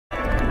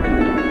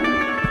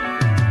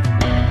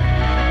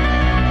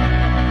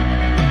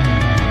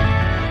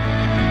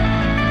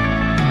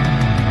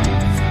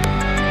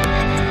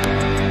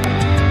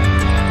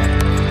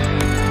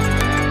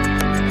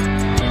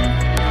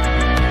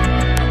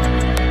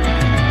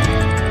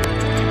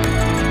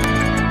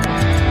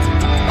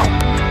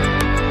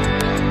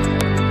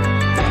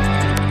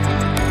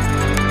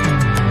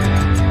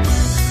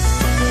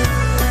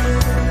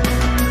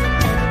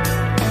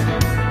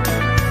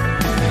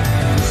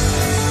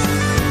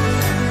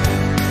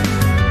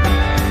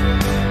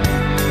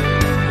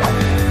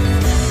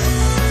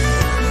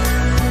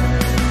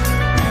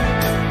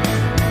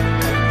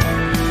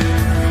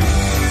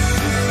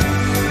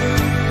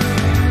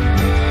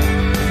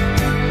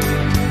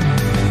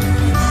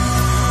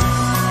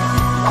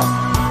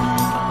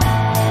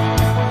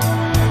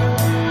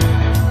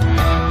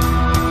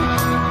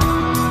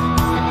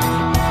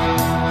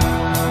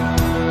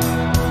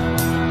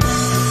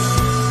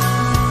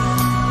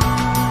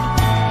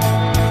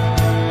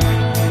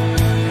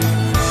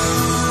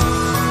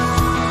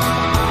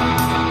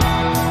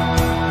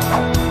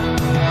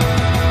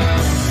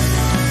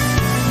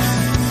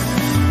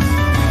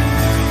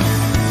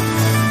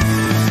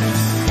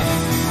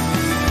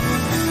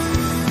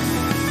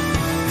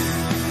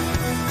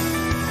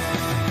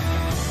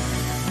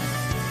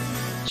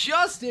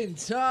Just in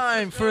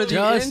time for the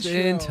Just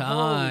intro. in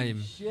time.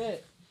 Holy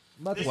shit.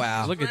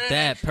 Wow. Look at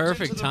that.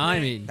 Perfect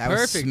timing. That was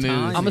Perfect smooth.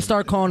 timing. I'm going to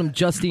start calling him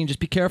Justine. Just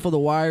be careful of the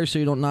wire so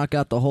you don't knock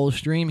out the whole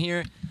stream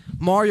here.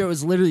 Mario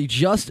is literally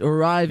just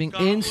arriving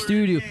Gobbler in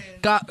studio. in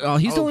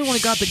hand. He's the only one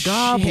who got the shit.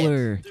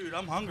 gobbler. Dude,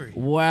 I'm hungry.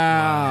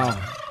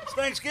 Wow. It's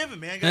Thanksgiving,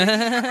 man.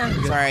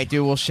 It's all right,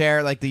 dude. We'll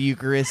share like the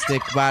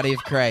Eucharistic body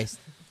of Christ.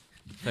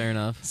 Fair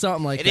enough.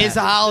 Something like It that. is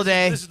a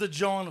holiday. This is the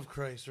John of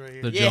Christ right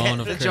here. The Yeah, John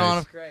of the Christ. John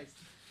of Christ.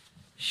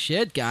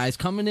 Shit, guys.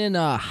 Coming in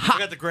I hot.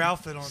 got the growl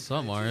fit on. What's up,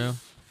 today, Mario? too.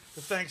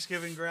 The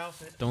Thanksgiving growl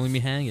fit. Don't leave me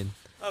hanging.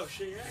 Oh,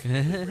 shit,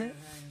 yeah.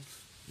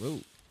 Whoa.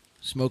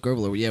 Smoke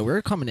overload. Yeah,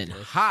 we're coming in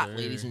hot, sir.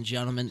 ladies and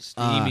gentlemen.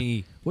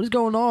 Steamy. What is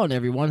going on,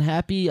 everyone?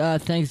 Happy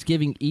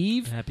Thanksgiving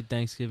Eve. Happy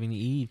Thanksgiving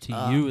Eve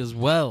to you as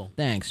well.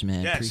 Thanks,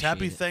 man. Yes, Appreciate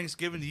happy it.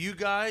 Thanksgiving to you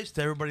guys,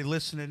 to everybody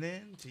listening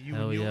in, to you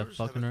Hell and yeah, yours.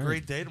 fucking Have a right.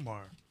 great day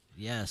tomorrow.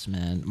 Yes,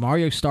 man.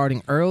 Mario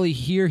starting early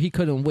here. He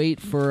couldn't wait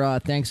for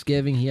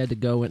Thanksgiving. He had to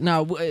go.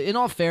 Now, in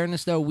all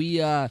fairness, though, we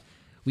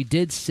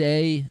did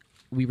say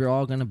we were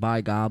all gonna buy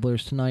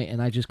gobblers tonight,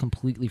 and I just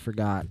completely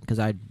forgot because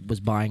I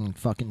was buying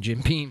fucking Jim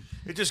Beam.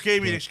 It just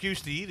gave me an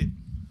excuse to eat it.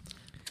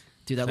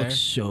 Dude, that Fair. looks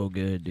so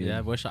good, dude. Yeah,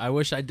 I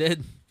wish I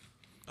did.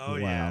 Oh, Wow.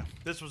 yeah.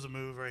 This was a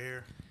move right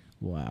here.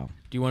 Wow.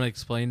 Do you want to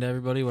explain to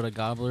everybody what a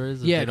gobbler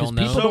is? If Yeah, they 'cause don't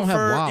know. people don't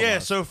have Wawa. Yeah,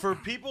 so for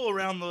people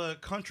around the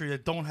country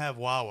that don't have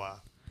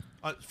Wawa,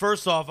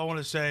 first off, I want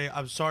to say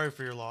I'm sorry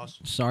for your loss.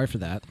 Sorry for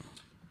that.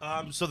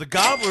 So the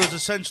gobbler is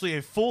essentially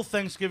a full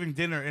Thanksgiving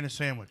dinner in a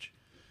sandwich.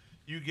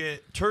 You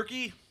get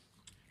turkey,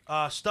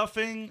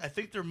 stuffing. I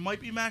think there might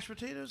be mashed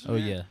potatoes. In Oh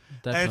there, yeah,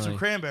 and definitely. some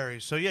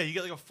cranberries. So yeah, you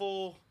get like a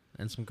full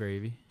Some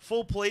gravy.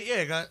 plate.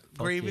 Yeah, got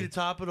gravy yeah. to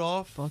top it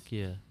off. Fuck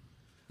yeah.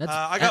 That's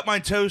I got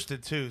mine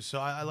toasted too, so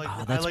I like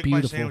I that's like my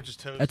beautiful. sandwiches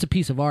toasted. That's a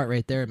piece of art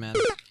right there, man.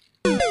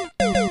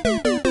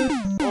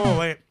 Oh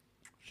wait,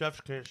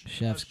 chef's kiss. Chef's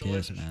That's kiss,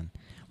 delicious. man.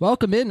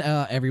 Welcome in,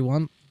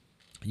 everyone.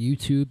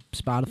 YouTube,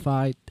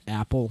 Spotify,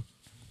 Apple,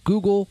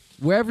 Google,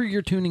 wherever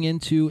you're tuning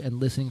into and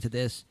listening to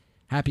this.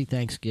 Happy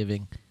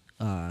Thanksgiving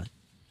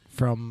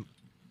from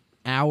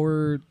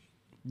our.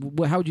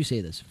 How would you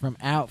say this? From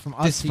us to you?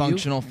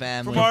 Dysfunctional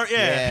family. From our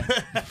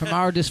From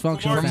our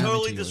dysfunctional From our family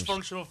totally to yours.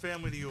 dysfunctional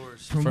family to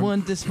yours. From From-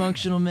 one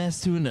dysfunctional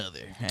mess to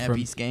another.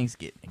 Happy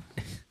Thanksgiving.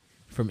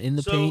 From in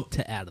the So- paint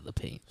to out of the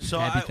paint. so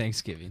Happy I-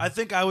 Thanksgiving. I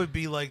think I would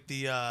be like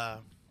the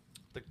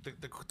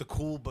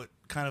cool but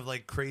kind of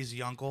like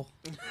crazy uncle.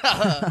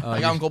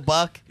 Like Uncle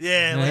Buck.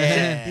 Yeah, like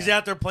Yeah. he's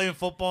out there playing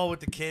football with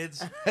the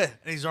kids, and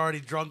he's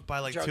already drunk by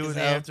like Drunk 2 in as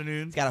the hell.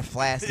 afternoon. He's got a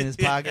flask in his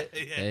pocket.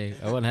 Yeah. Hey,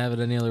 I wouldn't have it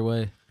any other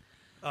way.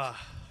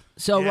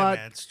 So Yeah,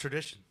 man, it's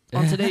tradition.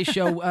 on today's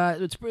show,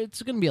 it's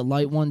going to be a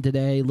light one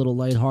today, a little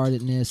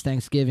lightheartedness.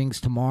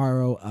 Thanksgiving's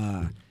tomorrow,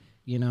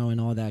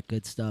 and all that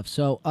good stuff.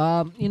 So,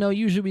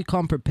 usually we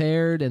come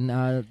prepared and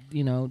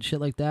shit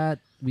like that.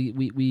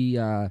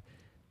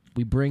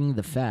 We bring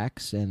the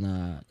facts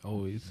and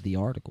Always. the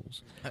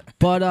articles.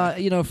 But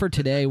for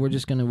today, we're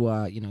just going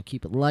to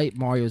keep it light.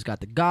 Mario's got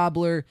the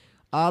gobbler.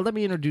 Let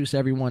me introduce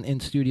everyone in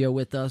studio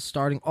with us.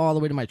 Starting all the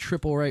way to my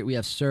triple right, we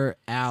have Sir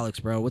Alex,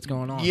 bro. What's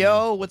going on?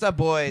 Yo, what's up,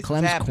 boys?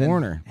 Clem's What's happening?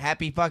 Corner.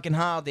 Happy fucking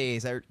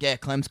holidays. Yeah,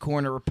 Clem's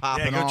Corner. We're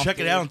popping Yeah, go off. check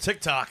it dude. out on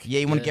TikTok.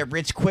 Yeah, you want to Yeah. get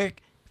rich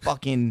quick?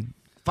 Fucking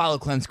follow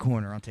Clem's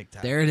Corner on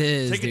TikTok. There it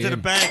is. Take it to dude. the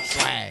bank.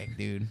 Swag,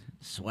 dude.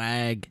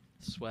 Swag.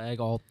 Swag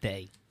all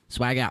day.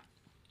 Swag out.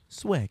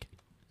 Swag.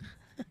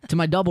 To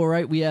my double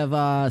right, we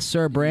have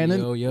Sir Brandon,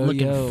 Yo,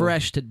 looking yo.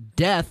 fresh to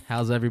death.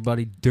 How's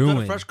everybody Is that doing?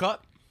 a fresh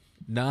cut?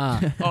 Nah.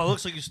 Oh, it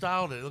looks like you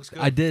styled it. It looks good.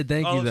 I did.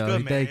 Thank Oh, you, looks though.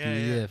 good, man. Thank you. Yeah,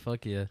 yeah. Yeah,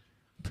 fuck yeah.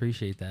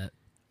 Appreciate that.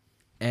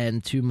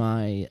 And to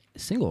my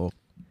single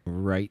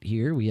right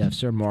here, we have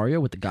Sir Mario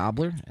with the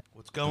Gobbler,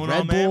 What's the going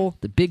Red on, man? Bull,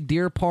 the Big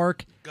Deer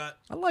Park. Got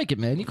I like it,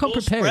 man. You come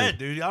full prepared. spread,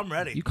 dude. I'm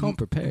ready. You come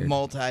prepared.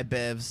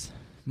 Multi-bevs.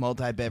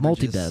 Multi-beverages.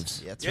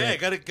 Multi-bevs. Yeah, that's yeah, right.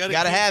 gotta Gotta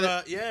keep, have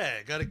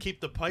it. gotta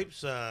keep the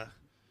pipes,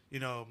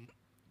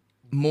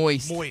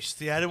 Moist. moist.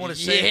 Yeah, I didn't want to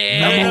say.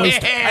 Yeah, I didn't know- moist.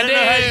 I didn't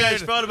know how you guys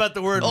dude. felt about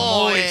the word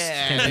Oh, moist.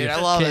 yeah, dude. I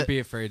love Can't it. be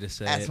afraid to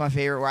say That's it. my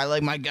favorite. Where I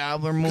like my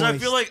gobbler moist.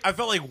 Because I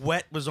felt like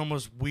wet was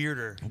almost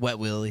weirder. Wet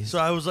willies. So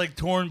I was like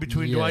torn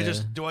between do I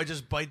Yeah.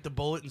 just bite the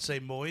bullet and say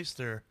moist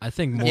or I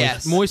think moist,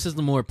 Yes. moist is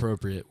the more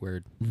appropriate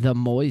word. The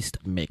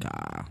Moist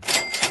Maker.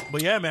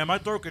 But yeah, man, my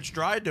throat gets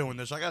dry doing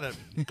this. I gotta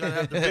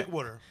have the big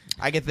water.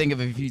 I can think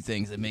of a few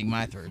things that make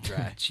my throat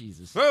dry.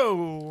 Jesus.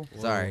 Oh,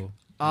 Sorry. Whoa.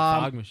 The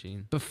fog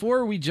machine.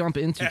 Before we jump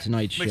into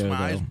tonight's makes show, my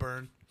eyes though,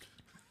 burn.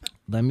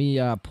 let me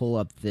pull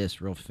up this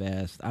real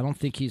fast. I don't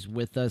think he's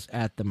with us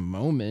at the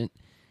moment,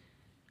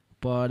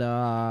 but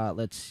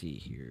let's see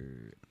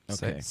here.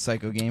 Okay.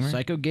 Psycho Gamer.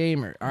 Psycho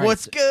Gamer. All right,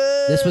 What's so-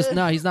 good? This was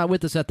no, he's not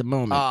with us at the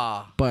moment.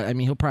 Ah. But I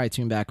mean, he'll probably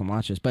tune back and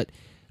watch this. But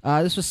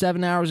this was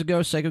 7 hours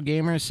ago. Psycho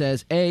Gamer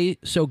says,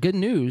 so good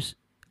news.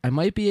 I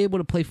might be able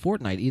to play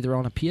Fortnite either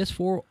on a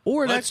PS4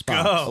 or an Let's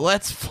Xbox. go.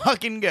 Let's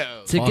fucking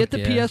go. To Fuck get the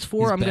yeah. PS4,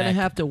 He's I'm going to back.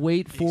 have to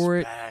wait for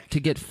it back. to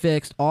get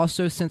fixed.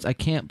 Also, since I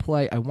can't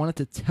play, I wanted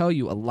to tell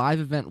you a live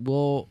event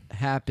will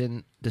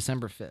happen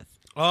December 5th.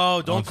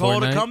 Oh, don't On call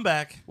it a Fortnite?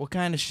 comeback. What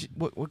kind of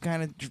what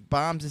kind of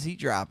bombs is he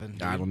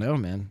dropping? I don't know,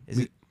 man. Is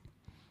it?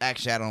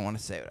 Actually, I don't want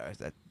to say what I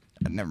was.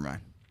 Never mind.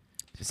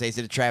 Just say it's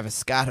at a Travis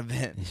Scott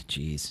event.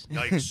 Jeez.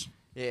 Yikes.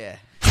 Yeah.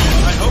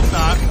 I hope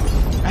not.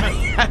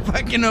 I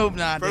fucking hope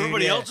not. For dude,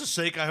 everybody yeah. else's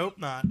sake, I hope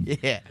not.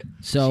 Yeah.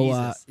 So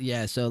Jesus.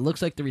 yeah, so it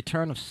looks like the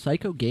return of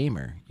Psycho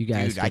Gamer. You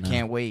guys, Dude, I can,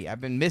 can't wait.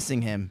 I've been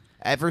missing him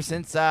ever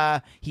since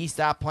he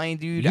stopped playing.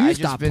 Dude, You I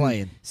just stopped been,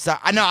 playing.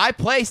 I know I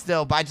play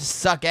still, but I just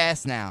suck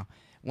ass now.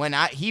 When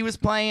he was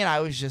playing, I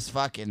was just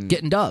fucking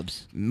getting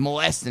dubs.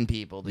 molesting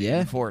people, dude,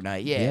 Yeah? in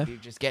Fortnite. Yeah, Yeah.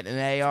 dude, just getting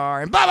an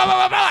AR and blah blah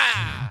blah blah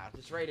blah.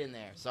 Just right in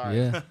there. Sorry.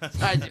 Yeah.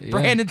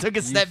 Brandon took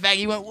a step back.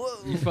 He went,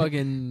 whoa. You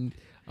fucking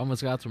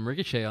almost got some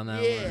ricochet on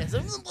that Yeah.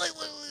 one.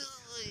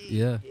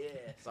 Yeah. Yeah.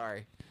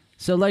 Sorry.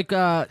 So like,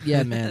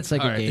 yeah, man,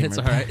 Psycho All right, Gamer. it's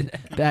all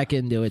right. Back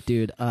into it,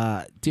 dude.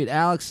 Dude,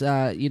 Alex,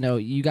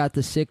 you got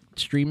the sick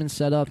streaming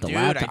set up. The Dude,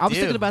 laptop. I was do.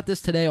 thinking about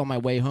this today on my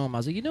way home. I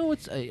was like, you know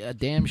what's a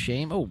damn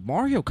shame? Oh,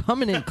 Mario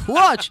coming in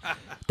clutch.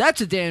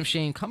 That's a damn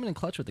shame. Coming in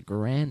clutch with the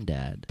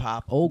granddad.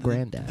 Pop. Old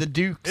granddad. The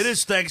Dukes. It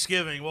is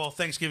Thanksgiving. Well,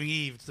 Thanksgiving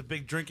Eve. It's the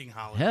big drinking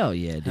holiday. Hell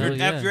yeah, dude. Hell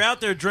yeah. If you're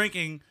out there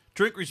drinking,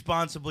 drink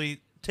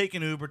responsibly. Take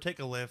an Uber. Take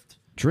a Lyft.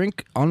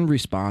 Drink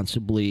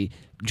unresponsibly.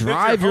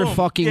 Drive you're your home.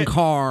 fucking Yeah.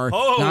 car.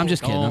 Oh. No, I'm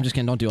just kidding. I'm just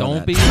kidding. Don't do all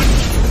Don't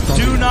that.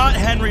 be. Do not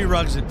Henry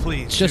Ruggs it,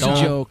 please. It's just Do a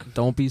not. joke.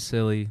 Don't be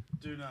silly.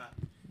 Do not.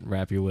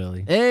 Wrap your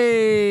willy.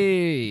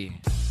 Hey.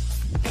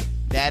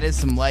 That is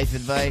some life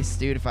advice,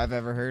 dude, if I've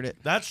ever heard it.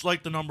 That's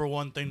like the number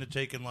one thing to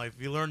take in life.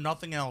 If you learn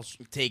nothing else,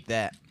 Take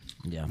that.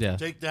 Yeah. Yeah.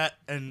 take that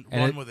and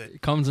And run with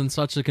it. comes in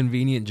such a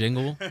convenient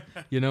jingle.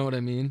 You know what I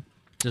mean?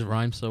 Just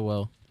rhymes so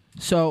well.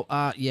 So,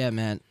 yeah,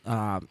 man.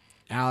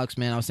 Alex,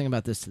 man, I was thinking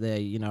about this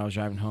today. You know, I was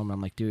driving home. And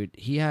I'm like, dude,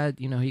 he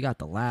got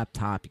the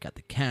laptop, he got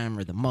the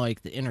camera, the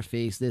mic, the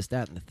interface, this,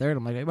 that, and the third.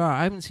 I'm like, bro,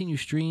 I haven't seen you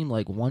stream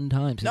like one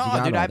time since you No,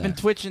 got dude, all I've been that.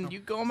 twitching. You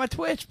go on my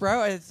Twitch,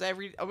 bro. It's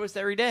almost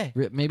every day.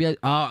 Maybe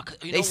I.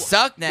 They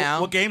suck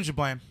now. What games you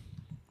playing?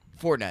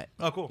 Fortnite.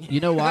 Oh, cool.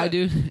 You know why,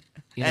 dude?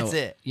 That's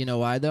it. You know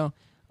why though?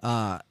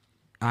 I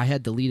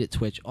had deleted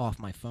Twitch off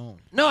my phone.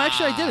 No,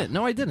 actually, I didn't.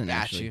 No, I didn't. Got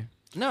actually. you.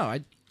 No,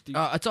 I.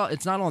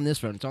 It's not on this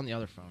phone. It's on the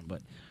other phone.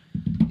 But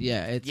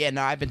yeah, it's Yeah,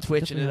 no, I've been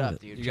twitching it Definitely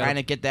up, dude. You Trying gotta-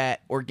 to get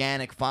that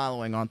organic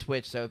following on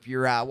Twitch. So if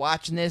you're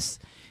watching this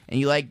and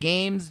you like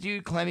games,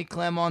 dude, Clemmy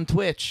Clem on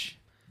Twitch.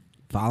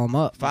 follow them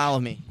up. Follow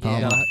me. Follow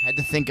Yeah, me. I had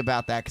to think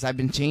about that because I've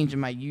been changing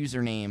my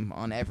username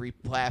on every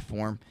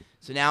platform.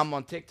 So now I'm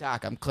on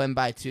TikTok. I'm Clem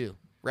by 2.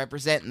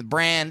 Representing the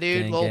brand,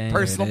 dude. Gang, Little gang,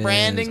 personal it is.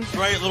 branding.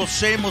 Right, little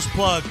shameless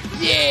plug.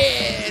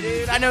 Yeah,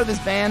 dude. I know this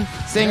band.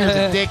 Singer's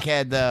a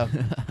dickhead, though.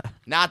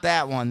 Not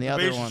that one. The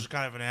other Bassist one. is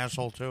kind of an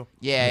asshole too.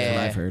 Yeah, That's yeah, what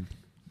yeah. I've heard.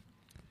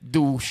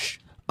 Douche.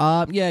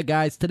 Yeah,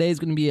 guys, today's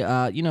gonna be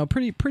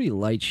pretty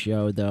light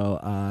show though.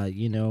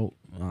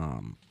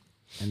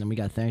 And then we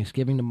got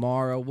Thanksgiving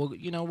tomorrow. We'll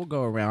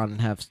go around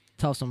and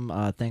tell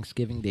some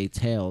Thanksgiving Day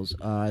tales.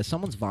 Is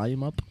someone's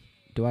volume up?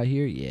 Do I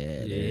hear? Yeah,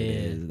 there it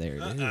is. There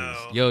it is.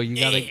 Uh-oh. Yo, you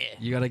gotta Yeah.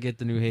 you gotta get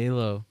the new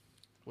Halo.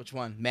 Which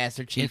one?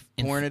 Master Chief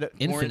Porn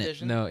Infinite.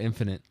 Edition? No,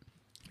 Infinite.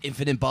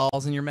 Infinite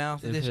balls in your mouth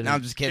edition? Infinite. No,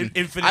 I'm just kidding.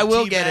 Infinite I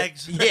will tea get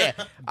bags. it.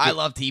 Yeah. I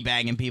love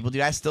teabagging people,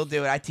 dude. I still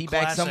do it. I teabagged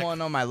Classic.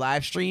 someone on my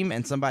live stream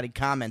and somebody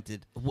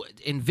commented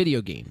In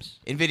video games.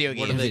 in video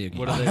What games. are they? games.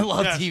 What are I they?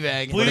 love Yes.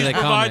 teabagging. Please do they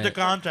provide comment? the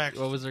context.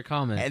 What was their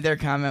comment? And their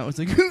comment was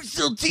like, "Who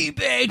still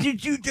teabagged in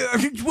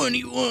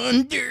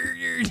 2021?"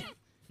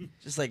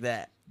 Just like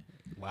that.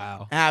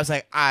 Wow. And I was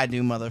like, "I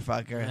do,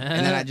 motherfucker."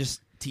 And then I just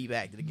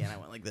teabagged it again. I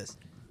went like this.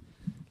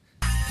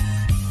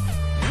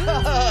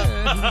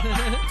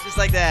 Just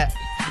like that.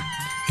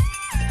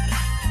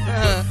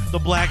 The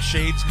black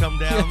shades come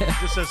down.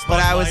 Just says But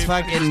Thug I was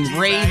Life, fucking and he's teabagging.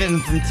 Raven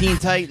from Teen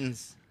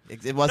Titans.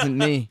 It wasn't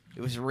me.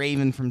 It was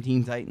Raven from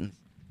Teen Titans.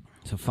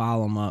 So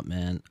follow them up,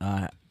 man.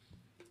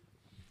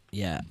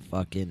 Yeah,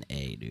 fucking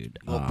A, dude.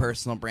 Little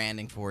personal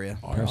branding for you.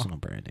 Personal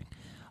branding.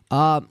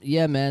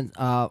 Yeah, man.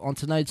 On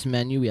tonight's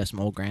menu, we have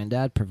some old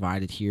granddad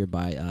provided here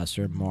by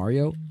Sir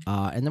Mario,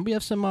 and then we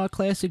have some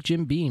classic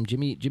Jim Beam,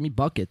 Jimmy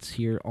Buckets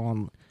here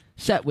on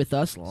set with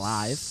us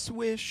live.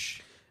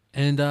 Swish.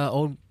 And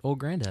old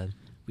granddad.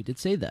 We did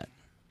say that.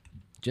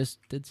 Just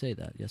did say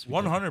that. Yes, we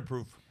 100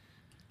 proof.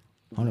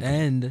 did. 100%.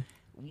 And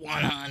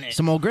 100.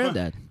 Some old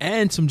granddad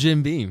some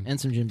Jim Beam. and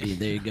some Jim Beam.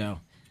 There you go.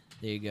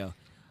 There you go.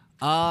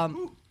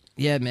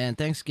 Yeah, man.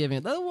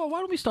 Thanksgiving. Why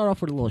don't we start off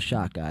with a little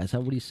shot, guys?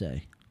 What do you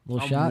say? A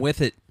little I'm shot. with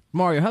it.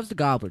 Mario, how's the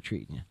gobbler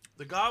treating you?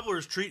 The gobbler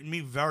is treating me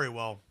very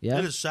well. Yeah?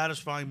 It is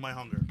satisfying my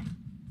hunger.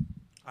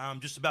 I'm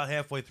just about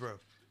halfway through.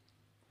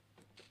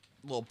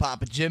 Little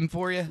Papa Jim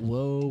for you.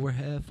 Whoa, we're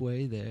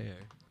halfway there.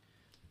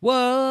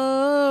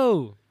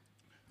 Whoa.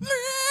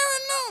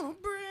 Wow,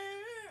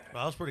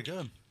 that was pretty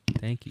good.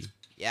 Thank you.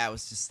 Yeah, it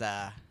was just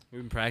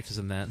We've been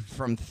practicing that.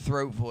 from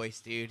throat voice,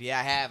 dude. Yeah,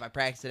 I have. I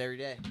practice it every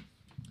day.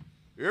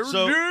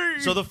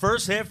 So the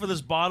first half of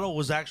this bottle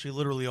was actually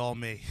literally all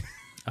me.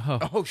 Oh.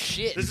 Oh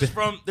shit. This is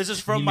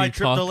from You my mean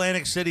trip talk? to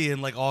Atlantic City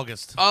in like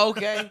August.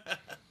 Okay.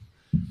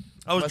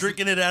 I was Must-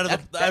 drinking it out of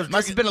That, the. I was that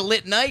must have drinking, been a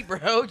lit night,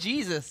 bro.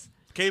 Jesus.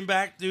 Came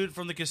back, dude,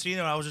 from the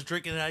casino. I was just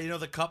drinking it out. You know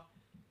the cup?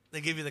 They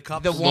give you the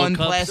cup. The one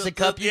cups. plastic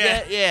cup you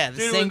get? Yeah, the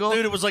dude, single.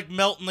 It was like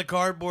melting the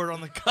cardboard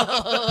on the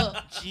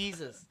cup.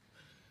 Jesus.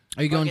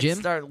 Are you going, Fucking Jim?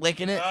 Start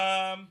licking it.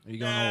 you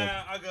going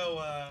I'll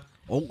go.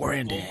 Old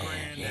Granddad. Old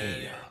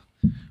Granddad.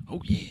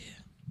 Oh yeah.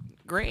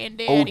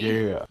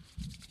 Granddaddy.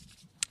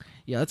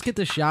 Yeah, let's get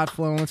the shot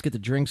flowing. Let's get the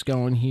drinks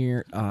going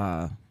here.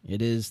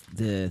 It is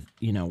the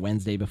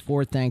Wednesday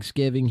before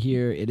Thanksgiving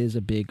here. It is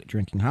a big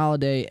drinking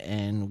holiday,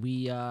 and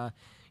we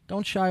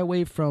don't shy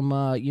away from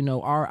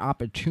our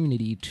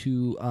opportunity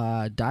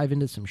to dive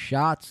into some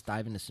shots,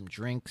 dive into some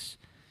drinks.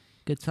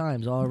 Good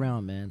times all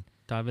around, man.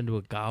 Dive into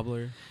a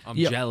gobbler. I'm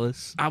Yeah.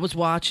 jealous. I was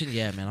watching,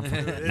 yeah, man. I'm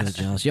fucking really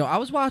jealous. Yo, I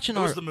was watching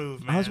That was the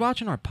move, man. I was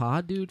watching our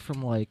pod, dude,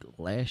 from like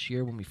last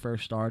year when we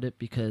first started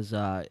because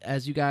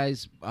as you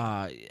guys,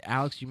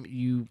 Alex,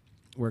 you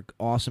were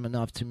awesome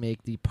enough to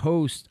make the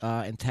post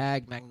and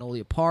tag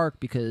Magnolia Park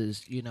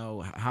because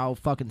how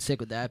fucking sick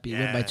would that be?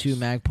 Win by 2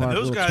 Mag Park. And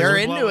those little guys They're are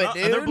into blowing it, up,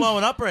 and they're dude.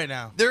 blowing up right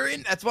now. They're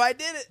in. That's why I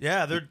did it.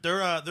 Yeah, they're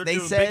They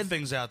doing said- big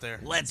things out there.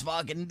 Let's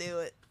fucking do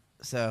it.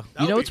 So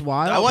That would what's be-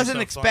 wild? that I would be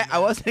wasn't so fun, I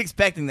man. wasn't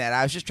expecting that.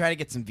 I was just trying to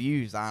get some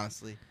views.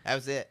 Honestly, that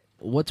was it.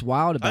 What's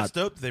wild That's about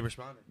dope that they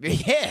responded.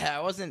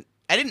 Yeah,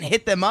 I didn't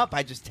hit them up.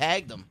 I just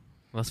tagged them.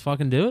 Let's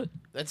fucking do it.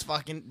 That's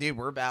fucking dude.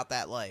 We're about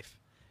that life.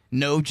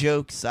 No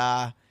jokes.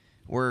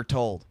 We're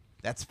told.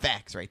 That's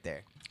facts right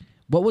there.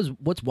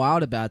 what's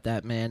wild about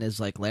that, man, is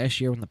like last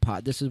year when the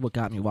pod. This is what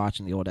got me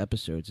watching the old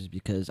episodes, is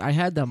because I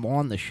had them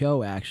on the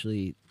show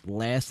actually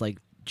last like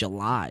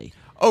July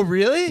Oh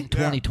really?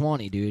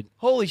 2020, dude.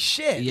 Holy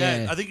shit!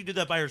 Yeah. I think you did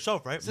that by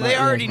yourself, right? So they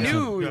Yeah, already yeah.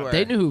 knew who we Yeah. were.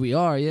 They knew who we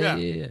are. Yeah, Yeah.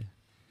 yeah, yeah.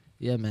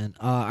 Yeah, man.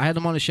 I had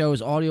them on the show. It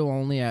was audio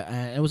only.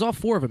 It was all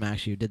 4 of them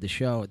actually who did the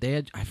show. They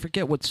had I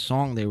forget what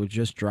song they would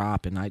just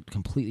drop, and I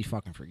completely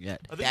fucking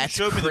forget. I think That's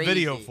you showed me the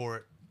video crazy. for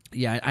it.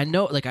 Yeah, I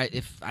know. Like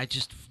if I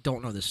just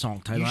don't know the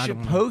song title. You I should don't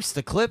wanna- post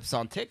the clips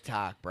on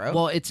TikTok, bro.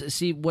 Well,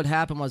 see what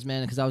happened was,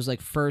 man, because I was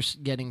like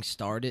first getting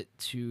started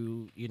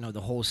to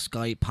the whole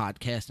Skype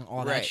podcast and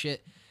all that Right.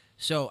 shit.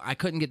 So I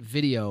couldn't get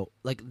video.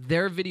 Like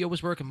their video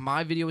was working,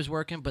 my video was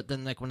working, but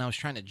then like when I was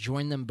trying to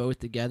join them both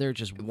together, it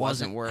just It wasn't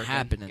wasn't working.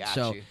 happening. Got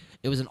So you.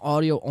 it was an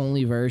audio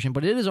only version,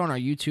 but it is on our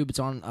YouTube. It's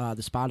on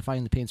the Spotify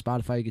and the Pain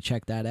Spotify. You can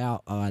check that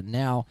out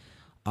now.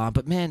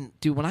 But man,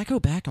 dude, when I go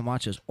back and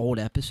watch those old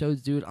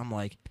episodes, dude, I'm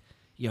like,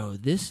 yo,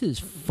 this is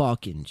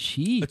fucking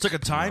cheap. It's like a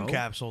time bro.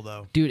 capsule,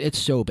 though. Dude, it's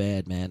so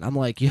bad, man. I'm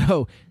like,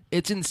 yo,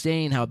 it's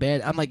insane how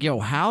bad. I'm like, yo,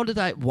 why did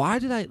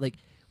I, like,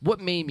 what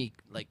made me,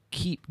 like,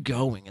 keep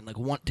going and, like,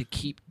 want to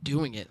keep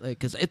doing it? Like,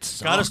 because it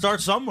sucked. Got to start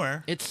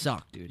somewhere. It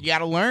sucked, dude. you got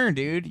to learn,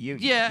 dude. You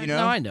know.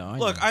 no, I know.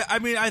 Look, I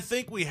mean, I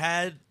think we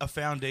had a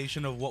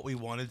foundation of what we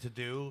wanted to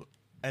do,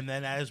 and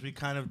then as we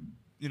kind of,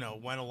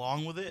 went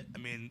along with it, I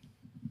mean,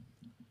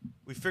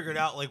 we figured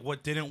out, like,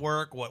 what didn't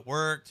work, what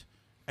worked,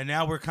 and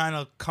now we're kind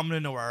of coming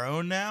into our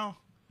own now.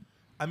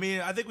 I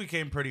mean, I think we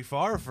came pretty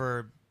far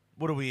for,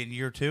 what are we, in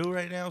year 2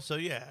 right now? So,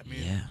 yeah, I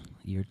mean, Yeah,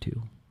 year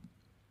 2.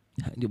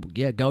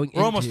 Yeah, going we're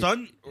into, almost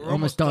done. We're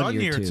almost done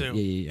year 2.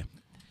 Yeah.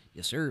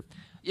 Yes, sir.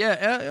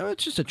 Yeah,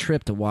 it's just a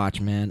trip to watch,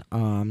 man.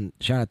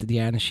 Shout out to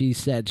Deanna. She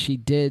said she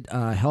did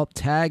help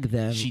tag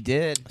them. She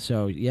did.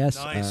 So, yes,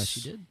 Nice.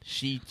 she did.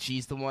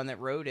 She's the one that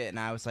wrote it, and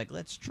I was like,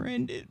 let's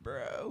trend it,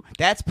 bro.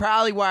 That's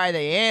probably why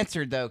they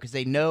answered, though, because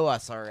they know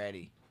us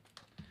already.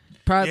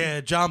 Probably,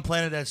 Yeah, John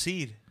planted that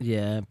seed.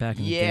 yeah, back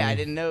in the Yeah, day. I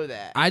didn't know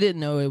that. I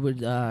didn't know it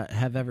would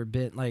have ever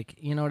been like,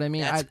 you know what I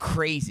mean? That's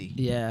crazy.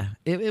 Yeah,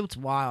 it was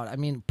wild. I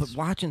mean, but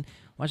watching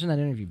that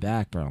interview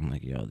back, bro, I'm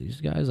like, yo,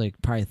 these guys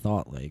like probably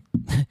thought like,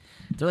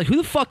 they're like, who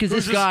the fuck is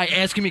Who's this this- guy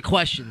asking me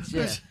questions?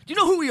 Yeah, do you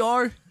know who we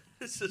are?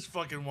 This is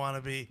fucking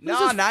wannabe.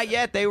 No, not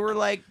yet. They were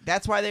like,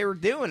 that's why they were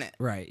doing it.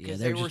 Right. Yeah, 'Cause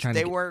they were just trying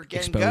to get were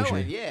getting exposure.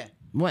 going. Yeah.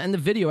 Well, and the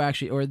video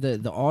actually, or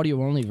the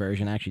audio only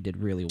version actually did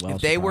really well.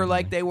 If they were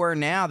like surprisingly. they were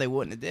now, they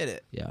wouldn't have did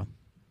it. yeah,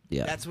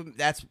 yeah,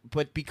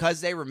 But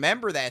because they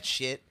remember that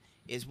shit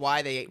is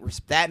why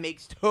that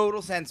makes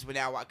total sense with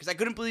now. Because I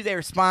couldn't believe they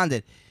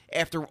responded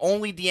after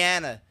only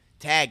Deanna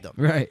tagged them.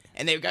 right.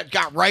 And they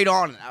got right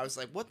on it. I was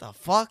like, what the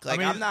fuck? Like,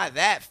 mean, I'm not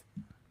that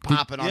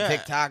popping on Yeah,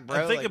 TikTok,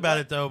 bro. I think Like, about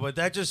what? it though, but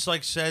that just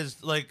like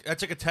says like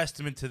that's like a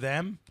testament to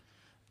them.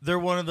 They're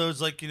one of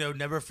those like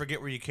never forget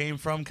where you came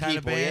from kind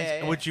of People, bands,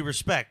 yeah, yeah. which you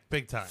respect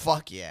big time.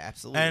 Fuck yeah,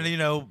 absolutely.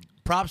 And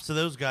props to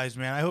those guys,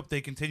 man. I hope they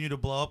continue to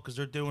blow up because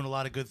they're doing a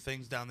lot of good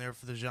things down there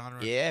for the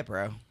genre. yeah,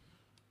 bro.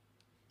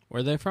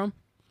 Where are they from?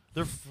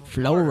 They're from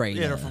Florida.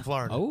 Yeah, they're from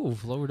Florida. Oh,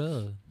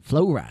 Florida.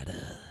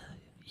 Flowrider.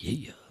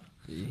 Yeah.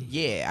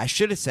 Yeah, I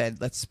should have said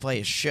let's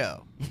play a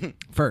show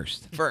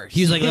First. first.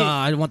 He was like, oh,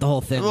 I want the whole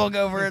thing. we'll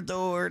go for a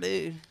tour,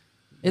 dude.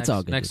 It's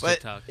all good. Next But-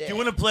 TikTok. Yeah. Do you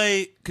want to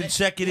play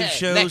consecutive Hey,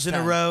 shows next in a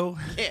time. row?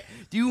 Yeah.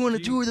 Do you want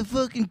to tour the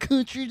fucking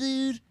country,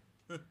 dude?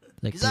 Like,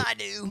 Because I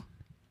do.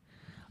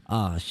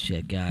 oh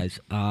shit, guys.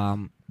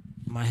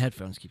 My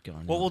headphones keep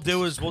going. What out. we'll This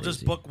do is we'll just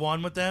crazy. book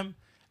one with them,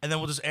 and then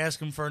we'll just ask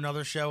them for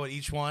another show at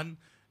each one,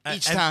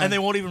 Each time. And they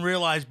won't even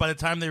realize by the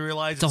time they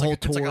realize it's a whole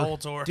like a tour. whole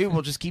tour. Dude,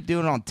 we'll just keep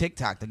doing it on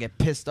TikTok. They'll get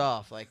pissed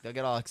off. Like, they'll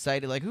get all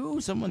excited. Like,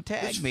 ooh, someone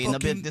tagged me. And they'll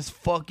be like, this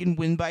fucking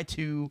win by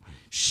 2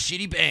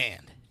 shitty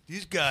band.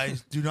 These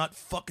guys do not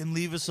fucking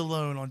leave us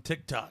alone on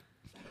TikTok.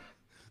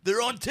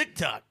 They're on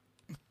TikTok.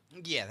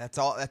 Yeah, that's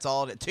all.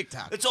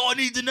 TikTok. That's all I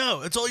need to know.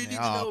 That's all you need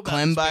to know about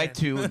Clem this by band.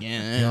 2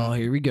 again. Oh,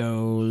 here he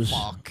goes.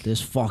 Fuck. This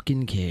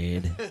fucking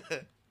kid.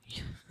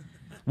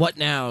 What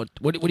now?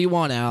 What do you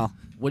want, Al?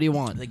 What do you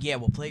want? Like, yeah,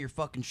 we'll play your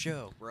fucking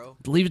show, bro.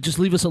 Just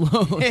leave us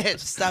alone. Yeah,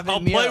 just stop I'll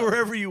hitting me play up.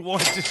 wherever you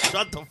want. Just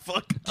shut the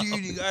fuck up.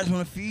 Dude, you guys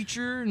want to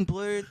feature and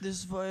play at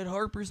this at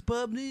Harper's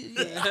Pub, dude?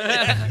 You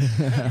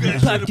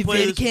guys Pop should play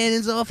confetti this-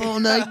 cannons off all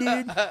night,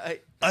 dude.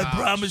 I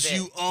promise shit.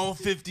 you, all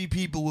 50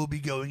 people will be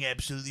going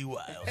absolutely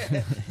wild.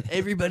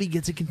 Everybody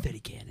gets a confetti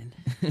cannon.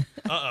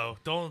 Uh-oh.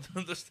 Don't...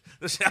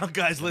 The sound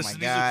guys Oh my listen.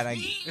 god,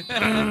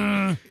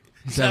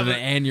 He's having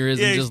an aneurysm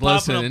Yeah, he's just popping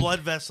listening. a blood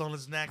vessel on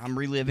his neck. I'm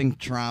reliving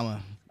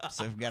trauma,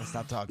 so we've got to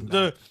stop talking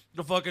about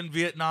The fucking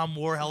Vietnam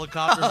War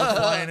helicopters are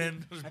flying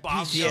in. There's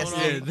bombs going on.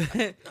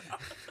 PTSD.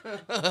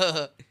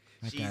 That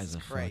guy's Jesus a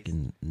Christ.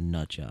 fucking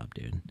nut job,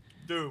 dude.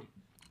 Dude,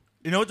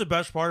 you know what the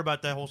best part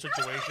about that whole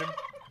situation?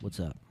 What's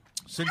up?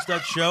 Since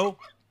that show,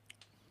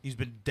 he's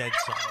been dead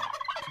silent.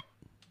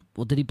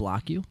 Well, did he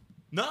block you?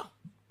 No.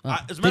 Oh.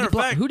 As a Did matter he of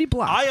block- fact, who'd he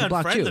block? I He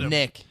blocked unfriended you. him.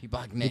 Nick. He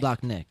blocked Nick. He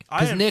blocked Nick. I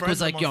Because Nick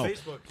was unfriended like,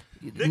 him yo. on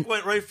Facebook. Nick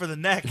went right for the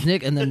neck.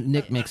 Nick, and then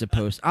Nick makes a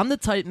post. I'm the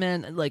type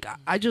man, like,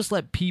 I just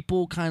let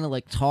people kind of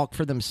like talk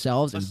for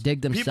themselves and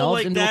dig People themselves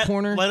like into that, a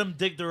corner. let them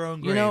dig their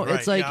own grave. You know, right.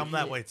 it's like yeah, I'm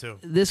that way too.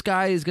 This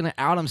guy is gonna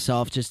out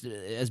himself just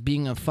as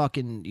being a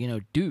fucking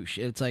douche.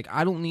 It's like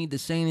I don't need to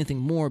say anything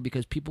more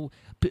because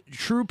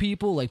true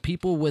people, like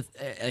people with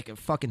like a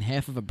fucking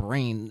half of a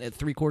brain,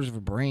 3/4 of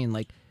a brain,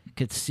 like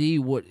could see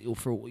what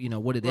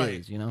what it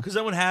is. Because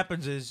then what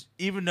happens is,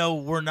 even though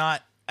we're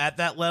not at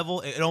that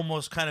level, it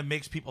almost kind of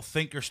makes people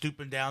think you're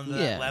stooping down to Yeah,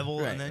 that level,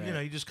 right, and then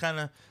right. you just kind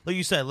of, like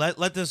you said,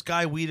 let this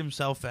guy weed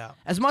himself out.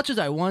 As much as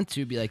I want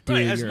to be like, dude,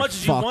 Right, as you're much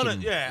as you want to,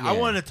 fucking- yeah, I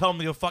wanted to tell him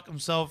to go fuck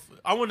himself.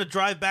 I wanted to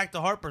drive back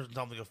to Harper's and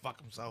tell him to go fuck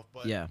himself,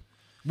 but Yeah.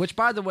 Which,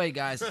 by the way,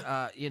 guys, for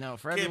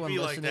can't everyone be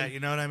like listening, that. You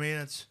know what I mean?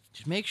 It's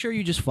just make sure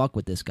you just fuck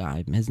with this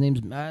guy. His name's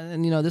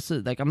and this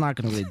is like I'm not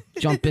gonna really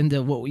jump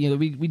into what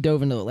we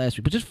dove into it last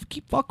week, but just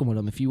keep fucking with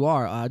him if you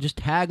are. Just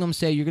tag him,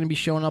 say you're gonna be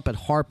showing up at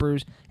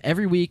Harper's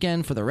every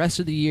weekend for the rest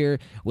of the year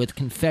with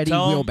confetti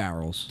Tell him-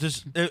 wheelbarrows.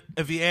 just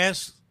if he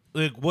asks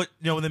like what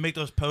when they make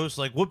those posts,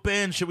 like what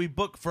band should we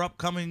book for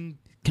upcoming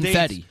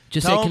Confetti. dates?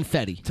 Just Tell say him-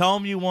 confetti. Tell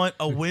him you want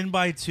a win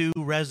by 2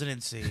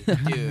 residency.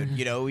 Dude,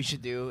 you know what we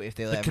should do if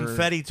they The ever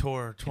confetti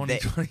tour if they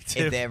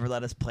 2022. ever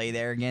let us play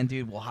there again,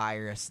 dude, we'll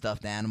hire a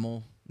stuffed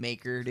animal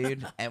maker,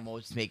 dude, and we'll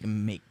just make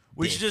him make.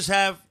 We dicks should just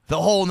have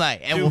the whole night,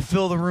 and Dude, we'll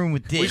fill the room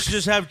with dicks. we should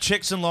just have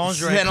chicks in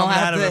lingerie Then I'll coming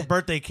have out of to- a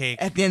birthday cake.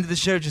 At the end of the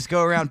show, just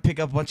go around and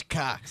pick up a bunch of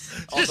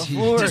cocks on the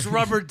floor. Just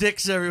rubber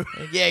dicks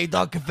everywhere. Yeah, you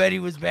thought confetti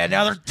was bad.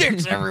 Now there's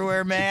dicks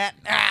everywhere, Matt.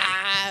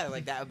 Ah,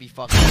 like that would be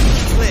fucking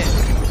lit.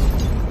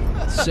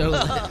 So You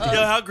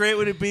know how great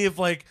would it be if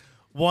like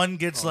one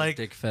gets like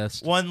Dick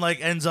fest. one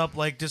like ends up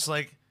like just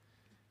like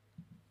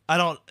I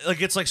don't like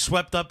gets like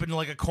swept up into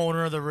like a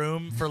corner of the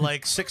room for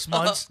like 6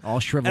 months, all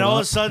shriveled and all of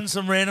up. a sudden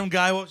some random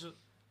guy walks.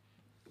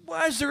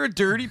 Why is there a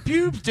dirty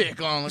pube dick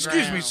on the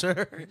Excuse me, ground?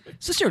 sir.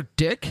 Is this your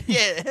dick?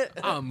 Yeah.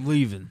 I'm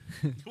leaving.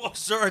 Well,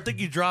 sir, I think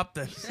you dropped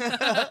this.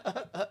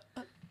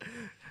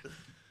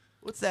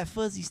 What's that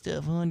fuzzy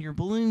stuff on your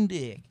balloon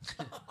dick?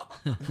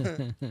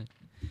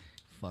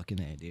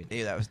 Fucking A, dude.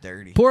 Dude, that was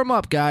dirty. Pour them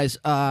up, guys.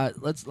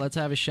 Let's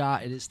have a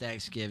shot. It is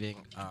Thanksgiving.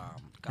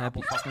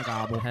 Gobble, fucking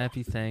gobble.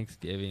 Happy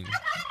Thanksgiving.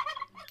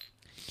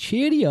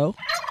 Cheerio.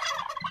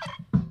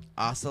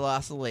 Asa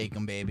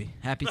Lakem, baby.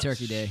 Happy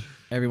Turkey Day,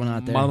 everyone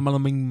out there.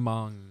 Bing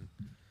bong.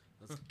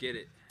 Let's get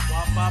it.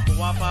 Wop bop a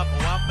wop bop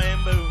a wop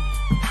bamboo.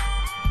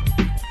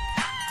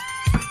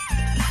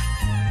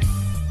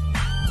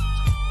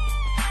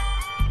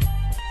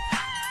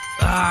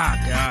 Ah,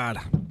 God.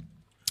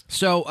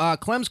 So,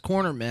 Clem's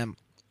Corner, man.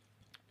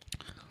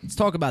 Let's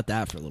talk about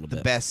that for a little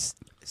bit. Best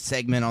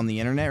segment on the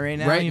internet right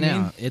now. Right you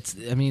now, mean? it's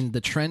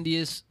the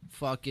trendiest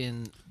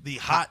fucking. The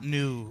hot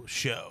new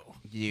show.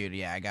 Dude,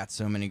 yeah, I got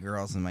so many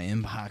girls in my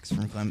inbox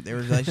from Clem. They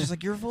were like, just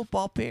like your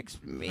football picks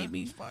made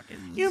me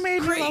fucking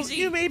crazy.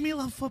 You made me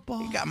love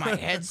football. You got my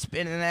head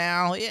spinning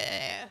now.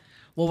 Yeah.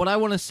 Well, what I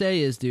want to say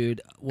is,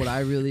 dude, what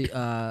I really,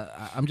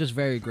 I'm just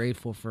very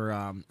grateful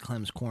for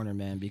Clem's Corner,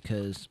 man,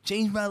 because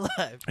Changed my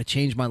life. it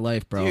changed my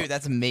life, bro. Dude,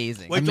 that's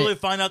amazing. Wait till mean- they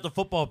find out the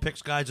football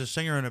picks guy's a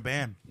singer in a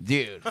band.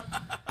 Dude.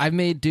 I've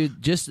made,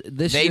 dude, just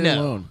this They year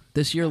know. alone.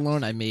 This year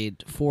alone, I made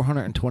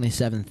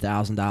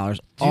 $427,000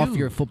 off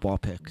your football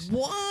picks.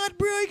 What,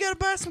 bro? You gotta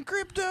buy some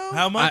crypto?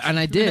 How much? And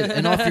I did,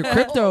 and off your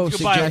crypto you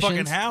could buy a fucking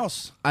suggestions,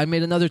 house. I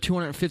made another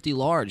 250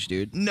 large,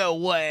 dude. No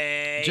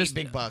way. Just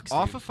big bucks.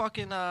 off dude. of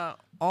fucking, all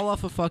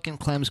off of fucking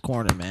Clem's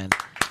Corner, man.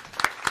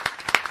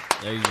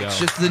 There you go. It's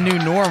just the new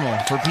normal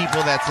for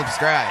people that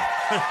subscribe.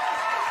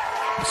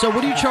 So,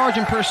 what are you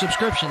charging per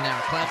subscription now,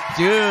 Clem?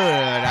 Dude,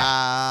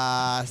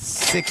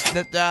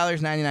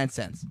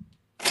 $6.99.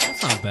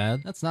 That's not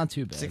bad. That's not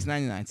too bad.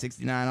 $6.99,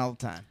 $69 all the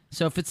time.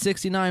 So if it's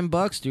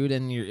 $69, dude,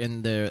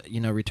 and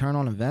the return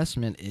on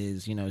investment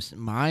is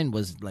mine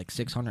was like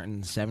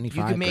 $675. You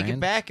can make it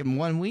back in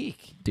 1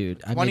 week.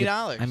 dude.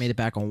 $20. I made it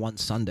back on one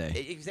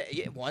Sunday.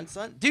 Yeah, one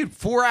Sunday, dude.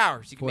 4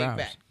 hours. You can 4 make hours.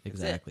 it back. That's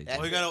Exactly. it. That's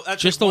Well, you it. gotta,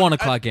 that's Just like the 1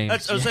 o'clock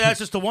games. I was saying that's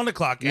just the 1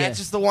 o'clock game. That's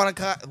just the one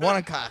o'clock.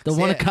 The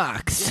one of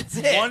Cox. That's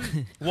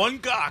it. One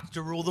cock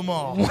to rule them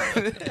all.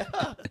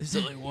 There's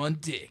only one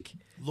dick.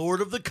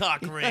 Lord of the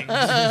cock rings.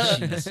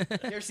 You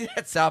ever see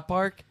that South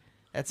Park?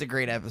 That's a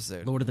great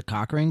episode. Lord of the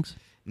Cock Rings.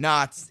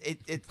 No,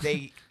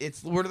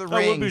 it's Lord of the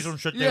That would be Rings. some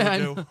shit they Yeah,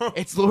 I would do.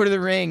 It's Lord of the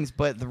Rings,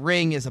 but The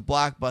Ring is a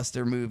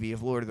blockbuster movie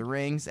of Lord of the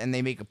Rings, and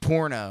they make a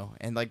porno,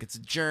 and like it's a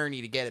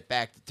journey to get it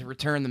back to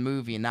return the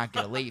movie and not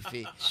get a late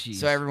fee. Jeez.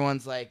 So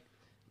everyone's like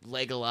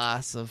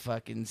Legolas of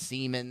fucking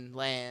Seaman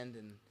Land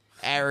and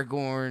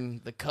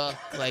Aragorn the Cook,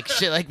 like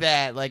shit like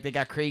that. Like they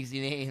got crazy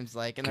names,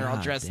 like, and they're all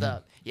God dressed damn.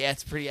 up. Yeah,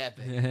 it's pretty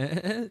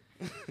epic.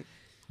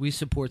 We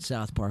support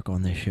South Park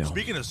on this show.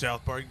 Speaking of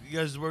South Park, you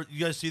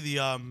guys see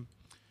the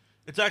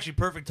it's actually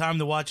perfect time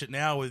to watch it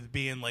now with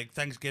being like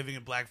Thanksgiving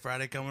and Black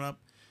Friday coming up.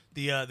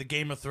 The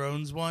Game of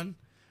Thrones one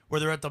where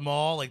they're at the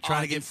mall like trying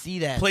I to get didn't see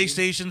that,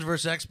 PlayStations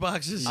versus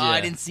Xboxes. Oh,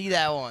 I didn't see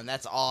that one.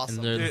 That's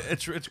awesome. And Dude,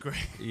 it's great.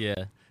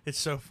 Yeah. It's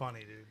so funny,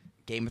 dude.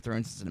 Game of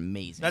Thrones is an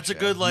amazing. That's a show.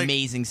 good, like-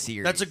 amazing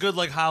series. That's a good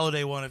like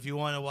holiday one if you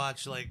want to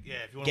watch if you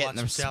want to watch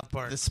some South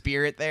Park. The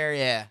spirit there,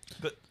 yeah.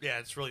 But yeah,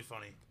 it's really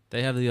funny.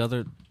 They have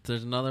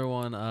there's another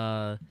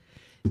one.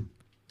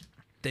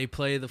 They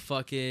play the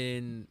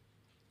fucking.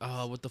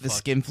 Oh, what the The fuck?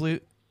 skin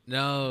flute.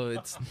 No,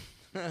 it's.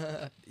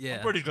 Yeah. I'm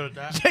pretty good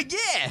at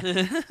that.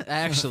 Yeah.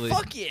 Actually.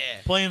 Fuck yeah.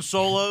 Playing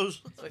solos.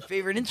 That's my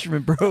favorite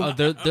instrument, bro. Oh,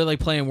 they're like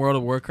playing World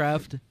of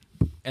Warcraft,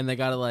 and they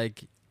gotta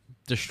like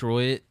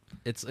destroy it.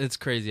 It's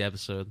crazy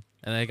episode,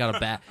 and they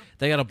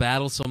gotta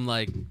battle some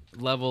like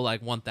level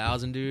like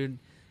 1000 dude,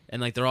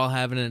 and like they're all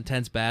having an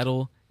intense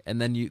battle, and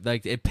then you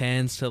like it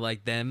pans to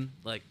like them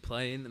like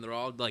playing, and they're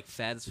all like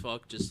fat as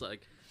fuck, just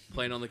like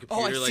playing on the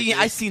computer. Oh, like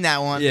I seen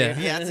that one. Yeah.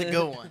 Yeah, that's a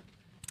good one.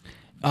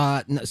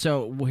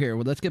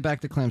 Let's get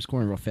back to Clem's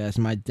Corner real fast.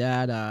 My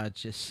dad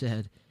just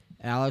said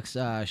Alex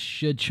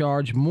should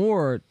charge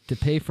more to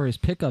pay for his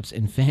pickups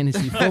in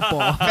fantasy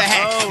football.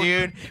 Facts,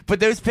 dude. But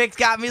those picks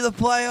got me the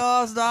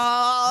playoffs, dog.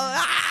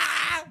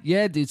 Ah!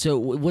 Yeah, dude. So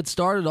what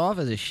started off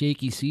as a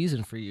shaky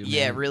season for you?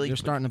 Yeah, man, really. You're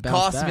starting to bounce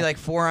Cost back. me like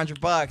 $400,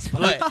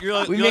 but You're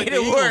like- we you're made like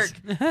it the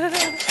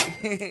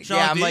work. Sound Yeah,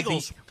 like I'm the like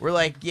Eagles. we're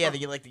like they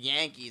get like the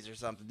Yankees or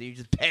something. Dude,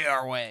 just pay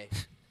our way.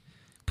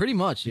 Pretty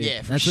much, dude.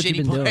 Yeah, for That's what you've shitty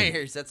been doing.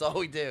 players. That's all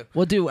we do.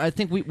 Well, dude, I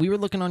think we were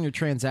looking on your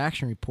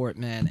transaction report,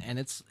 man, and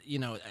it's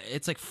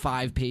it's like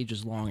 5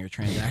 pages long. Your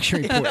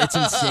transaction report, it's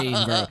insane,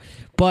 bro.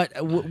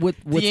 But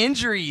with The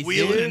injuries,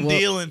 Wheeling dude. and Well,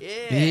 dealing. Yeah.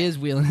 he is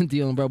wheeling and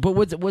dealing, bro. But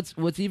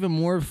what's even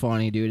more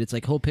funny, dude? It's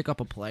like he'll pick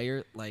up a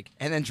player like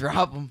And then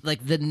drop them.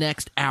 the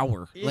next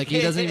hour. Like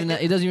he doesn't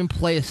even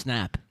play a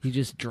snap. He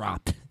just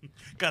dropped.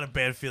 Got a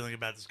bad feeling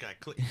about this guy.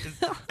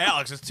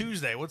 Alex, it's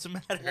Tuesday. What's the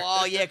matter?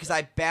 Well, yeah, because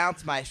I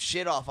bounce my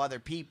shit off other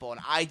people,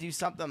 and I do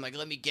something I'm like,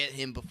 let me get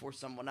him before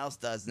someone else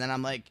does, and then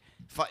I'm like,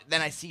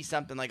 then I see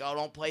something like, oh,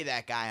 don't play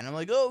that guy, and I'm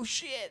like, oh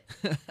shit,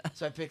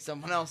 so I pick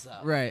someone else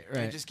up. Right, And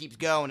right. it just keeps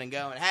going and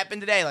going. It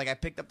happened today. Like I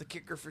picked up the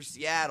kicker for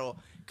Seattle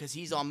because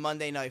he's on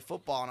Monday Night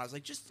Football, and I was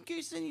like, just in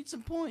case they need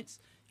some points.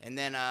 And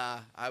then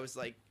I was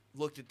like,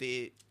 looked at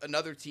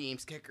another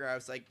team's kicker. I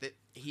was like, that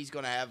he's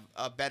gonna have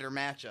a better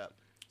matchup.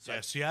 So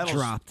Yeah, Seattle's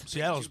Dropped.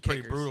 Seattle's Two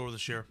pretty kickers. brutal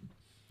this year.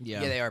 yeah,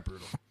 they are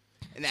brutal,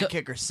 and that So-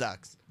 kicker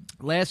sucks.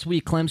 Last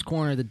week, Clem's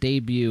Corner, the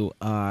debut.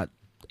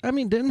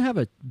 Didn't have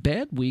a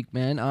bad week,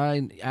 man.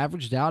 I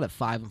averaged out at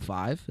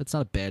 5-5. That's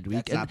not a bad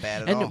week. That's not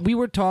bad at and all. we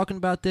were talking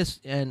about this,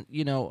 and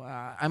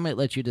I might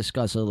let you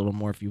discuss it a little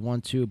more if you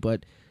want to.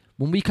 But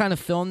when we kind of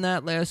filmed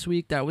that last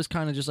week, that was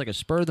kind of just like a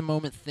spur of the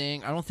moment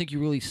thing. I don't think you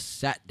really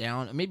sat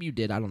down. Maybe you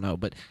did. I don't know,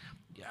 but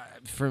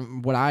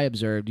from what I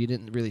observed, you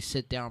didn't really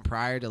sit down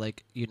prior to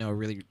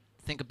really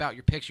think about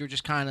your picks. You were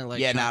just kind of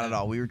like Yeah, trying not to- at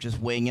all. We were just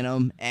winging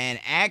them. And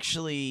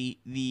actually,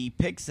 the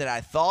picks that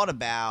I thought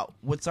about,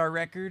 what's our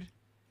record?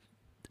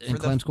 in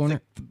Clem's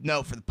Corner.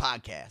 No, for the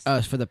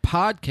podcast. For the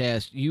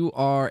podcast, you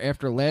are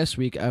after last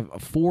week, a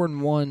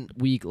 4-1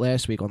 week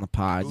last week on the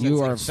pod. So You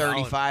it's are like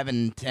 35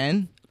 and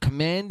 10.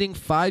 commanding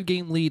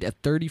 5-game lead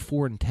at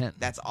 34-10.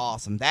 That's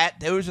awesome.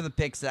 Those are the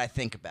picks that I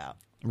think about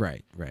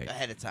Right.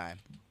 ahead of time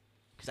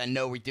because I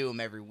know we do them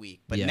every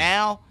week. But Yeah.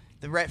 now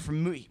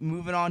from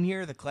moving on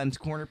here, the Clem's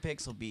Corner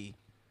picks will be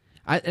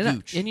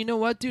huge. And you know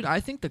what, dude? I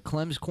think the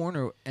Clem's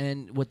Corner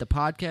and with the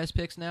podcast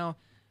picks now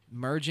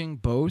merging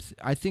both,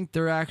 I think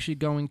they're actually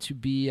going to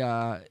be.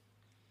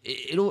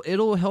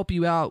 It'll help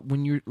you out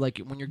when you're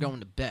going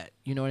to bet.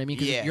 You know what I mean?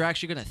 'Cause Yeah. you're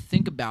actually going to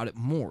think about it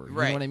more. You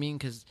Right. know what I mean?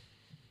 Because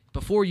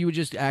before you would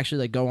just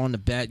actually go on the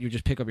bet, you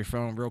just pick up your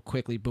phone real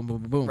quickly, boom,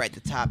 boom, boom, boom. right the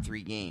top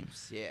 3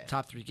 games. Yeah.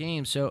 Top 3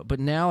 games. So, but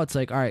now it's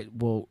like, all right,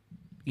 well,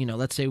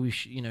 let's say we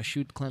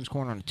shoot the Clem's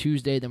Corner on a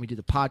Tuesday, then we do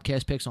the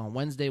podcast picks on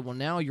Wednesday. Well,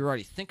 now you're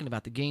already thinking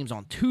about the games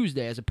on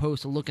Tuesday as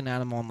opposed to looking at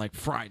them on like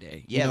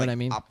Friday. You know what I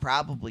mean? I'll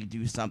probably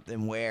do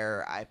something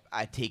where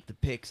I take the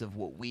picks of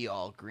what we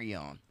all agree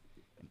on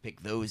and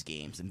pick those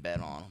games and bet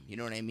on them. You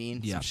know what I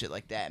mean? Yeah. Some shit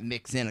like that.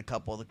 Mix in a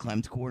couple of the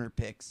Clem's Corner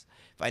picks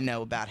if I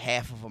know about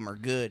half of them are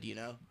good.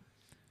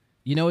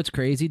 You know what's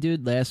crazy,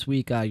 dude? Last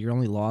week, your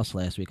only loss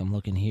last week, I'm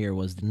looking here,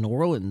 was the New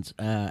Orleans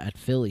at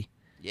Philly.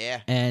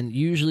 Yeah. And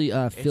usually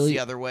Philly... It's the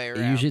other way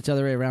around. Usually it's the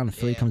other way around, and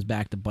Philly Yeah. comes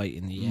back to bite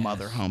in the ass.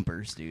 Mother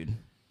humpers, dude.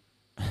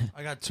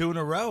 I got 2 in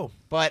a row.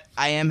 But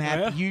I am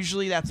happy. Yeah.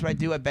 Usually that's what I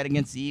do. I bet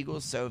against the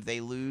Eagles. So if they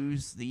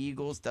lose, the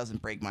Eagles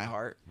doesn't break my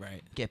heart.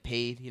 Right. Get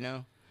paid,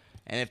 And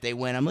if they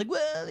win, I'm like,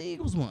 well, the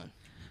Eagles won.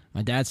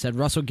 My dad said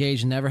Russell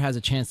Gage never has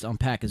a chance to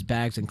unpack his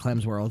bags in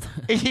Clem's world.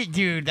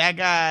 Dude, that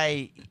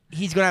guy,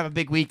 he's going to have a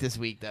big week this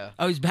week, though.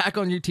 Oh, he's back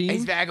on your team?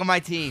 He's back on my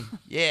team.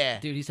 Yeah.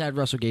 Dude, he's had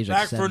Russell Gage Back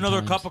like for 7 another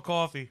times. cup of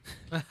coffee.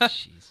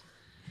 Jeez.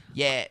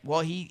 Yeah. Well,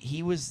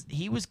 he was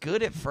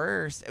good at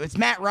first. It's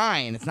Matt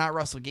Ryan. It's not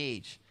Russell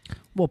Gage.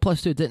 Well,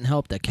 plus, too, it didn't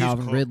help that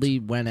Calvin cooked. Ridley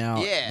went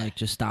out, Yeah.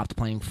 just stopped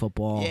playing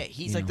football. Yeah,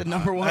 he's you like know. the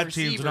number one That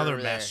receiver team's another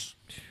over there. mess.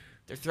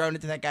 They're throwing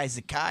it to that guy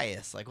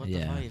Zacchaeus. Like, what the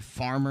Yeah. fuck?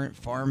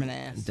 Farming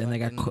ass. Then they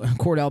got fucking-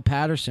 Cordell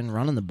Patterson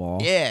running the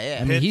ball. Yeah.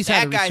 I mean, he's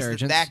had a that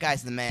resurgence. That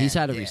guy's the man. He's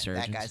had a Yeah,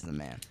 resurgence. That guy's the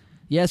man.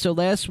 Yeah, so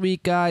last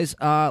week, guys,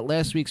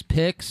 last week's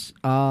picks,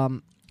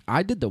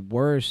 I did the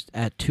worst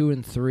at 2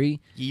 and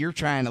 3. You're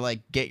trying to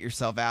get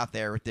yourself out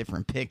there with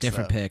different picks.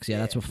 Different though. picks. Yeah,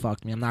 that's what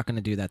fucked me. I'm not going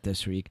to do that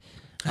this week.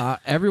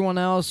 Everyone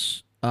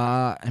else,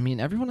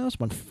 everyone else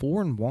went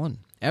 4 and 1.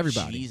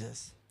 Everybody.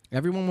 Jesus.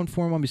 Everyone went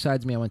 4 and 1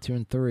 besides me. I went 2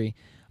 and 3.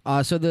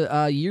 So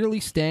the yearly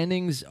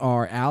standings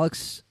are: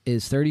 Alex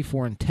is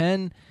 34 and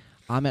 10.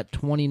 I'm at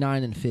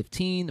 29 and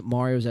 15.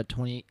 Mario's at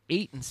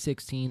 28 and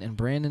 16, and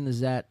Brandon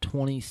is at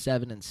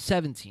 27 and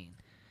 17.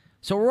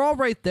 So we're all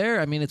right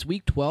there. I mean, it's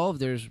week 12.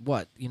 There's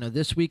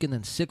this week and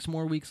then 6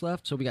 more weeks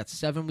left. So we got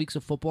 7 weeks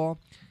of football,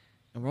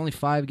 and we're only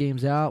 5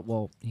 games out.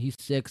 Well, he's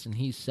 6 and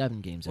he's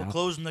 7 games We're out.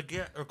 closing the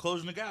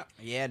gap.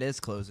 Yeah, it is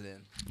closing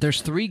in.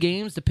 There's 3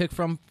 games to pick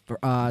from for,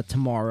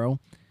 tomorrow.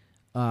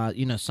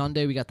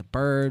 Sunday we got the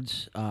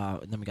Birds.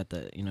 Then we got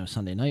the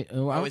Sunday night.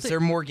 Is there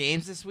more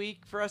games this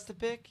week for us to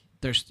pick?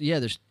 There's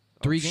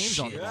 3 games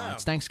on shit. the line. Yeah.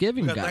 It's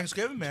Thanksgiving. We got guys.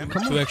 Thanksgiving, man.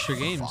 2 extra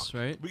games,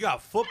 right? We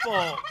got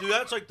football. Dude,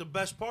 that's like the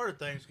best part of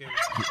Thanksgiving.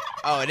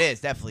 Oh, it is.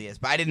 Definitely is.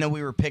 But I didn't know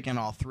we were picking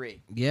all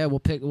 3. Yeah, we'll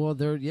pick. Well,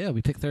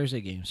 we pick Thursday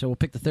games. So we'll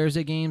pick the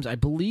Thursday games. I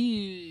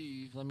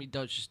believe. Let me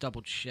just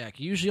double check.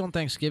 Usually on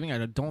Thanksgiving,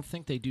 I don't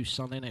think they do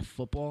Sunday Night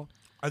Football.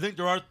 I think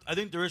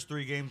there is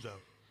 3 games though.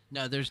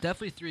 No, there's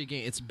definitely 3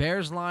 games. It's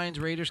Bears, Lions,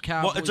 Raiders,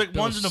 Cowboys. Well, it's like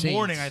Bills, one's in the Saints.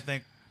 morning, I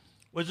think.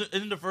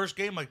 Isn't the first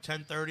game like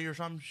 10:30 or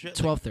some shit?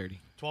 12:30.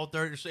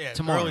 12:30. Yeah,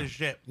 Tomorrow. early as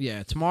shit.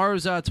 Yeah,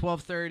 tomorrow's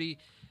 12:30.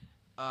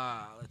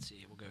 Let's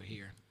see. We'll go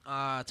here.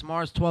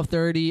 Tomorrow's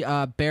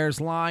 12:30. Bears,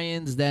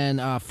 Lions. Then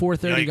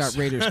 4:30 got Yikes.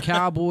 Raiders,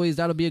 Cowboys.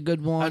 That'll be a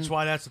good one. That's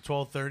why that's the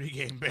 12:30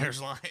 game.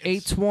 Bears Lions.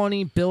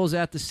 8:20. Bills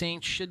at the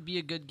Saints should be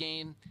a good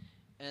game.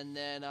 And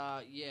then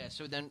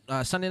so then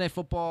Sunday Night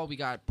Football we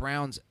got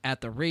Browns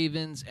at the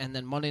Ravens, and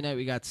then Monday night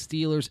we got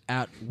Steelers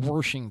at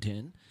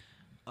Washington.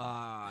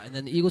 And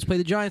then the Eagles play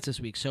the Giants this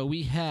week. So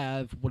we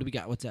have, what do we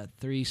got? What's that?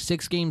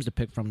 6 games to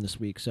pick from this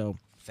week. So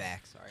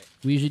Facts. All right.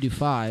 we usually do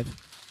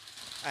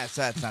 5.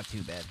 That's not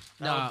too bad.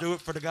 That'll Nah. do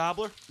it for the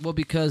gobbler. Well,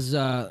 because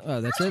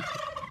that's it.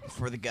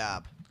 For the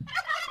gob.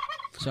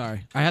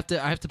 Sorry, I have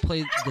to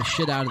play the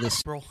shit out of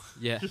this. Bro.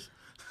 Yeah.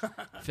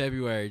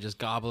 February, just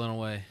gobbling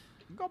away.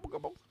 Gobble,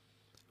 gobble.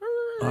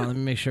 Let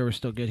me make sure we're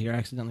still good here. I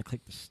accidentally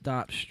clicked the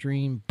stop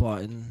stream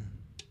button.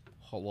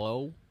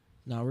 Hello?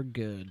 No, we're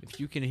good. If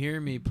you can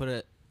hear me, put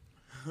a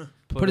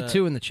Put a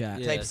 2 in the chat.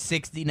 Yeah. Type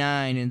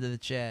 69 into the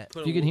chat.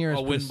 Put If you can hear us,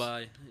 a put win a s-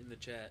 by in the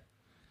chat.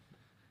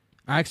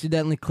 I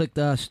accidentally clicked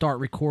start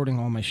recording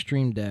on my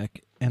stream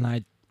deck, and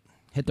I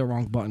hit the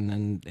wrong button,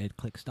 and it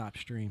clicked stop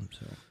stream.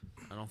 So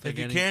I don't think If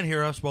you any. can't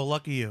hear us, well,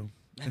 lucky you.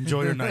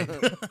 Enjoy your night.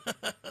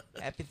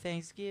 Happy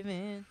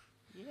Thanksgiving.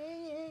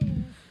 Yeah.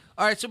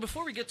 all right. So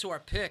before we get to our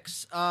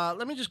picks,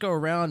 let me just go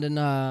around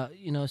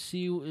and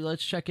see.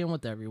 Let's check in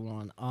with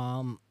everyone.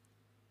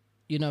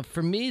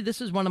 For me, this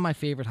is one of my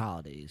favorite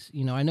holidays.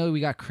 I know we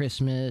got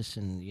Christmas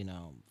and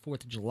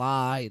 4th of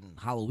July and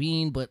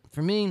Halloween, but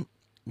for me,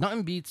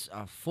 nothing beats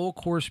a full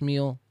course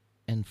meal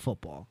and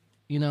football.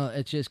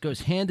 It just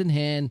goes hand in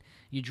hand.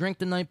 You drink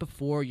the night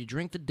before, you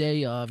drink the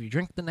day of, you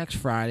drink the next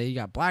Friday. You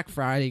got Black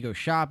Friday, you go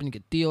shopping, you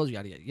get deals,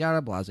 yada yada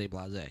yada, blase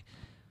blase.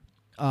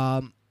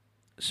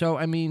 So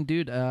I mean,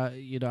 dude,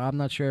 I'm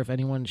not sure if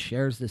anyone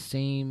shares the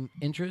same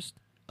interest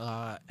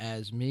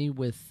as me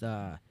with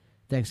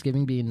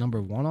Thanksgiving being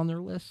number 1 on their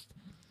list.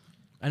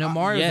 I know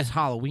Mario's yeah. is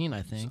Halloween,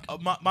 I think,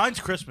 Mine's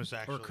Christmas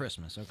actually. or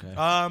Christmas. Okay,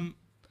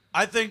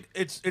 I think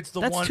it's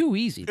the that's one. too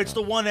easy. It's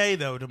though. the 1A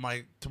though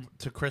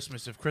to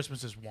Christmas. If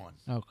Christmas is 1,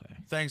 Okay.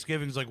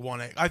 Thanksgiving's like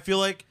 1A. I feel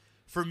like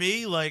for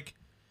me, like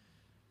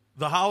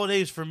the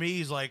holidays for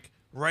me is like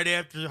right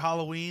after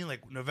Halloween,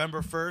 like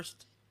November 1st,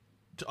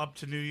 up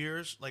to New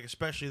Year's, like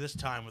especially this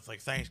time with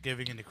like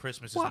Thanksgiving into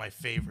Christmas Well, is my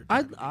favorite.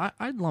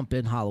 I'd lump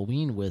in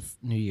Halloween with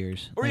New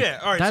Year's. Or Like, yeah,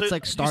 all right. That's so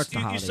like starts the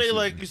you holiday say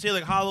like season. you say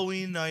like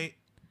Halloween night.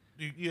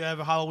 You have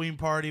a Halloween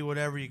party,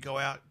 whatever. You go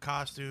out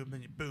costume,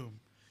 and you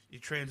boom, you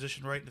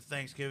transition right into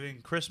Thanksgiving,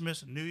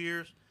 Christmas, and New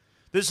Year's.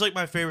 This is like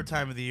my favorite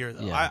time of the year,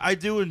 though. Yeah. I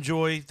do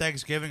enjoy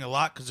Thanksgiving a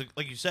lot because,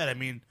 like you said, I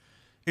mean,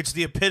 it's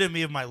the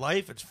epitome of my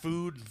life. It's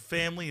food and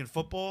family and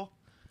football.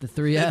 The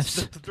 3 It's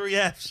Fs. the 3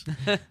 Fs.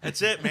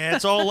 That's it, man.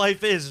 That's all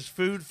life is. It's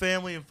food,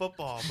 family, and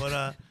football.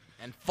 But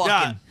And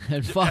God, fucking.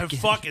 And fucking. and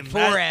fucking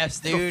 4 Fs,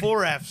 The dude.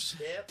 4 Fs.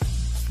 Yep.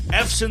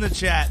 Fs in the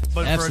chat,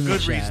 but Fs for a in the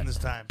good chat. reason this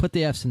time. Put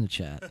the Fs in the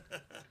chat.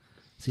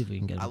 See if we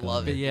can get. I them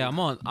love going. But yeah, I'm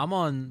on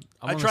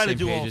I the try to same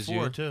do page all as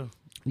 4 you. too.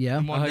 Yeah.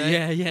 In one Oh,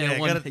 day. yeah,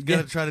 one-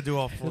 Gotta try to do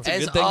all 4. It's a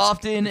As good thing.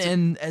 often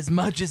and as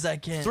much as I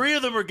can. 3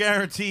 of them are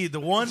guaranteed.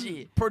 The one,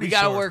 Gee, pretty we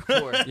gotta sure. work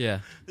for it. Yeah.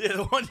 Yeah,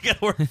 the one you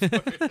gotta work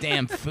for.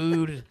 Damn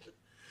food.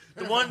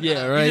 The one,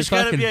 Yeah, You right, just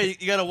gotta, fucking-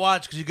 you gotta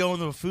watch because you go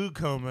into a food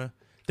coma.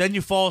 Then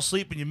you fall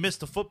asleep and you miss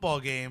the football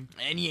game,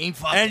 And you ain't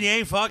fucking. and you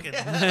ain't fucking.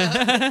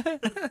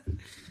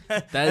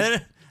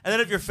 That's And then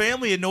if your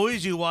family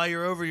annoys you while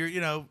you're over,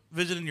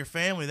 visiting your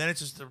family, then it's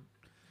just all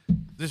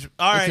It's a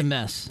right.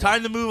 mess.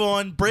 Time to move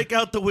on. Break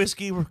out the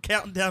whiskey. We're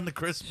counting down to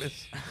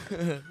Christmas.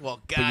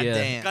 Well, yeah.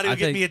 goddamn. Gotta go I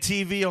get think- me a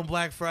TV on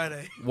Black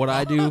Friday. what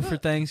I do for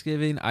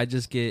Thanksgiving. I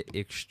just get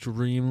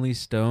extremely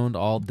stoned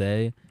all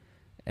day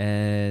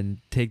and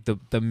take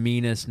the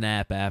meanest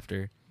nap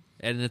after.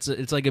 And it's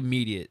like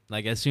immediate.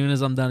 Like as soon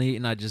as I'm done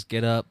eating, I just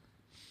get up,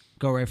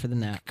 Go right for the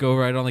nap. go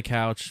right on the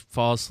couch,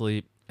 fall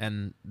asleep,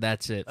 and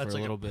that's it That's for a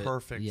like little bit.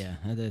 perfect. Yeah,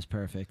 that is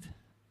perfect.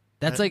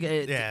 That's like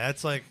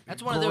that's like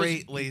that's one of those-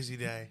 great lazy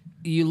day.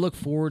 you look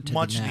forward to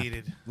Much the nap.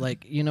 needed.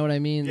 Like you know what I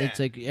mean? Yeah. It's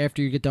like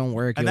after you get done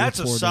work, And you that's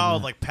look a forward to the solid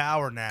nap. like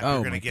power nap Oh you're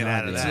my gonna get God,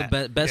 out of It's yeah. the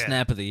that. best Yeah.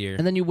 nap of the year.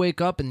 And then you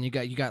wake up and you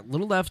got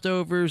little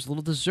leftovers,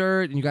 little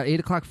dessert, and you got 8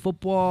 o'clock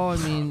football. I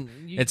mean,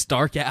 It's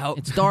dark out.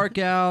 it's dark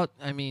out.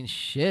 I mean,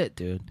 shit,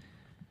 dude.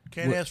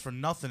 Can't ask for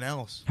nothing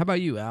else. How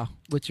about you, Al?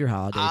 What's your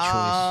holiday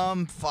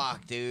choice?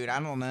 Fuck, dude. I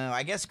don't know.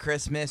 I guess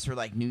Christmas or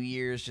like New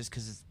Year's, just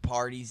because it's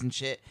parties and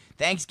shit.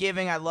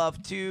 Thanksgiving, I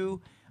love too.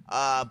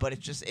 But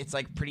it's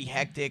like pretty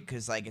hectic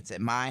because like it's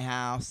at my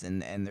house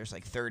and there's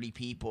like 30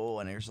 people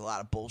and there's a lot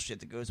of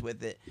bullshit that goes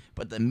with it.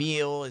 But the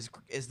meal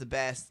is the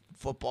best.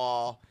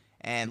 Football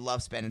and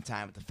love spending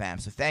time with the fam.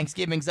 So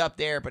Thanksgiving's up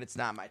there, but it's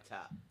not my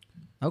top.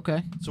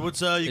 Okay. So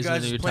what's you Isn't it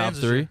guys' your top plans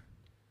this 3? year?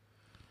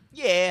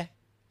 Yeah,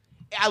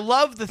 I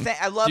love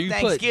I love Do you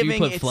Thanksgiving.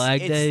 put Flag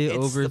Day it's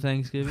over the-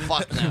 Thanksgiving?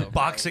 Fuck no. bro.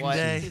 Boxing What?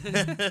 Day.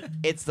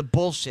 It's the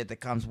bullshit that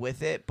comes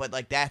with it, but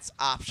like that's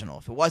optional.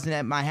 If it wasn't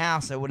at my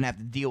house, I wouldn't have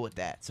to deal with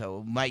that. So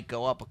it might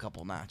go up a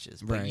couple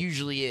notches, but Right. it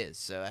usually is.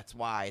 So that's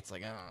why it's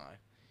like,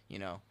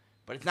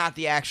 but it's not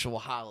the actual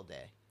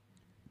holiday.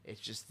 It's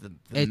just the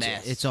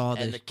mess. it's all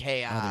and the the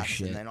chaos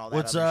shit. and then all that.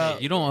 What's, other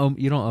shit. You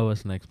don't owe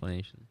us an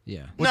explanation.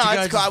 Yeah. What's No, you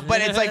it's guys- cool,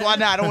 but it's like, well,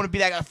 no, I don't want to be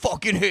that guy. I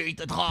fucking hate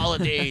the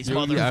holidays,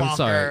 motherfucker. I'm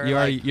sorry. You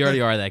Like-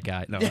 already are that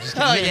guy. No. I'm just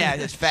oh yeah,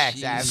 that's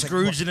facts. I was like,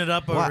 Scrooging it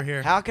up "What? over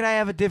here. How could I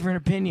have a different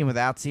opinion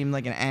without seeming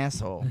like an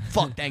asshole?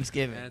 Fuck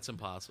Thanksgiving. That's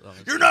impossible.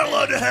 You're not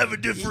allowed to have a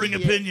differing Yeah,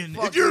 opinion.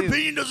 fuck If your you.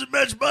 opinion doesn't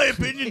match my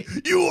opinion,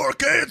 you are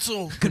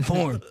canceled.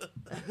 Conform.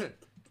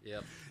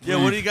 Yep.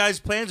 Yeah, what are you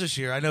guys' plans this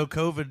year? I know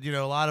COVID,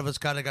 a lot of us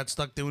kind of got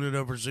stuck doing it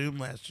over Zoom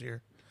last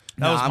year.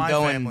 That No, was I'm my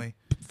going family.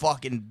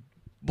 fucking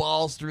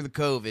balls through the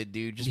COVID,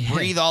 dude. Just Yeah.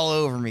 breathe all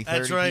over me. 30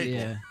 That's right. people.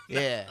 Yeah.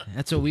 Yeah.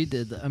 That's what we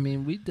did. I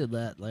mean, we did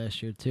that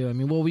last year too. I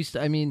mean, well,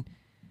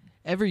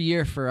 every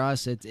year for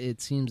us,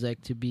 it seems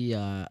like to be,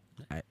 I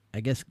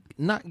guess,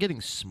 not getting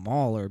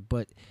smaller,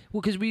 but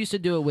because we used to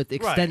do it with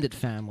extended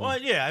family.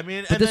 Well, yeah, I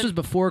mean, But this was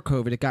before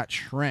COVID. It got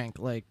shrank,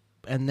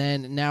 and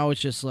then now it's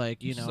just like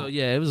So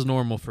yeah, it was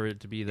normal for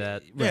it to be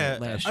that. yeah.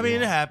 last I mean,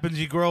 year. it happens.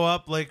 You grow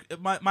up. Like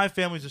my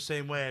family's the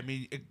same way. I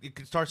mean,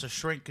 it starts to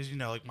shrink because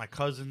like my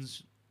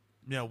cousins,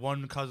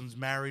 one cousin's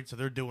married, so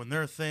they're doing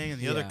their thing, and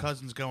the other Yeah.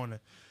 cousin's going to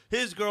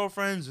his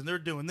girlfriends, and they're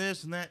doing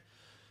this and that.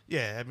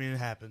 Yeah, I mean, it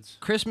happens.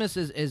 Christmas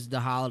is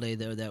the holiday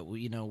though that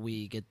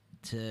we get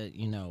to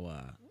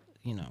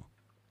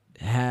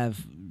have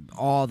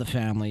all the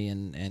family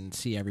and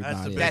see everybody.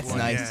 That's the big That's one.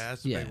 nice. Yeah,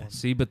 that's the Yeah. big one.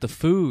 See, but the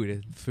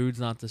food's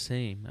not the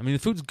same. I mean, the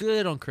food's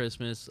good on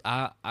Christmas.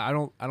 I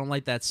don't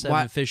like that seven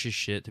Why- fishes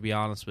shit. To be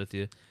honest with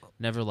you,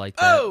 never liked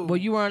that. Oh, Well,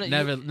 you weren't.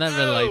 Never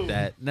Oh. liked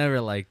that.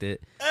 Never liked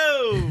it.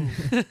 oh,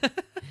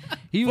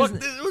 He was. fuck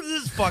this, who's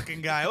this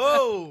fucking guy?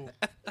 Whoa.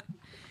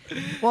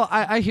 Well,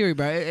 I hear you,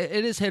 bro.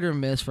 It is hit or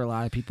miss for a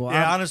lot of people.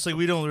 Yeah, honestly,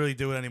 we don't really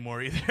do it anymore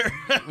either.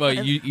 Well,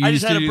 you I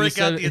used just had to to do break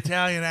the out seven, the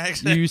Italian You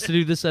accent. used to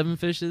do the seven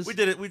fishes. We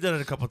did it. We did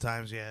it a couple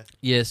times. Yeah.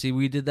 Yeah, see,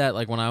 we did that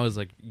like when I was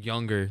like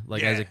younger,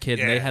 like as Yeah, a kid.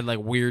 And they yeah. had like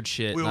weird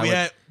shit. We and I would-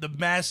 had the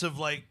massive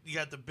you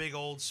got the big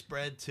old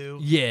spread too.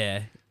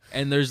 yeah,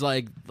 and there's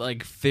like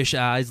fish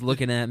eyes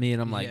looking at me,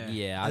 and I'm like,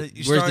 Yeah.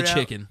 You where's start the out,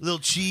 chicken? Little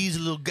cheese, a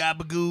little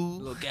gabagool.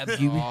 Little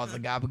gabagool. Oh, the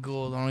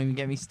gabagool. Don't even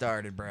get me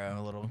started, bro.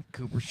 A little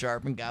Cooper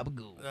Sharp and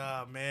gabagool.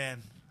 Oh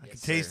man, I can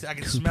Yes, taste sir. it. I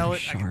can Cooper smell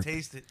it. I can Sharp.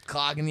 taste it.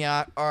 Clogging the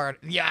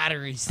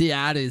arteries. The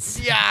artists.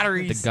 The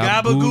arteries. The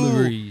Gabagool.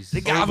 Gabagooleries.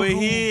 The Over gabagool.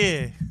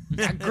 here.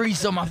 Got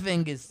grease on my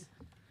fingers.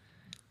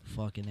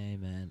 Fucking A,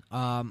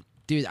 man.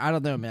 Dude, I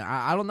don't know, man.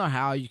 I don't know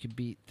how you could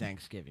beat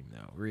Thanksgiving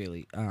though.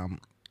 Really.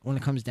 When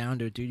it comes down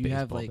to it, dude, you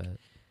have Baseball like. bat.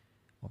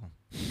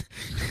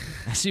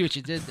 I see what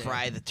you did there,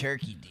 Fry the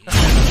turkey, dude.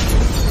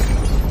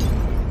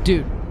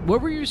 dude.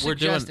 What were you We're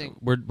suggesting?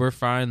 doing. We're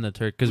frying the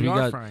turkey because we are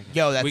got frying.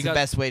 Yo, that's We the got-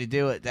 best way to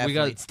do it. Definitely.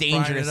 got It's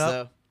dangerous, frying it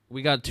though. up.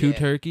 we got two Yeah.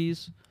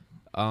 turkeys.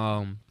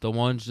 The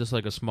one's just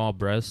like a small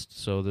breast.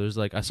 So there's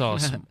like I saw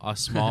a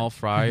small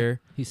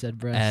fryer He said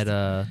breast.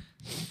 at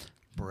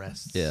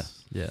Breasts.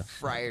 yeah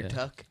Fryer Yeah.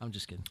 tuck. I'm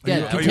just kidding. Are you-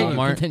 Yeah, are you continue.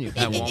 Walmart Continue.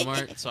 at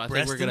Walmart. So I think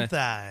Breast we're and gonna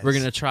thighs. we're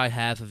gonna try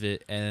half of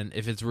it, and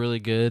if it's really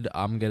good,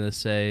 I'm gonna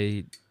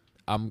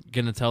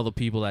tell the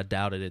people that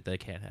doubted it they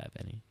can't have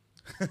any.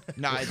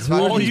 No, it's Who are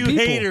All fucking. these you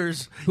people?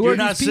 haters. Who you're are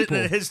not these sitting people?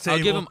 at his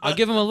table. I'll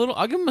give him a little.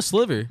 I'll give him a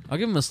sliver. I'll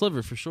give him a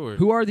sliver for sure.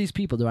 Who are these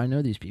people? Do I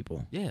know these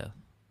people? Yeah.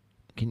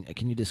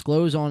 Can you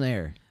disclose on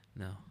air?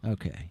 No.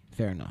 Okay,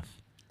 fair enough.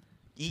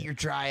 Eat your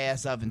dry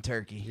ass oven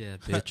turkey. Yeah,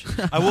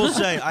 bitch. I will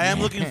say I am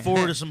looking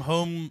forward to some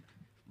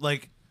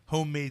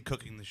homemade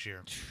cooking this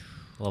year.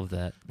 Love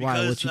that. Why?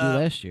 Because, What'd you do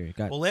last year?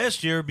 Got Well,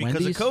 last year because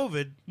Wendy's? of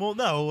COVID. Well,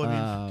 no, I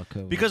mean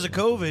COVID. because of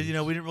COVID, you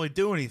know, we didn't really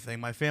do anything.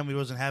 My family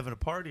wasn't having a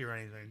party or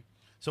anything,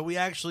 so we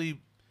actually.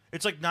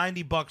 It's like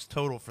 $90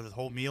 total for the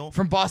whole meal.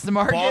 From Boston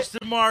Market.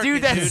 Boston Market,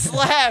 Dude, that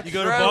slaps. You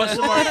go to bro.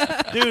 Boston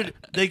Market, dude.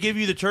 They give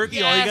you the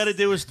turkey. All you Yes. got to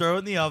do is throw it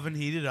in the oven,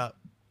 heat it up.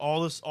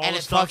 All And the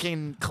it stuff,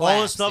 fucking all the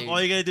claps, stuff. dude.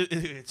 All you got to do.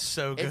 It's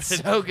so good. It's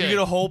so good. You get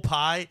a whole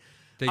pie.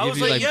 They I give was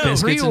you like, like yo,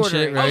 biscuits and shit,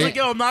 pre-ordering. right? I was like,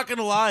 yo, I'm not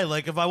gonna lie.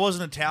 Like, if I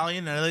wasn't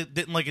Italian and I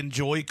didn't like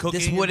enjoy cooking,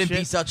 This and wouldn't be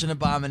shit, such an this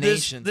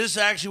abomination. this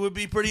actually would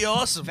be pretty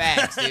awesome.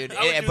 Facts, dude.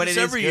 I would do But this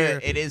it is every good.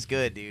 year. It is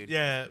good, dude.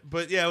 Yeah,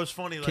 but yeah, it was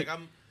funny. Like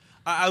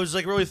I was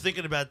like really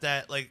thinking about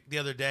that like the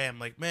other day. I'm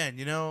like, man,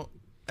 you know,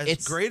 as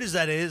It's- great as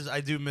that is, I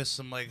do miss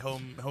some like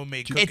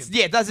homemade cooking.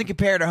 It doesn't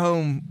compare to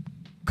home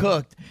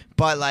cooked,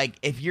 but like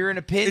if you're in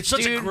a pinch, It's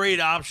such dude, a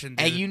great option,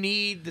 dude. and you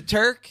need the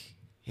turk,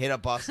 hit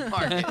up Boston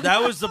Market.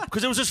 that was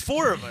because it was just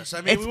 4 of us. I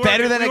mean, It's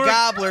better than a weren't-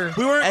 gobbler.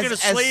 We weren't as- gonna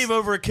as- slave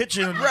over a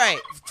kitchen, Right.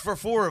 For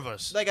 4 of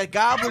us. Like a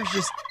gobbler's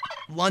just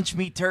lunch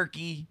meat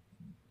turkey,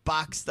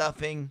 box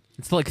stuffing,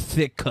 It's like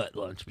thick cut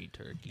lunch meat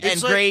turkey. and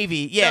It's like-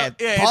 gravy. Yeah,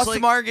 yeah, it's Boston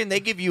like- Market, they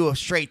give you a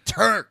straight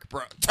turk,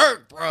 bro.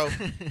 Turk, bro.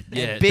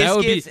 Yeah, And that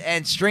would be biscuits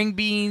and string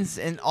beans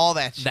and all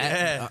that shit.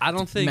 that. Yeah. I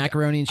don't think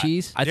macaroni and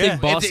cheese. I Yeah. think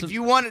If- Boston. If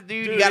you want it,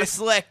 dude, you Dude, gotta it-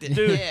 select it.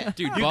 dude, yeah. Dude,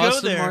 You go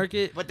Boston there,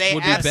 Market but they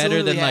would be better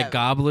absolutely than like have-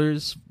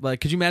 gobblers.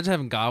 Like, could you imagine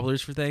having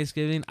gobblers for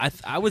Thanksgiving?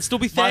 I would still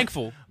be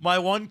thankful. My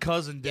one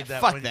cousin did Yeah,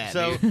 that. fuck that,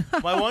 so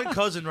my one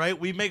cousin, right?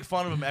 We make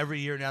fun of him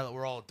every year now that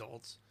we're all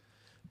adults.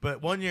 But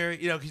one year,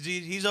 you know, because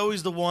he's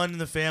always the one in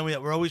the family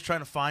that we're always trying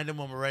to find him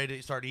when we're ready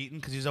to start eating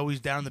because he's always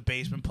down in the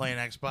basement playing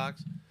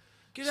Xbox.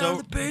 Get So out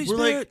of the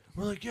basement.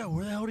 We're like, yo,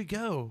 where the hell did he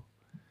go?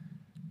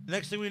 The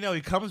next thing we know, he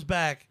comes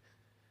back.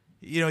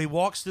 You know, he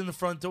walks in the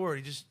front door.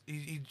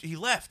 He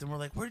left, and we're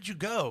like, where did you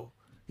go?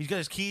 He's got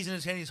his keys in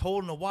his hand. He's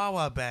holding a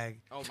Wawa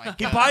bag. Oh my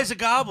He god. buys a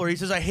gobbler. He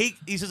says, I hate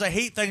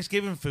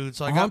Thanksgiving food,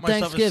 so I On got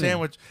myself a Thanksgiving.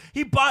 sandwich.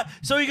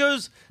 So he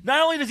goes,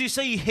 not only does he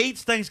say he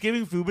hates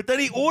Thanksgiving food, but then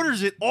he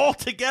orders it all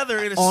together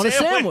in a On a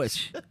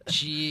sandwich. sandwich.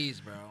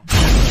 Jeez, bro.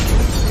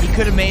 He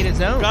could have made his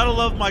own. Gotta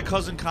love my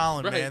cousin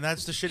Colin, Right. man.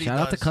 That's the shit he Shout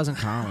does. out to cousin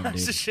Colin, That's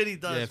the dude. shit he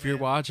does. Yeah, if you're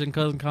man. watching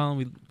Cousin Colin,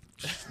 we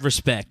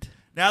respect.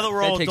 Now that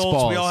we're That all takes adults,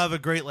 we balls. all have a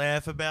great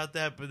laugh about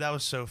that, but that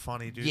was so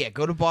funny, dude. Yeah,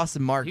 go to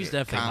Boston Market. He was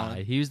definitely Colin.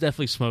 high. He was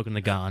definitely smoking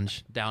the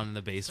ganj down in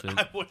the basement.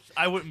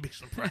 I wouldn't be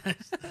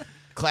surprised.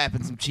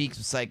 Clapping some cheeks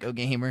with Psycho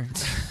Gamer.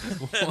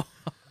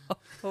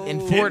 In In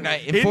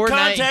Fortnite. In in Fortnite.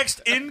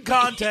 context, in In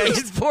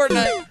context.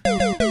 Fortnite.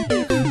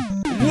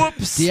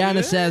 Whoops.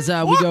 Deanna says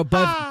we go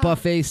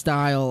buffet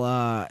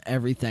style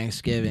every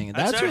Thanksgiving.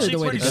 That's, really actually the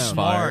way to pretty go.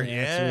 smart, That's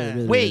yeah. really the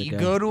way Wait, to you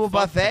go to a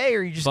buffet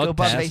or you just fuck go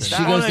buffet passing. style?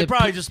 She Oh, goes they to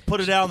probably P- just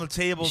put it out on the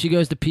table. She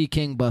goes to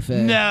Peking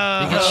buffet.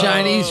 No. They get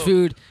Chinese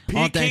food on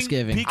Peking-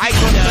 Thanksgiving. Peking I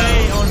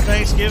buffet know. on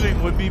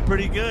Thanksgiving would be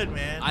pretty good,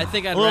 man. I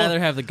think I'd Little- rather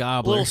have the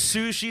gobbler. little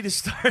sushi to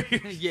start.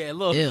 yeah,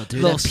 little, Ew,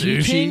 dude, little that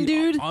Peking, sushi,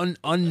 dude?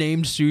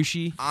 Unnamed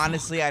sushi.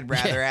 Honestly, I'd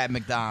rather have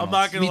McDonald's. I'm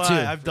not gonna Me lie, too.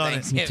 I've done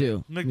it. Me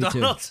too. Me too.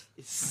 McDonald's.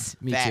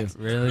 Me Facts. too.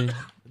 Really?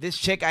 This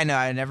chick I know,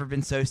 I've never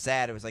been so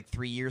sad. It was like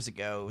 3 years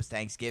ago. It was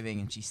Thanksgiving,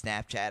 and she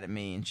Snapchatted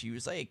me, and she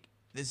was like,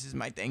 "This is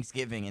my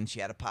Thanksgiving," and she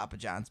had a Papa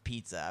John's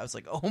pizza. I was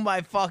like, "Oh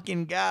my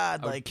fucking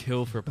god!" I would Like,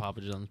 kill for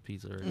Papa John's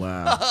pizza. Right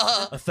now.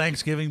 Wow. A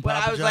Thanksgiving but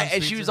Papa I was John's like,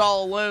 and pizza. she was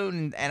all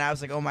alone, and I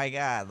was like, "Oh my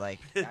god!" Like,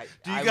 Do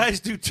you guys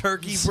do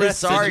turkey so breasts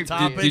sorry, as a dude.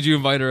 topping? Did you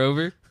invite her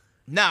over?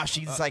 No,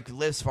 she's like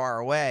lives far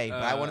away,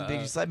 but I wanted to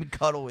just let me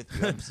cuddle with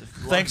you. I just love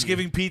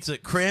Thanksgiving pizza,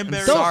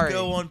 cranberries sorry.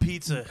 go on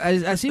pizza.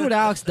 I see what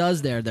Alex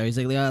does there, though. He's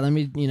like, yeah, let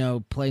me,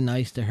 play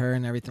nice to her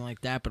and everything like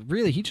that. But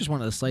really, he just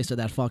wanted a slice of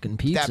that fucking you.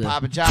 pizza. That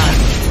Papa John's.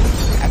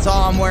 That's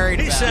all I'm worried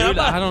He about. said, Dude,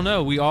 I don't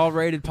know. We all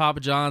rated Papa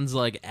John's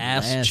like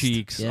ass Last,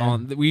 cheeks. yeah.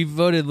 On we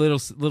voted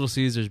Little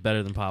Caesars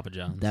better than Papa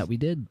John's. That we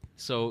did.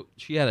 So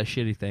she had a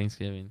shitty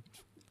Thanksgiving.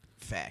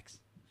 Facts.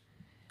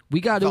 We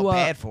got to. Felt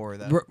bad for her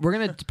though. We're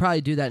gonna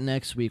probably do that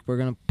next week. We're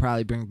gonna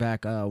probably bring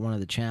back one of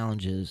the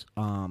challenges.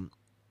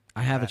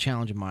 I have a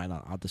challenge in mind.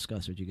 I'll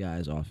discuss with you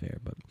guys off air,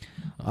 but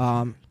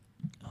off air,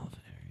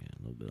 yeah,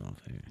 a little bit off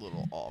air.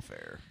 Little off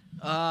air.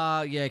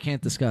 Yeah, I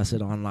can't discuss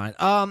it online.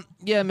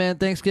 Yeah, man,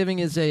 Thanksgiving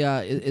is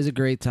a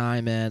great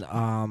time, man.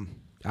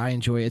 I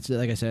enjoy it. It's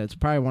like I said, it's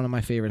probably one of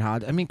my favorite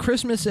holidays. I mean,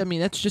 Christmas. I mean,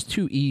 that's just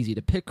too easy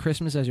to pick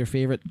Christmas as your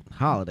favorite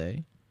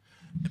holiday.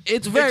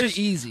 It's very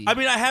easy. I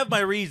mean, I have my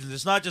reasons.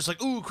 It's not just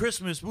like, ooh,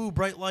 Christmas, ooh,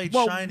 bright lights,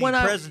 shiny when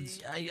presents.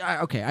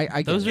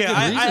 I Those get are it. good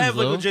I reasons, have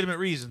like though. legitimate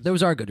reasons.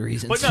 Those are good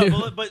reasons. But too.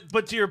 no,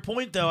 but to your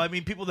point though, I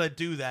mean, people that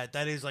do that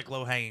is like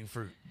low hanging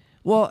fruit.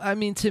 Well, I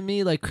mean, to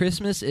me, like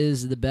Christmas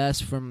is the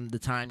best from the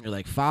time you're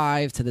like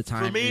 5 to the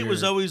time. For me, it you're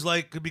was always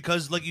like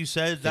because, like you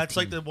said, that's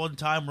like 15. the one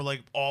time where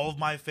like all of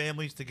my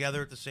family's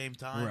together at the same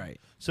time. Right.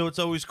 So it's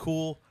always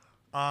cool.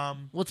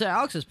 Well, to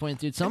Alex's point,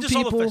 dude, some and just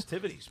all the people,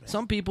 festivities, man.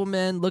 some people,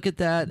 man, look at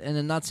that, and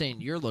I'm not saying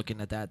you're looking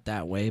at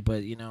that way,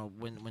 but you know,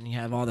 when you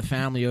have all the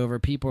family over,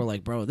 people are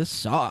like, bro, this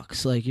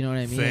sucks. Like, you know what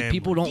I mean? Like, Family.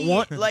 people don't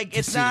want like to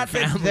it's see not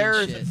their that family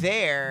they're and shit.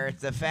 there.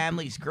 The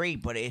family's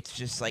great, but it's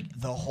just like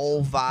the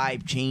whole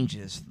vibe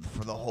changes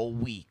for the whole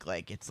week.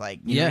 Like it's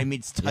like you know Yeah. what I mean.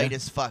 It's tight Yeah.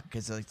 as fuck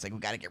because it's like we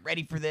got to get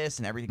ready for this,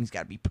 and everything's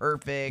got to be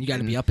perfect. You got to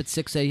and- be up at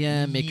 6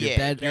 a.m., make your Yeah,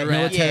 bed your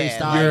military yeah,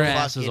 style. Your like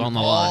ass is fucking on the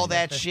all line.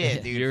 that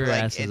shit, dude. Your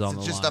like, ass is it's on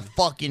the just line.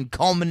 a fucking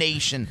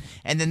culmination.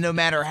 And then no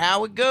matter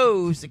how it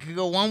goes, it could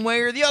go one way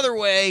or the other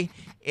way.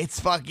 It's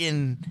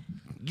fucking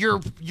you're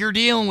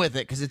dealing with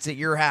it because it's at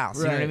your house.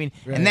 You know what I Right, mean?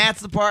 right. And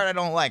that's the part I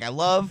don't like. I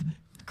love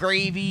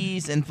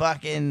gravies and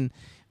fucking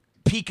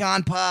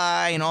pecan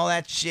pie and all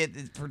that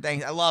shit for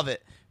things. I love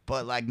it,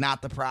 but like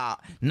not the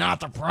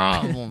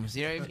problems.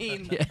 You know what I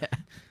mean? Yeah,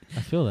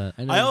 I feel that.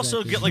 know I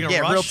also exactly. get like a Yeah,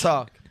 rush. real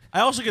talk.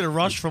 I also get a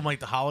rush from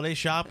like the holiday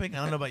shopping. I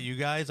don't know about you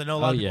guys. I know a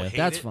lot Oh, of people yeah. hate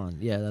That's it. fun.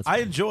 Yeah, that's. I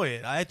fun. enjoy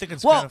it. I think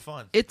it's Well, kind of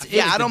fun.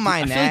 Yeah, I don't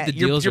mind I feel like that. the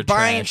You're deals are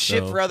buying trash,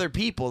 shit though. for other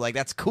people. Like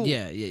that's cool.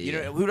 Yeah, You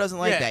yeah. know who doesn't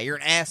like Yeah. that? You're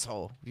an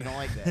asshole. You don't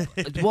like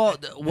that. Well,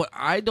 what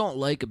I don't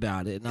like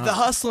about it, The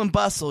hustle and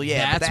bustle,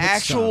 yeah. But That's the what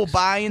actual sucks.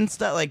 buying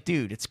stuff, like,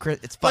 dude, it's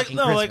like fucking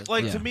no, Christmas.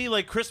 like Yeah. to me,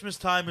 like Christmas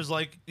time is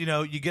like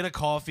you get a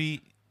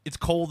coffee. It's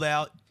cold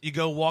out. You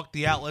go walk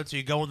the outlets. Or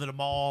you go into the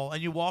mall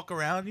and you walk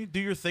around. You do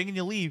your thing and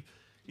you leave.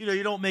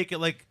 You don't make it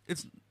like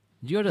it's. Do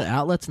you go to the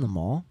outlets in the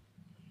mall?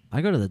 I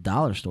go to the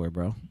dollar store,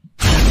 bro.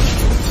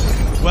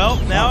 Well,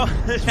 now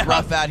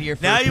rough out here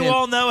for now a you pimp.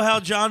 all know how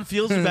John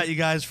feels about you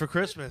guys for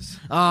Christmas.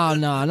 Oh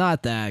no,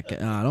 not that.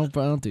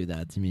 Don't do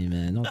that to me,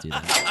 man. Don't do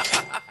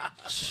that.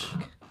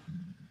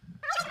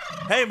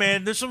 Hey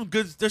man, there's some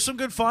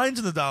good finds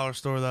in the dollar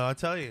store though. I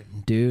tell you,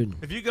 Dude,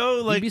 if you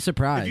go like be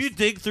surprised. if you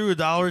dig through a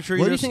Dollar Tree,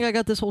 where do you there's- think I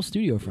got this whole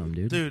studio from,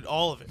 dude? dude,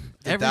 all of it.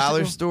 The Every dollar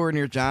single- store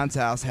near John's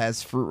house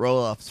has fruit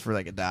roll-ups for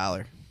like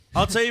 $1.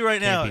 I'll tell you right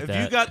now, beat if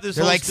that. you got this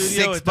They're whole like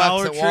studio $6 at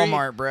Dollar at Tree,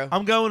 Walmart, bro.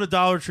 I'm going to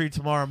Dollar Tree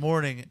tomorrow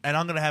morning, and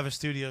I'm gonna have a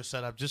studio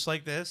set up just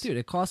like this. Dude,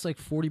 it costs like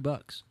 $40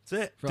 That's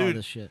it, for all dude.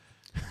 this shit.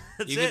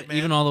 That's Even, it, man.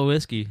 even all the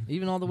whiskey.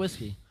 Even all the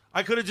whiskey.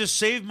 I could have just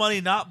saved money,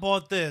 not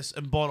bought this,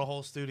 and bought a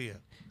whole studio.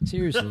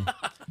 Seriously.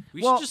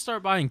 We Well- should just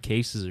start buying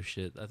cases of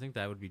shit. I think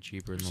that would be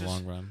cheaper in the Just-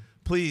 long run.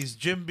 Please,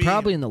 Jim Beam.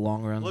 Probably in the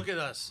long run. Look at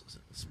us,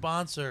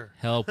 sponsor.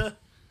 Help.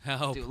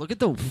 Help. Dude, look at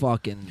the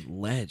fucking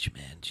ledge,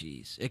 man.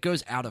 Jeez. It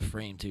goes out of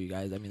frame too, you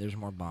guys. I mean, there's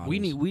more bottles. We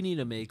need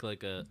to make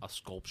like a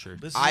sculpture.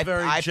 This is a I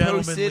very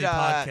gentlemanly posted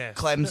podcast.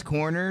 Clem's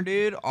Corner,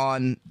 dude,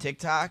 on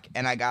TikTok,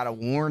 and I got a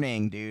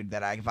warning, dude,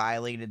 that I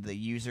violated the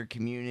user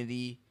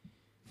community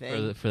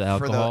thing For the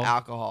alcohol?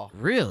 alcohol.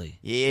 Really?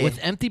 Yeah. With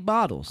empty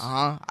bottles.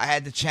 I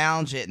had to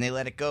challenge it, and they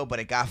let it go, but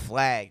it got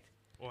flagged.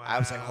 I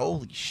was like, Wow.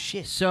 holy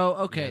shit. So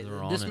okay, Yeah,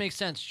 they're on this it. makes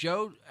sense.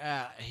 Joe,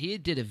 he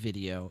did a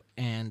video,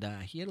 and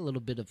he had a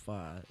little bit of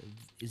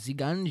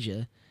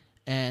ziganja,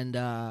 and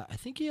I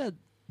think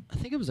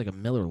it was like a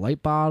Miller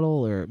Lite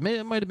bottle, or it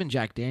might have been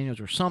Jack Daniels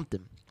or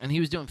something. And he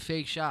was doing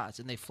fake shots,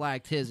 and they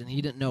flagged his, and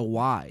he didn't know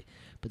why.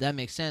 But that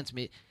makes sense.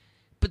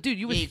 But dude,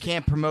 you would. You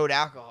can't promote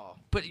alcohol.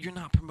 But you're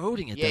not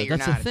promoting it. Yeah, though. you're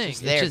That's not. the thing. It's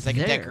just there. It's like a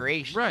there.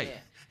 decoration. right? Yeah.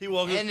 He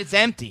walked in, And it's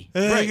empty.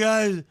 hey Right.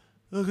 guys,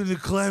 look at the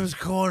Clem's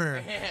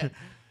Corner.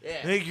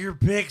 Yeah. Make your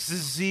picks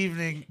this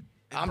evening.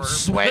 I'm Burp.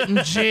 sweating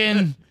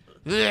gin.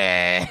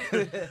 Yeah.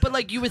 But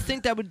like you would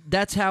think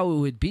that's how it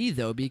would be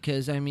though,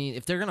 because I mean,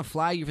 if they're gonna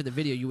flag you for the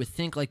video, you would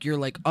think like you're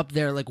like up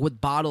there like with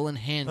bottle in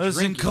hand.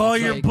 Listen, drinking. call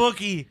It's your like,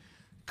 bookie.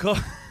 Call.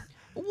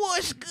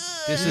 What's good?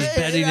 This is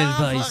betting I'm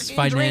advice,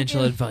 fucking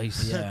financial drinking.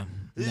 advice. Yeah.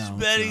 This is No,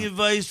 betting it's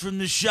advice from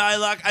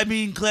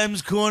the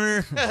Clem's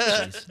Corner.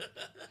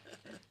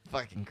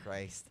 Fucking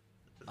Christ.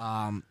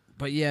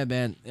 But yeah,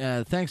 man.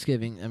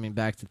 Thanksgiving. I mean,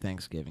 back to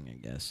Thanksgiving, I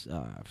guess.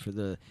 For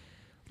the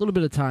little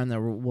bit of time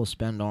that we'll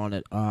spend on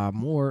it,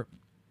 more.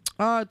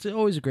 It's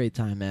always a great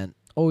time, man.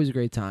 Always a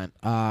great time.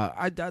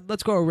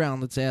 Let's go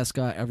around. Let's ask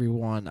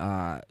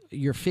everyone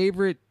your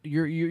favorite,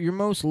 your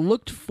most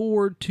looked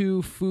forward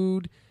to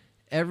food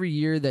every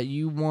year that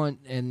you want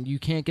and you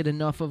can't get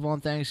enough of on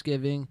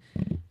Thanksgiving,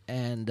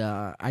 and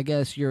I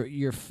guess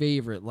your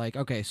favorite. Like,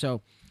 okay,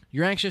 so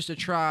you're anxious to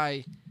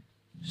try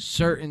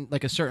certain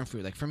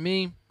food. Like for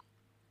me,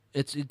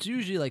 it's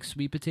usually like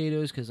sweet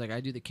potatoes because like I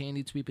do the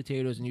candied sweet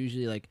potatoes and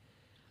usually like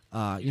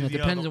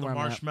depends on where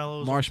I'm at.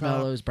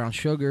 Marshmallows, brown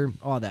sugar,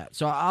 all that.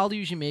 So I'll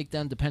usually make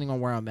them depending on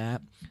where I'm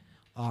at.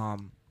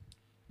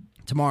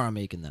 Tomorrow I'm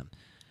making them.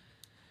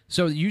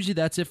 So usually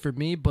that's it for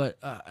me. But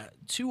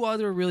two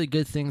other really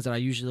good things that I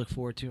usually look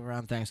forward to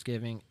around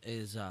Thanksgiving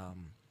is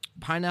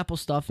pineapple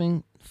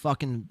stuffing,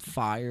 fucking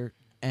fire,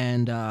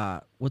 and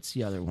what's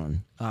the other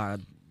one?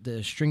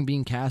 The string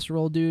bean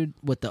casserole, dude,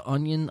 with the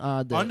onion.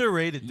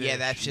 Underrated dish. Yeah,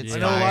 that shit's I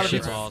know a lot of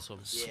shit's people. awesome.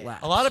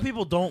 Slaps. A lot of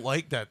people don't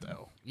like that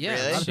though. Yeah,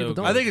 Really? a lot of people So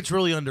don't. I think it's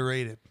really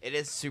underrated. It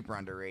is super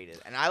underrated,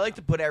 and I like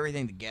to put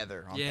everything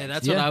together. On Yeah, Thanksgiving.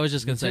 that's what Yeah, I was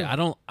just gonna me say. too.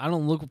 I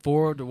don't look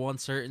forward to one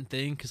certain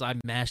thing because I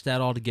mash that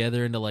all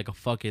together into like a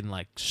fucking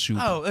like soup.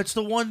 Oh, it's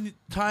the one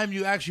time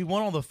you actually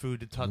want all the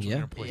food to touch Yeah. on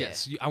your plate. Yeah.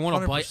 Yes, I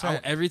want a bite.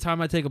 100%. Every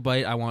time I take a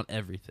bite, I want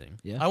everything.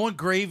 Yeah. I want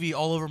gravy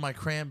all over my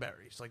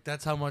cranberries. Like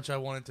that's how much I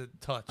want it to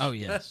touch. Oh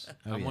yes.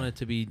 I want it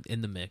to be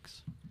in the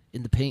mix.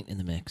 in the paint in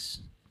the mix.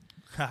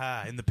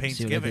 Haha, in the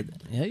See what I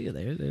Paintsgiving. did? Yeah,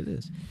 there it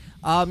is.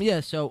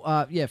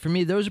 For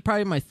me, those are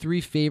probably my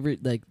three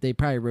favorite. Like, they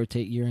probably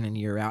rotate year in and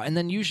year out. And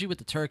then usually with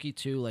the turkey,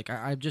 too, like,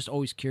 I'm just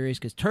always curious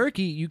because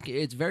turkey,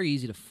 it's very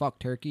easy to fuck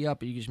turkey up,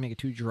 but you just make it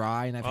too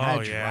dry. And I've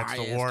had yeah, it's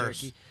dry the ass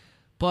worst. turkey.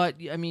 But,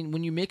 I mean,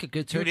 when you make a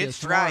good Dude, turkey,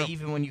 it's like dry tomorrow-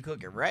 even when you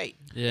cook it right.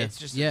 Yeah. It's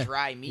just Yeah. a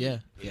dry meat. Yeah.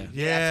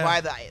 Yeah.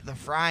 That's why the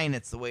frying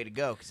it's the way to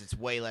go because it's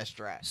way less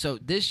dry. So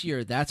this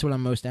year, that's what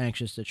I'm most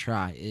anxious to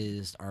try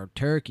is our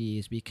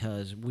turkeys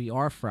because we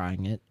are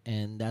frying it,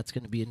 and that's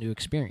going to be a new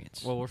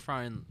experience. Well, we're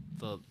frying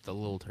the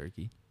little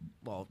turkey.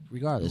 Well,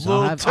 regardless,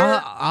 Little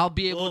I'll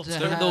be able Little to.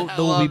 turk. Have, They'll I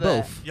be love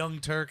that. both. Young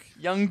Turk.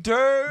 Young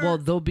Turk. well,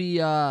 they'll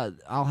be.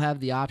 I'll have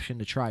the option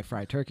to try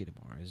fried turkey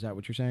tomorrow. Is that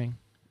what you're saying?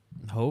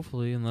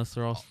 Hopefully, unless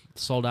they're all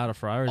sold out of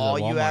fryers. all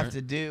at you have Walmart.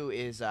 to do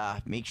is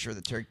make sure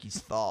the turkey's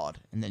thawed,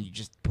 and then you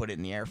just put it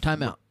in the air.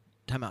 Time out.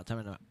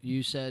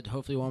 You said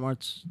hopefully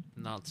Walmart's.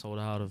 Not sold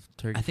out of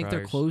turkey. I think they're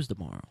fryers. closed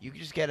tomorrow. You can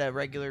just get a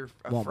regular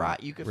Walmart. fry.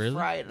 You could Really?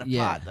 fry it in a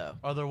Yeah. pot though.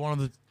 Are there one of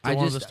the? I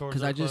one of the just stores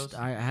because that I just closed?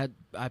 I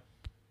I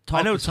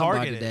talked know to somebody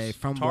Target today is.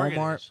 from Target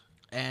Walmart, is.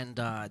 and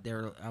I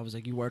was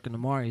like, "You working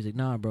tomorrow?" He's like,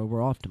 "Nah, bro,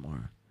 we're off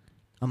tomorrow."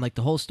 I'm like,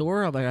 "The whole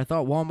store?" I'm like, "I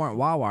thought Walmart,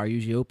 Wawa are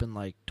usually open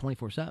like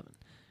 24/7."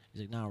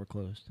 He's like, "Nah, we're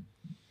closed."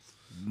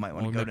 You might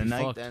want Well, to go we might be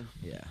tonight fucked. then.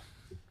 Yeah,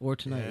 or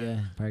tonight. Yeah. Yeah,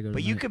 probably go.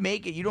 But you tonight. could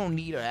make it. You don't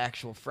need an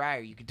actual fryer.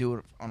 You could do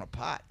it on a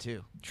pot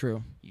too.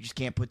 True. You just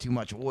can't put too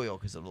much oil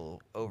because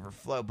it'll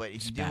overflow. But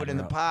if you do it in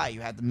the Spatter up. pot,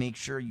 you have to make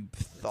sure you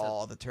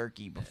thaw the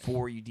turkey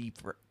before you deep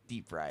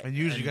fry it. And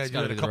usually you And it's gotta do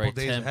gotta it a be the couple right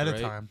days temp, ahead of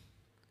right? time.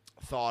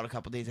 Thaw it a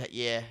couple days.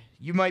 Yeah,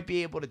 you might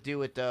be able to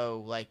do it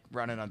though, like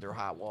running under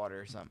hot water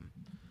or something.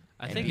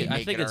 I And think you I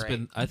make think it it's alright.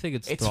 been. I think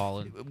it's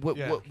thawing.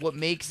 Yeah. What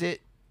makes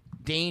it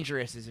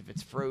dangerous is if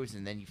it's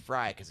frozen, then you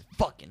fry it because it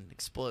fucking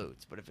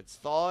explodes. But if it's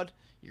thawed,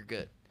 you're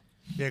good.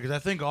 Yeah, because I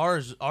think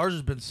ours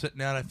has been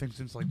sitting out. I think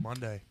since like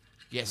Monday.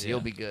 Yes, Yeah.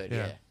 you'll be good.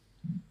 Yeah. Yeah.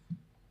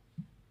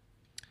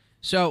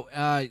 So,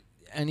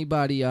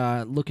 anybody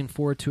looking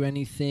forward to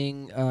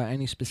anything?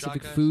 Any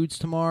specific Shotguns? foods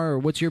tomorrow, or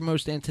what's your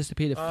most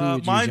anticipated food?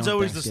 usually Mine's on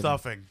always the Thanksgiving?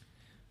 stuffing.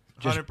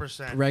 Just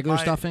 100%. regular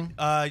My- stuffing?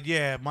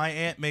 Yeah, my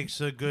aunt makes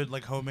a good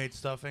like homemade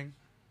stuffing.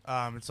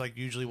 It's like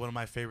usually one of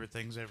my favorite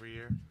things every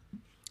year.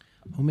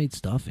 Homemade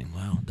stuffing.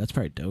 Wow, that's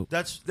probably dope.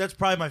 That's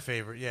probably my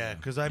favorite. Yeah,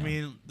 because I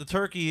mean the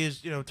turkey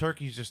is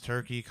turkey's just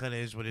turkey. Kind of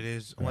is what it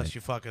is unless Right.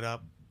 you fuck it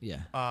up.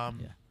 Yeah, Yeah.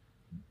 Yeah.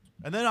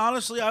 And then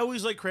honestly, I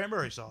always like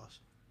cranberry sauce.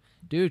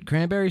 dude,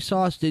 cranberry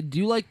sauce. Do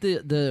you like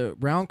the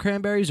round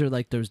cranberries or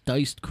like those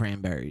diced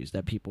cranberries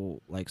that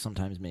people like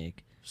sometimes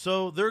make?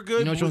 So they're good.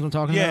 You know which ones I'm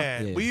talking yeah,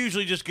 about? Yeah. we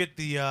usually just get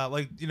the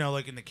like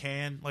in the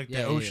can, like Yeah,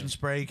 the yeah, ocean yeah.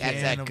 spray can.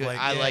 That's that of, good. Like,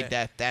 I yeah. like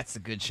that. That's the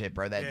good shit,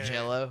 bro. That Yeah.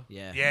 Jello.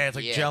 Yeah, Yeah, it's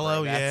like Yeah,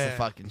 Jello. bro, that's yeah, the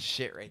fucking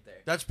shit right there.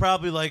 that's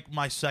probably like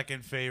my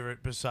second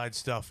favorite besides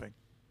stuffing.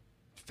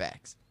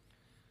 Facts.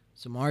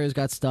 So Mario's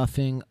got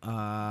stuffing.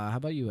 How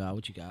about you, Al?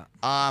 What you got?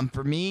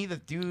 For me, the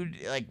dude,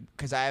 like,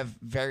 cause I have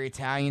very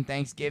Italian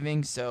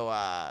Thanksgiving, so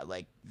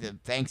like the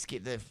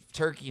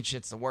turkey and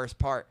shit's the worst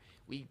part.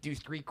 We do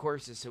 3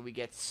 courses, so we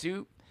get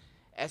soup.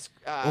 The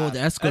escarole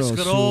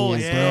escarole,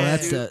 soup,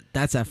 yeah. bro.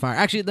 That's that fire.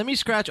 Actually, let me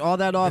scratch all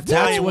that off.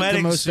 Italian That's what the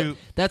wedding most. soup.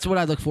 That's what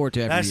I look forward to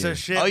every That's year. the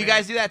shit. Oh, you man.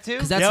 guys do that too?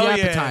 Because that's Hell the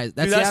yeah. appetizer. Dude,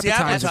 That's the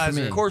appetizer for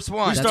me. Course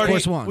one. We That's start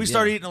course eat- one, We yeah.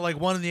 start eating at like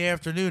 1 in the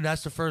afternoon.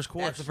 That's the first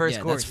course. That's the first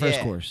Yeah, course. that's first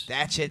yeah. course.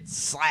 That shit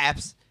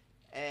slaps.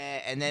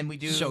 And then we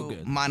do So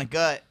good.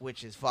 Monagut,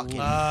 which is fucking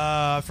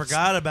I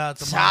forgot about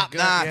the top Monagut,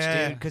 notch,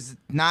 yeah. dude. Because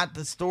not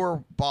the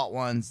store bought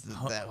ones, the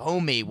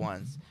homemade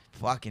ones.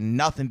 Fucking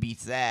nothing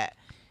beats that.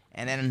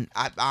 And then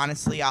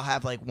I'll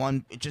have like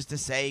one just to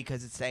say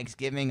because it's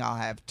Thanksgiving. I'll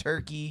have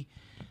turkey,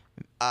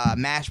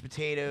 mashed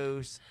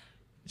potatoes,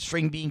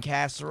 string bean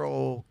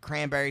casserole,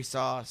 cranberry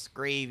sauce,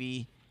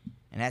 gravy,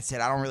 and that's it.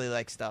 I don't really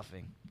like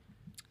stuffing.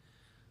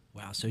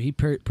 Wow. So he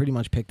pretty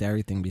much picked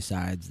everything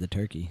besides the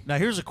turkey. Now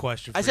here's a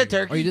question. For I said you.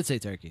 turkey. Oh, you did say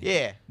turkey.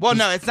 Yeah. Well,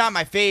 no, it's not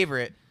my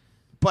favorite,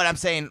 But I'm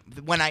saying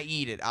when I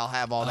eat it, I'll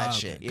have all that okay.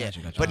 shit. Yeah.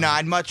 Gotcha. But no,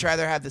 I'd much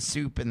rather have the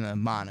soup and the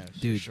monos.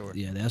 Dude, for sure.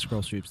 yeah, the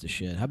escrow soup's the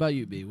shit. How about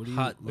you, B? What do you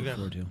Hot- look okay.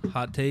 forward to?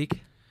 Hot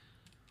take.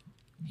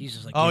 He's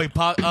just like, Oh, he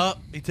popped up.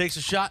 He takes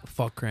a shot.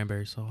 Fuck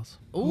cranberry sauce.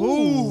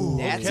 ooh,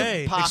 That's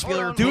okay. a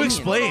popular Do opinion.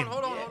 explain.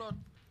 Hold on.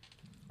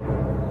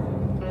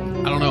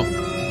 I don't know.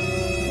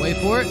 Wait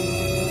for it.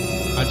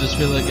 I just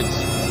feel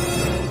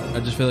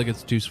like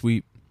it's too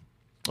sweet.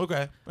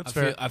 Okay, that's I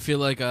fair. feel, I feel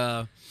like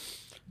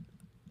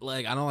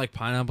I don't like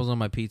pineapples on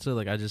my pizza.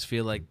 Like I just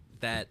feel like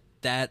that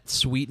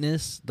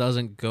sweetness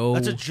doesn't go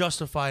That's a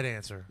justified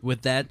answer.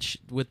 with that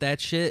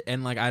shit.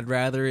 And like I'd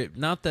rather it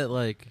not that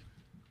like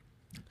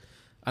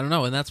I don't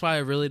know. And that's why I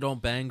really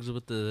don't bangs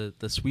with the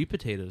sweet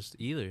potatoes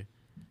either.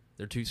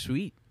 They're too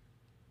sweet.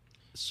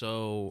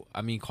 So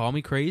I mean, call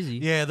me crazy.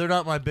 Yeah, they're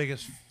not my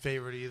biggest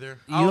favorite either.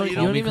 You I'll don't, eat you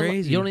them. don't me even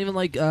crazy. you don't even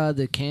like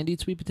the candied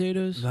sweet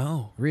potatoes?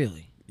 No.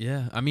 Really?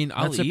 Yeah. I mean,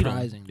 I'll That's eat 'em.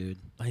 surprising, dude.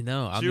 I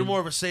know. So I you're mean, more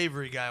of a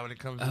savory guy when it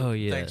comes to Oh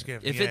yeah.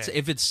 Thanksgiving. If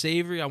yeah. it's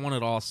savory, I want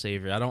it all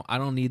savory. I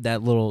don't need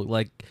that little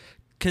like.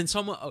 Can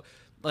someone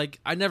like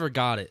I never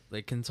got it.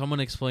 Like, can someone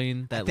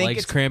explain that think likes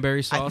it's-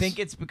 cranberry sauce? I think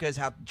it's because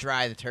how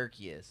dry the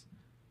turkey is.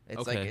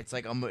 It's Okay.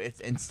 it's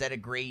instead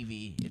of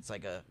gravy, it's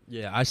like a.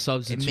 yeah. I It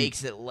substitute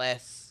makes it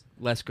less.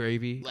 less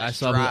gravy.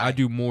 less I dry.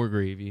 do more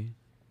gravy.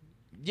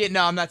 Yeah,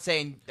 no, I'm not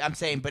saying. I'm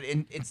saying, but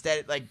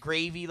instead, like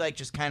gravy, like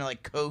just kind of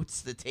like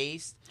coats the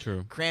taste.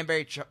 True.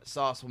 Cranberry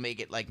sauce will make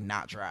it like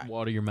not dry.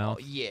 Water your Oh,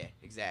 mouth. yeah,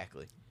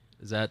 exactly.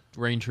 Is that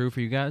reign true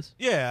for you guys?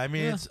 Yeah, I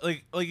mean, Yeah. it's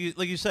like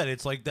you said,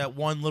 it's like that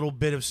one little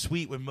bit of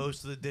sweet when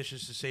most of the dish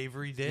is a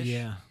savory dish.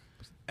 Yeah.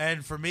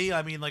 And for me,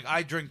 I mean, like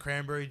I drink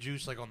cranberry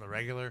juice like on the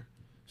regular,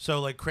 so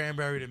like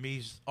cranberry to me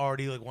is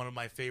already like one of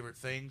my favorite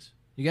things.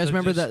 You guys So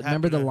remember just that?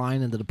 Remember the happen to-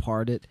 line in The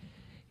Departed?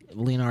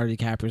 Leonardo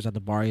DiCaprio's at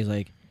the bar. He's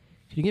like,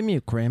 "Can you give me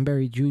a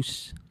cranberry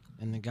juice?"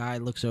 And the guy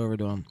looks over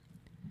to him.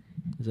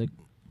 He's like,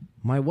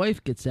 "My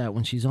wife gets that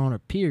when she's on her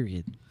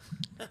period."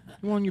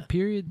 "You on your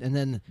period?" And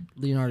then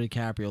Leonardo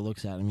DiCaprio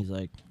looks at him. He's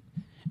like,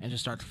 and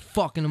just starts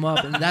fucking him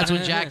up. And that's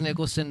when Jack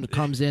Nicholson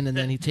comes in, and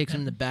then he takes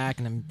him in the back,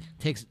 and then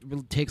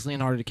takes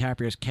Leonardo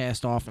DiCaprio's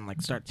cast off, and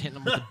like starts hitting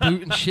him with the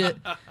boot and shit.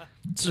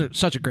 It's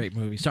such a great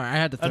movie. Sorry, I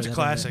had to. Throw That's a that in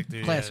classic, there.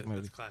 dude. Classic yeah,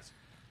 movie. That's classic.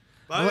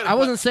 But I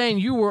wasn't saying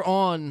you were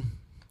on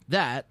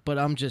that, but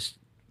I'm just.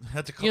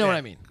 That's a You know what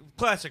I mean.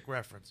 Classic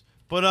reference.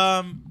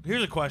 But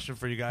here's a question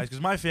for you guys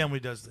because my family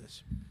does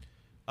this.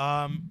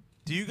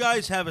 Do you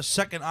guys have a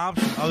second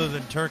option other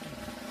than turkey?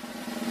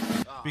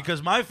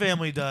 Because my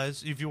family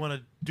does. If you want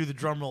to do the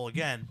drum roll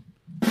again,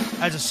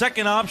 as a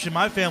second option,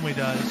 my family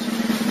does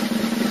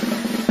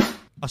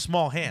a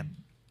small ham,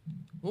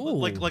 Ooh.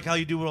 like how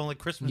you do it on like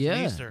Christmas yeah,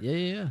 and Easter.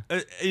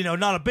 yeah.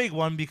 Not a big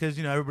one because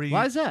everybody.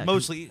 Why is that?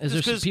 Mostly Is there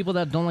just some 'cause- people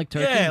that don't like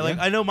turkey? Yeah, like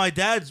I know my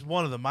dad's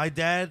one of them. My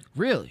dad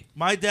really,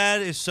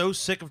 is so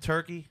sick of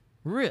turkey.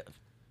 real.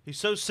 He's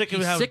so sick of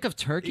He's how sick of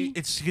turkey.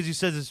 It's because he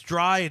says it's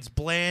dry, it's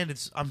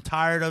bland, I'm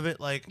tired of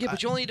it. Like Yeah,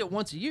 but you only eat it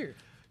once a year.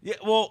 yeah.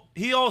 Well,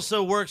 he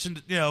also works in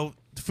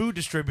food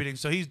distributing,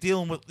 so he's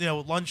dealing with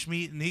lunch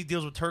meat, and he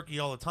deals with turkey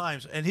all the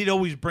time. And he'd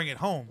always bring it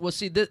home. Well,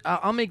 see,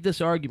 I'll make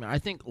this argument. I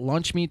think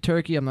lunch meat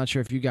turkey. I'm not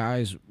sure if you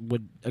guys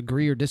would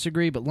agree or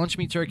disagree, but lunch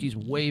meat turkey is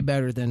way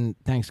better than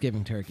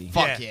Thanksgiving turkey.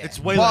 Fuck yeah.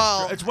 It's way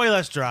Well, less. It's way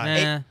less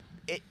dry. Nah,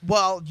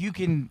 You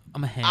can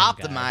I'm a ham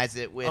optimize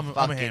it with I'm a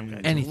ham fucking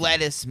guy. Anything.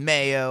 lettuce,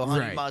 mayo, honey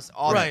Right. mustard,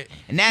 all Right. that,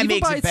 and that Even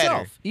makes by it better.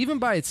 itself, even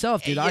by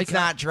itself, dude. It's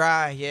not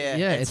dry. Yeah,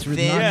 Yeah, it's thin.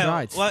 not Yeah,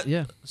 dry. It's, what-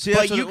 yeah. See, But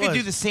that's what you it could was.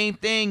 do the same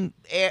thing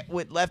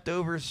with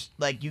leftovers.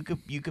 Like you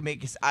could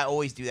make. I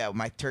always do that with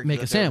my turkey. Make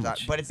a leftovers,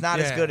 sandwich. but it's not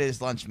as Yeah. good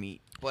as lunch meat.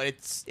 But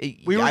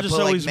We were I just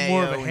put, always like,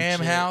 more of mayo a and ham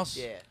shit. house.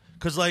 Yeah.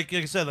 Because like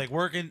I said, like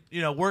working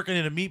in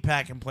a meat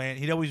packing plant,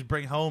 he'd always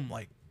bring home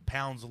like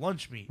pounds of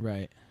lunch meat.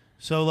 Right.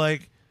 So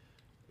like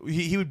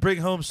he would bring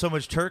home so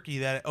much turkey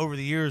that over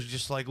the years,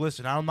 just like,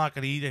 listen, I'm not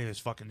gonna eat any of this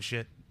fucking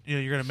shit.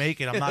 You're gonna make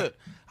it. I'm not.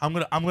 I'm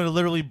gonna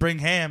literally bring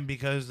ham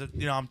because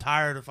I'm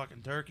tired of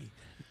fucking turkey.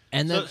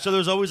 And then So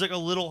there's always like a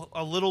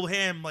little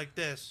ham like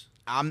this,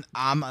 I'm the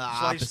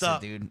opposite,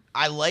 up. dude.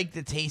 I like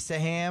the taste of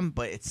ham,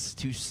 but it's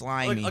too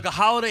slimy. like a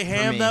holiday for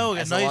ham me though.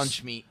 as a nice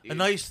lunch meat. a dude.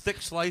 nice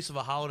thick slice of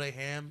a holiday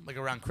ham, like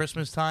around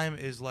Christmas time,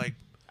 is like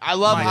I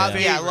love. my I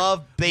favorite.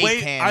 love baked Way-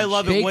 ham. I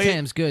love it baked way-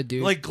 ham's good,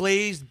 dude. like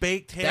glazed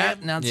baked ham.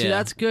 that. Now, see, Yeah.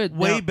 that's good.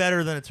 way Now,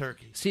 better than a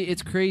turkey. see,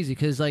 it's crazy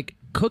because like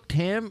cooked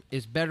ham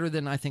is better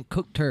than I think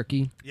cooked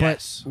turkey.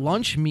 Yes. But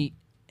lunch meat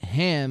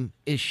ham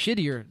is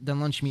shittier than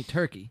lunch meat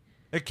turkey.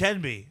 It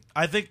can be.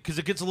 I think because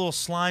it gets a little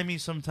slimy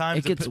sometimes.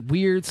 It gets dep-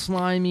 weird,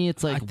 slimy.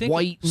 It's like think-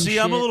 white. And See,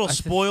 I'm a shit. little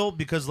spoiled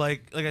because,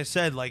 like I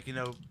said,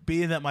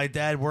 being that my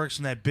dad works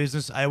in that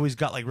business, I always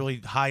got like really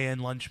high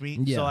end lunch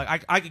meat. Yeah. So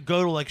like I could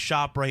go to like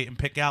ShopRite and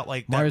pick out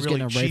like that Mario's really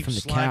getting it right cheap from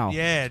the slime. cow.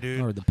 Yeah,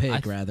 dude. or the pig, I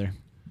th- rather.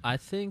 I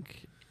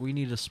think we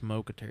need to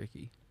smoke a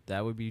turkey.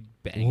 That would be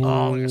banging.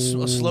 Oh, like a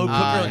slow cooker,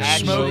 like a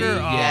actually, smoker.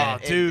 yeah,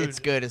 Oh, dude. it's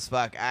good as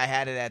fuck. I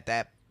had it at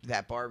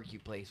that barbecue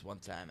place one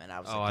time, and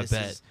I was Oh, like, I this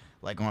bet. is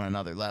like on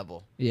another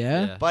level.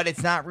 Yeah. Yeah. But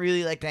it's not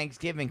really like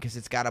Thanksgiving because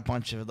it's got a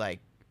bunch of like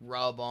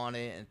rub on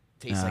it, and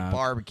Tastes like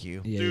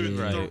barbecue. Yeah, Dude,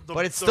 yeah, yeah. right.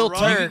 But it's still rub-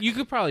 turk. You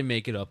could probably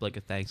make it up like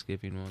a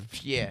Thanksgiving one.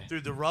 Yeah.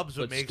 Dude, the rub's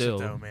what But makes still.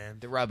 it though, man.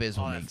 The rub is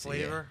All what that makes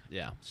flavor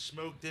Yeah.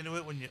 smoked into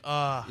it when you.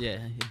 Yeah,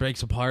 it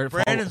breaks apart.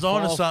 Brandon's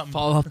onto something.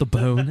 Fall off the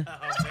bone.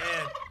 Oh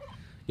man.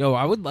 Yo,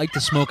 I would like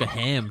to smoke a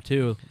ham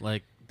too.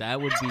 Like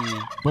that would be.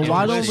 But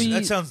why don't Delicious. we?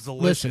 That sounds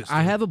delicious. Listen,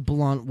 I dude. have a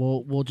blunt.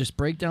 We'll just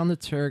break down the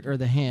turk or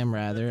the ham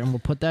rather, and we'll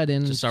put that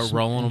in. Just start and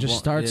rolling and a just blunt,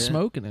 start yeah.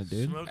 smoking it,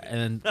 dude. Smoke it.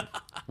 And then,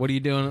 what are you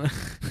doing?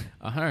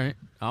 All right,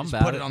 I'm Just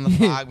about put it on the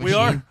fog We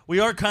machine.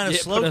 are kind of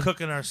Yeah, slow put a-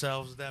 cooking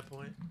ourselves at that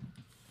point.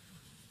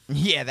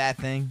 Yeah, that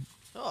thing.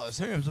 Oh, this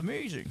ham's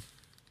amazing.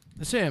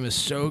 This ham is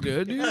so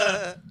good, dude.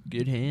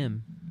 Good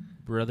ham,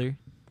 brother.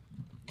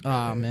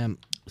 Oh man.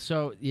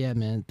 So yeah,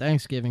 man.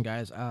 Thanksgiving,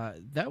 guys.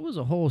 That was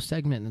a whole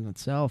segment in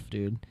itself,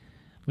 dude.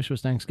 Wish it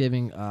was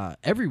Thanksgiving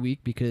every week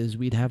because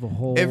we'd have a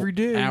whole Every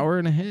day. hour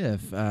and a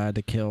half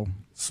to kill.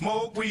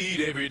 Smoke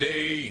weed every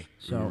day.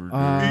 So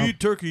Eat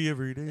turkey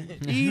every day.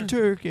 Eat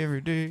turk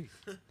every day.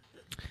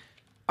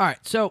 all right.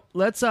 So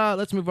let's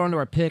move on to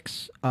our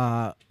picks.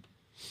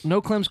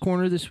 No Clem's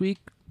Corner this week.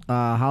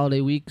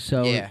 Holiday week,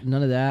 so Yeah.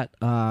 none of that.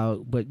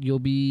 But you'll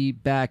be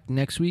back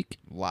next week.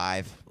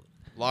 Live.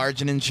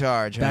 Large and in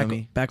charge, Back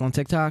homie. back on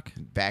TikTok.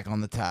 Back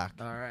on the talk.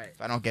 All right.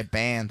 If I don't get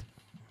banned.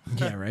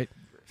 Yeah, right.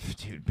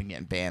 Dude, been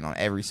getting banned on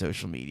every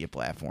social media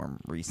platform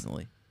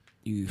recently.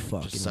 You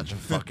fucking. Just such a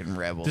fucking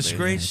rebel, dude.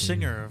 Disgraced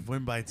singer of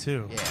Win by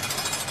 2.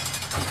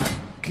 Yeah.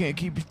 Can't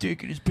keep his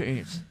dick in his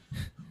pants.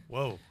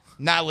 Whoa.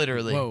 Not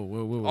literally. Whoa,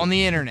 whoa, whoa, whoa. On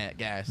the internet,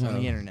 guys. On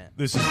the internet.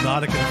 This is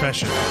not a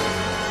confession.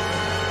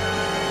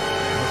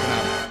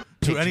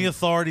 To any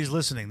authorities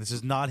listening, this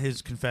is not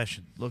his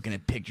confession. Looking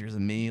at pictures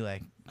of me,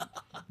 like,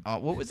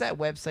 what was that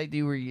website,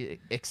 dude, where you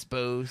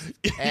exposed?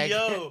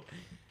 Yo,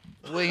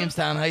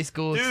 Williamstown High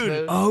School Dude.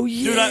 exposed. Oh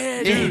dude,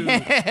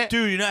 yeah,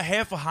 dude, you know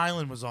half of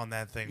Highland was on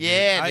that thing.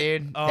 Yeah,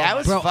 dude. dude. Oh That my-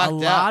 was bro. fucked A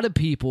up. lot of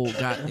people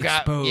got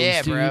exposed.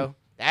 Yeah, dude. bro.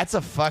 That's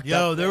a fucked up.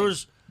 Yo, there thing.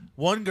 was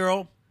one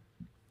girl,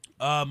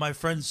 my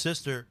friend's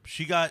sister.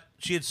 She had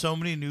so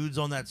many nudes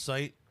on that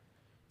site,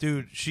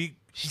 dude. She's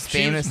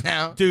famous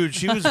now? dude.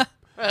 She was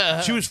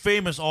she was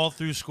famous all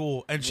through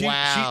school, and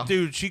Wow.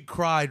 she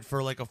cried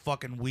for like a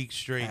fucking week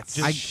straight, That's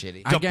just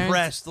shitty. I guarantee-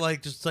 depressed,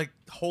 just like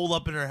holed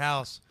up in her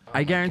house.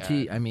 I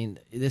guarantee. I mean,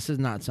 this is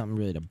not something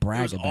really to It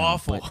brag was about.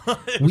 awful. But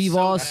It was we've so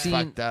all bad. seen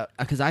fucked up.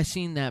 because I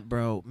seen that,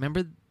 bro.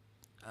 Remember?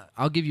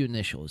 I'll give you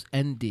initials.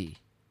 ND.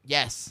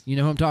 Yes. You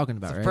know who I'm talking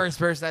about, The right? first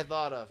person I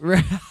thought of.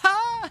 Right.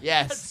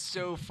 Yes. That's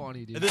so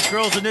funny, dude. And this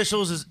girl's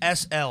initials is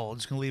SL. I'm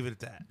just gonna leave it at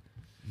that.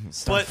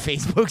 Start But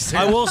Facebook search.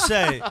 I will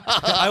say,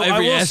 I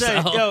Every will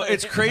say, SL yo,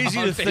 it's crazy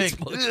on to think.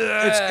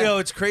 Facebook.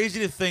 It's crazy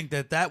to think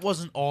that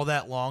wasn't all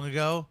that long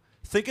ago.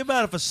 Think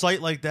about if a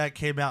site like that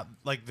came out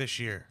like this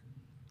year.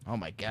 Oh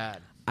my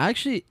god.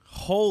 Actually,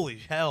 Holy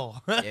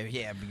hell! Yeah,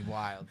 it'd be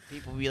wild.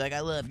 People be like,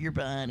 "I love your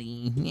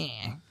body."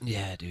 Yeah.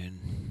 yeah, dude.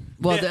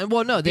 Well, Yeah.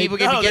 no, they People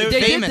get to get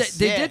they famous,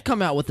 Did, yeah. they did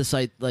come out with a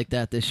site like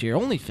that this year.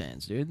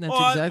 OnlyFans, dude. That's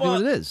Well, exactly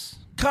well, what it is.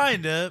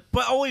 Kinda,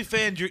 but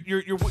OnlyFans,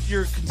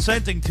 you're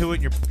consenting to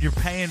it. You're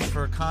paying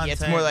for content. Yeah,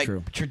 it's more like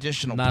True.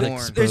 traditional Not porn.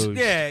 exposed.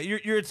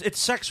 It's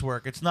sex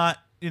work. It's not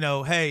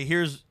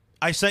hey,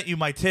 I sent you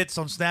my tits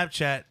on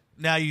Snapchat.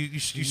 Now you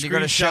You're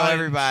gonna show screenshot it and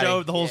everybody.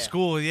 show the whole Yeah.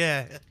 school.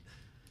 Yeah.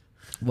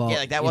 Well, Yeah,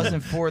 like that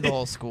wasn't for the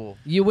whole school.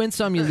 you win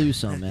some, you lose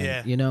some, man.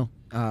 Yeah. You know,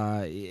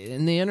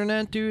 in the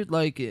internet, dude,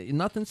 like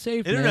nothing's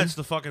safe. Internet's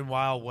man. the fucking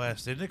Wild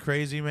West. Isn't it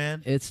crazy,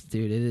 man? It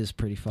is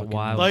pretty fucking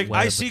wild Like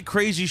I web. see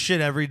crazy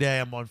shit every day.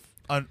 I'm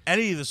on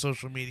any of the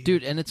social media,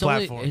 dude, and it's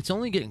platforms.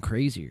 only getting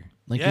crazier.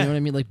 Like Yeah. you know what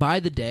I mean? Like by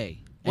the day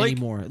Like-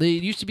 anymore. It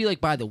used to be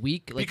like by the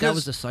week. Like that Because-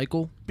 was the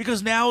cycle.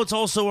 because now it's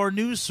also our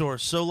news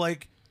source. So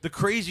like the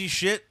crazy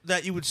shit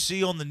that you would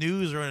see on the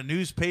news or in a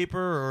newspaper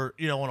or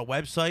on a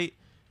website,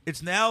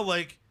 it's now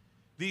like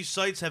these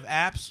sites have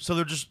apps, so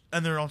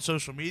they're on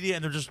social media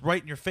and they're just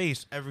right in your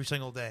face every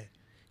single day.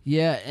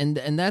 Yeah, and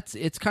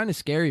it's kind of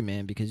scary,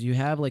 man, because you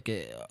have like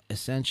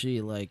essentially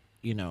like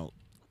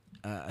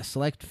a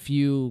select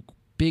few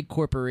big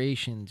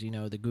corporations, the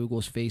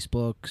Googles,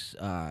 Facebooks,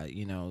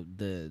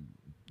 the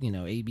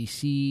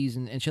ABCs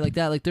and shit like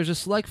that. Like there's a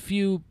select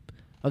few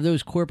of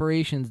those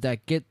corporations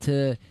that get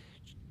to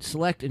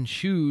select and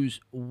choose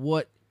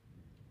what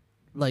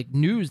like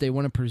news they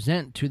want to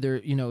present to their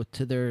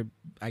to their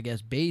I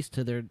guess base,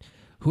 to their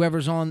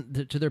whoever's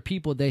on to their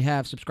people they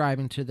have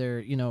subscribing to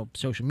their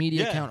social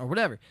media Yeah. account or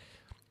whatever.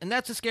 And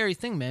that's a scary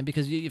thing, man,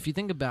 because if you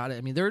think about it,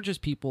 I mean, they're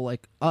just people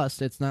like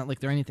us. It's not like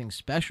they're anything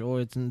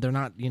special. They're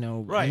not,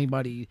 Right.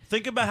 anybody.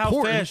 Think about how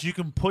Important. fast you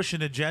can push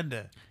an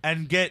agenda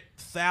and get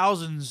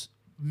thousands,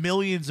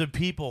 millions of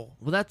people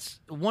Well, that's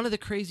one of the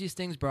craziest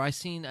things, bro. I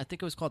think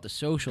it was called the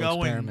Social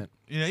going. Experiment.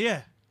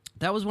 Yeah.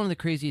 That was one of the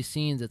craziest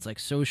scenes. It's like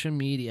social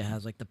media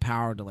has like the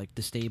power to like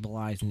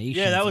destabilize nations.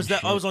 Yeah, that was and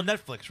that. I shit. was on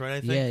Netflix, right?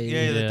 I think.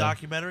 Yeah, the yeah.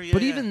 documentary. Yeah,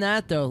 But yeah. even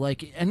that though,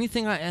 like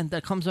anything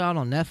that comes out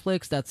on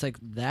Netflix, that's like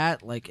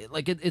that,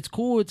 it's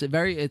cool.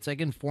 It's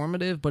like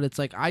informative, but it's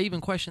like I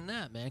even question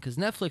that, man, because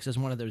Netflix is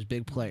one of those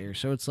big players.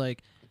 So it's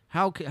like,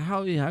 how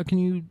can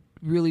you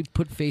really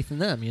put faith in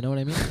them. You know what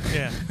I mean?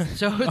 Yeah.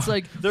 So it's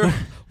like,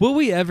 Will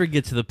we ever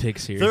get to the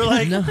picks here? They're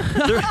like, No.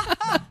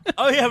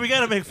 oh yeah, we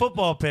got to make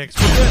football picks.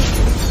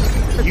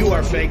 You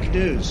are fake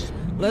news.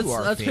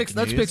 let's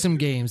pick some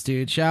games,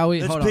 dude. Shall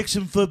we? Let's Hold pick on.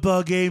 some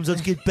football games.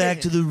 Let's get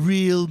back to the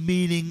real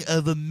meaning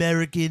of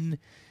American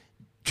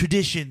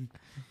tradition.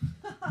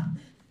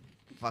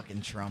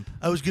 Fucking Trump.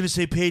 I was going to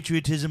say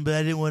patriotism, but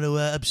I didn't want to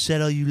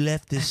upset all you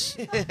leftists.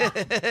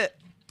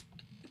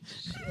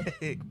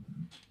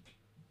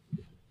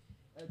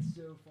 That's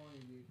so funny,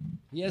 dude.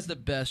 He has the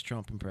best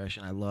Trump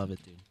impression. I love it,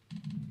 dude.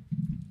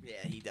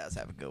 Yeah, he does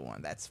have a good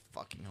one. That's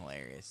fucking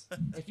hilarious.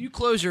 If you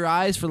close your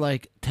eyes for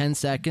like 10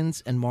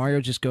 seconds and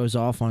Mario just goes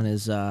off on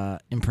his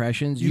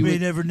impressions, You may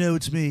would- never know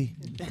it's me.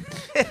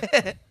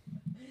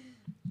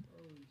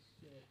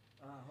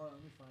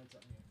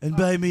 And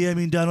by me, I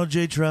mean Donald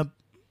J. Trump.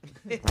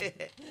 That's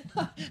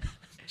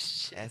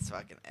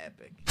fucking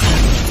epic.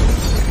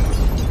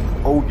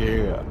 Oh,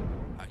 yeah.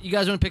 You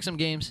guys want to pick some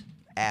games?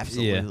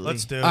 Absolutely. Yeah,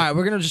 Let's do it. All right,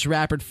 we're gonna just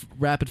rapid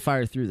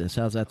fire through this.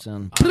 How's that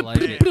sound? I like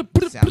it.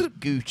 Sounds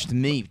Gooch to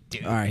me,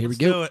 dude. All right, here Let's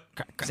we do go. it.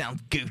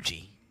 Sounds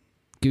Gucci.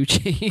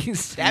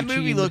 Gucci's. That Gucci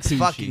movie and the looks Poochie.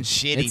 fucking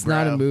shitty, It's bro.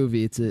 not a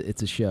movie. It's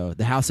a show.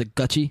 The House of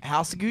Gucci.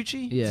 House of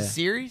Gucci? Yeah, It's a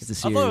series?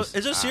 It's a I series. thought,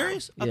 is it a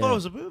series? I yeah. thought it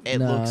was a movie. It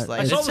No, looks like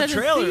I it's saw set the in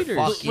trailer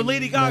theaters. with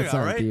Lady No, Gaga, it's not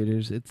in right?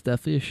 theaters. It's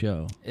definitely a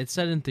show. It's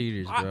set in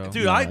theaters, bro.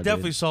 Dude, Nah, I dude.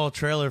 definitely saw a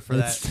trailer for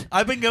It's- that.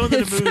 I've been going to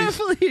the It's movies.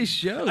 definitely a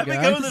show, I've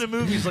been guys. going to the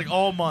movies like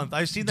all month.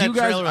 I've seen Do that you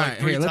guys? trailer All like right,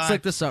 3 here, times. let's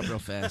look this up real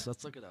fast.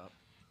 Let's look it up.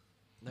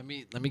 Let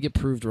me get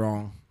proved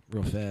wrong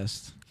real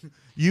fast.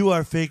 You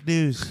are fake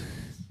news.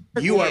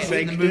 You are in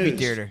fake the movie news.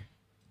 theater.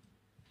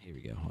 Here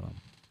we go. Hold on.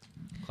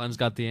 Clem's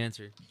got the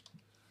answer.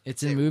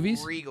 It's in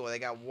movies. Regal. They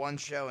got one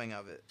showing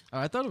of it. Oh,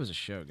 I thought it was a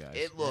show, guys.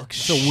 It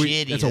looks That's a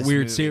weird, shitty. that's a this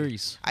weird movie.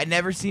 series. I'd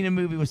never seen a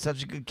movie with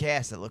such a good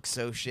cast that looks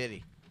so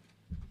shitty.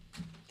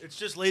 It's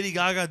just Lady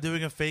Gaga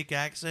doing a fake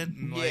accent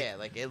and like Yeah,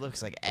 like it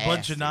looks like a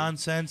bunch of dude.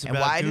 nonsense And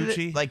about why did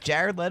Gucci. it, like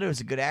Jared Leto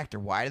is a good actor?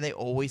 Why do they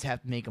always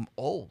have to make him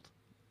old?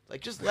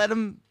 Like just let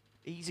him.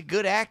 He's a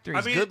good actor.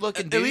 He's good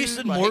looking. At least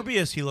in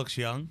Morbius, he looks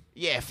young.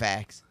 Yeah,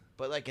 facts.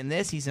 But like in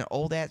this, he's an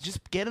old ass.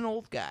 Just get an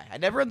old guy. I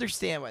never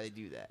understand why they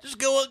do that. Just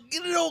go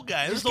get an old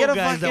guy. Just There's get old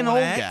a guys that fucking wanna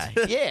old act.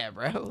 guy. Yeah,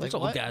 bro. Like There's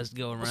old what? guys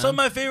going around. Some of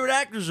my favorite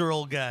actors are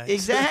old guys.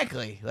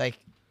 Exactly. Like,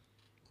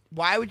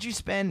 why would you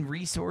spend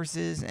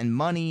resources and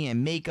money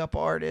and makeup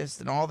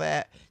artists and all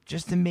that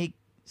just to make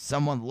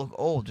someone look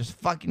old? Just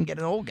fucking get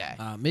an old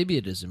guy. Maybe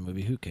it is a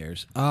movie. Who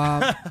cares?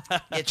 Yeah,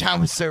 John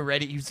was so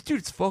ready. He was, dude,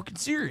 it's fucking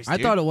serious. I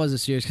dude. thought it was a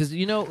series because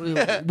you know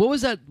what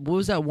was that? What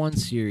was that one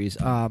series?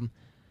 I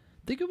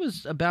think it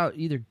was about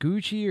either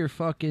Gucci or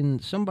fucking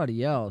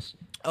somebody else.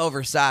 Oh,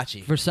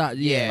 Versace. Versace.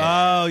 Yeah.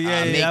 Oh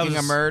yeah, yeah, that making a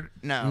was- murder.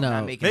 No, No.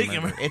 not making Making a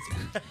a murder. mur-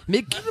 It's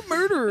Making a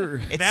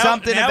murderer. it's Now-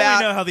 something now we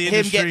about know how the him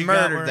industry getting got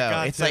where murdered it though.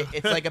 got It's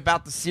to. like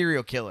about the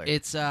serial killer.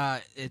 It's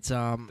the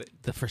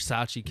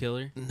Versace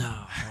killer. no.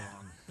 Hold on.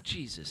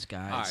 Jesus,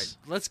 guys. All right,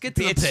 let's get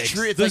to the It's picks.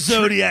 true. It's the like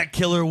Zodiac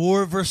Killer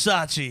wore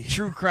Versace.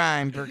 true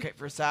crime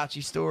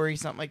Versace story,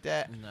 something like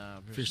that. No.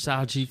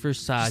 Versace.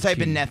 Just type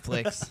in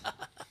Netflix.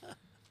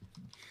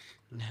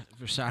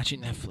 Versace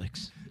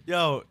Netflix.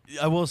 Yo,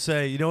 I will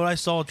say, you know what I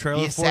saw a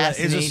trailer The for that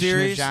is assassination a of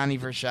series. Johnny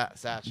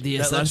Versace. The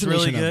That looks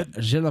really assassination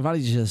of Giovanni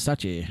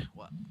Versace.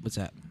 What's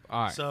that?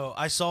 All right. So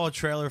I saw a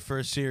trailer for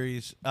a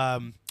series.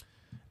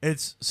 It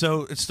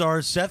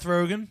stars Seth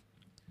Rogen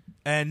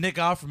and Nick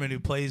Offerman, who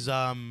plays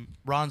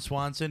Ron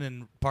Swanson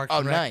in Parks Oh,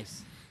 and Rec.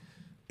 nice.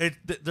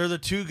 They're the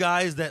two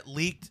guys that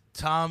leaked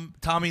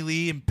Tommy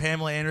Lee and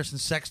Pamela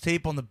Anderson's sex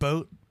tape on the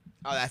boat.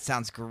 Oh, that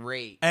sounds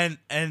great.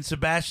 And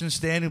Sebastian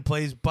Stan, who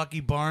plays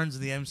Bucky Barnes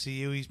in the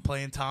MCU, he's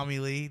playing Tommy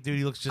Lee. Dude,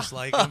 he looks just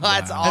like him.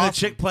 That's And awesome. the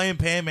chick playing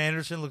Pam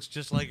Anderson looks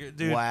just like her.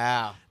 Dude,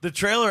 Wow. the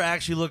trailer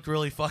actually looked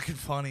really fucking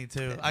funny,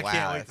 too. I wow,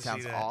 can't wait that to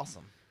sounds see that.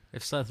 awesome.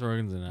 If Seth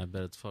Rogen's in it, I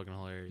bet it's fucking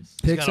hilarious.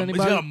 He's Picks got he's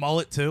anybody? got a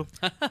mullet, too.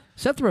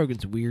 Seth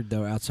Rogen's weird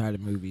though outside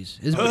of movies.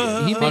 He makes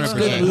 100%.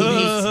 good Yeah,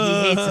 movies.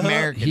 he hates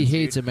Americans. He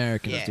hates dude.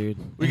 Americans, Yeah.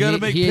 dude. We gotta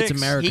make He hates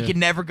picks. America. He can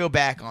never go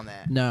back on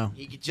that. No,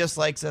 He just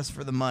likes us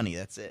for the money.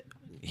 That's it.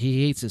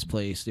 he hates his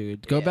place,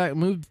 dude. Go Yeah. back,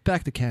 move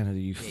back to Canada,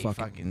 you Yeah, you fucking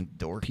fucking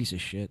dork. piece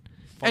of shit.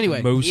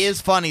 Anyway, Moose. He is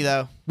funny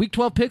though. week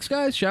 12 picks,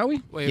 guys. Shall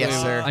we? Wait, Yes,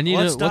 wait, sir. I need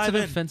Let's what's dive an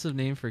in. offensive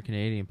name for a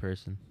Canadian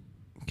person?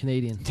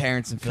 Canadian.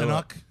 Terrence and Phillip.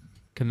 Canuck.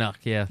 Canuck.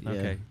 Yeah. Yeah.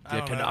 Okay. I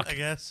don't know, Canuck. I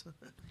guess.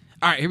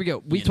 All right, here we go.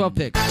 Week 12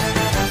 picks.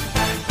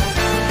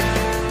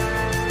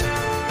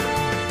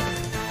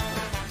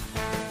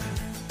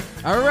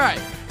 All right.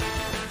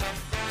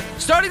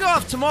 Starting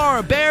off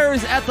tomorrow,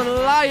 Bears at the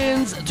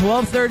Lions,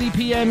 12:30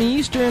 p.m.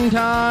 Eastern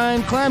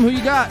time. Clem, who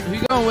you got? Who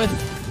you going with?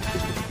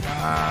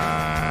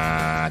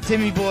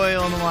 Timmy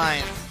Boyle and the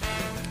Lions.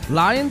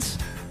 Lions?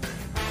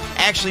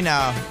 Actually,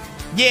 no.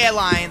 Yeah,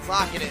 Lions.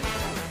 Lock it in.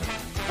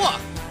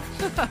 Fuck.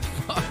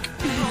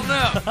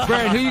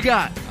 Brad, who you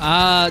got?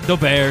 The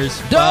Bears.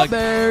 The Fuck.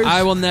 Bears.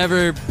 I will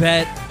never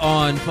bet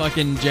on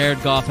fucking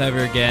Jared Goff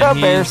ever again. The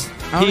He's- Bears.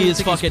 I don't He even is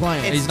think he's fucking.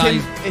 playing. He's It's not.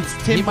 Tim.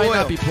 It's Tim he Boyle. might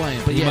not be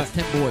playing, but He yeah, might- it's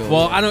Tim Boyle.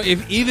 Well, I don't.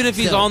 Even if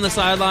he's Still. on the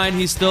sideline,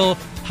 he's still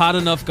hot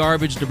enough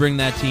garbage to bring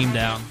that team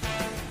down.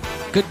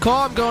 Good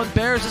call. I'm going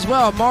Bears as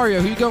well.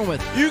 Mario, who you going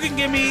with? You can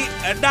give me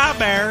a da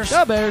Bears.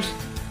 The Bears.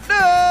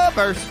 No,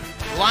 first.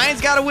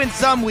 Lions got to win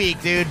some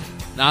week, dude.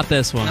 Not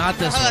this one. Not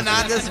this one.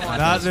 Not this one.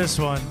 Not this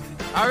one.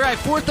 All right,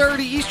 4:30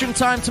 Eastern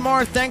time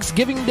tomorrow.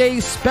 Thanksgiving Day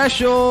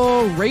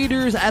special.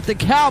 Raiders at the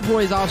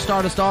Cowboys. I'll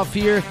start us off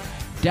here.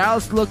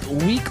 Dallas looked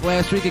weak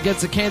last week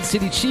against the Kansas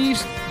City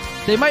Chiefs.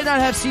 They might not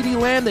have CeeDee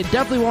Lamb. They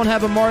definitely won't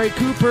have Amari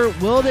Cooper.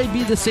 Will they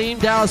be the same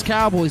Dallas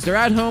Cowboys? They're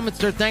at home. It's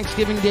their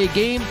Thanksgiving Day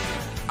game.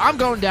 I'm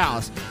going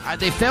Dallas.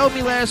 They failed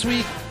me last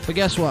week, but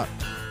guess what?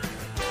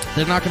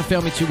 They're not going to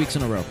fail me 2 weeks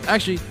in a row.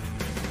 Actually,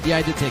 yeah,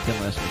 I did take them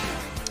last week.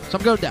 So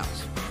I'm going Dallas.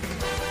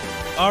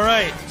 All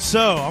right,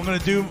 so I'm going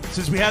to do,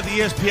 since we have the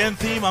ESPN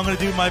theme, I'm going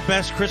to do my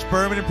best Chris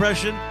Berman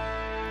impression.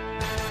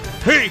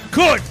 He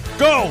could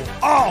go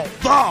all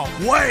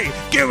the way.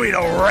 Give me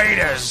the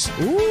Raiders.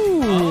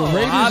 Ooh,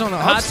 Raiders on a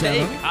hot upset.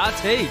 take. Huh? Hot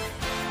take.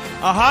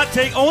 A hot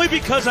take only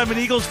because I'm an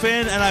Eagles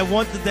fan and I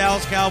want the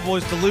Dallas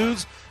Cowboys to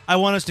lose. I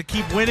want us to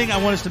keep winning. I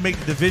want us to make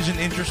the division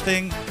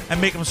interesting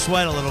and make them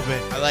sweat a little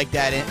bit. I like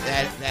that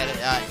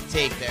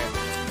take there.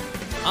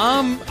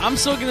 I'm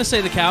still gonna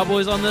say the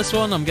Cowboys on this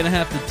one. I'm gonna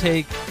have to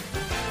take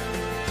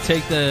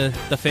the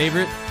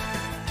favorite.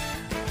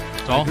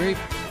 That's I all. agree.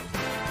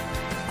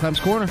 Clem's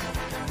corner.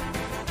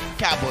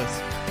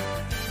 Cowboys.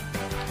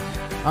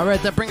 All right,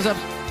 that brings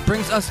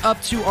us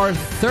up to our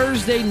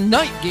Thursday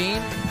night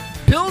game.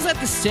 Bills at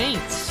the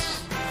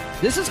Saints.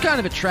 This is kind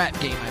of a trap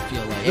game, I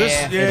feel like.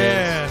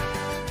 Yeah.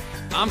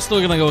 I'm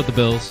still gonna go with the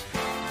Bills.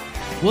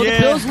 Will Yeah.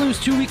 the Bills lose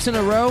 2 weeks in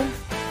a row?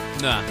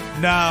 Nah.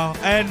 No,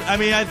 and I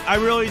mean, I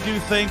really do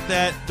think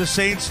that the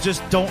Saints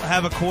just don't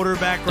have a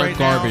quarterback They're right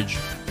garbage.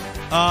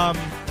 now.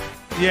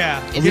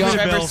 Yeah. Is Give it me the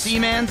Trevor Bills.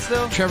 Seaman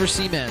still? Trevor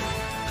Seaman.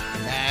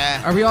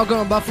 Nah. Are we all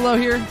going Buffalo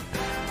here?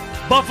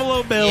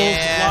 Buffalo Bills.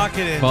 Yeah. Lock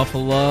it in.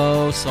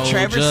 Buffalo, Soldier.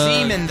 Trevor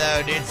Seaman,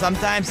 though, dude.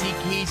 Sometimes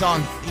he's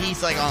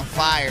like on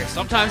fire.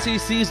 Sometimes he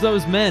sees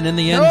those men in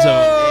the end zone.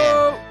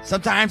 Yeah.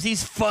 Sometimes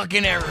he's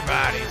fucking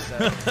everybody.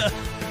 So.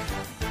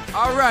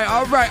 All right.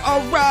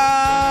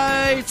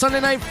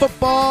 Sunday Night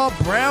Football.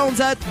 Browns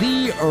at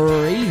the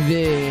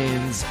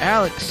Ravens.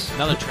 Alex,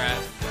 Another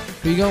trap.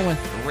 who you going with?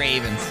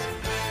 Ravens.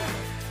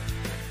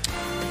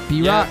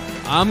 B-Rock.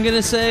 I'm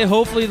gonna say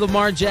hopefully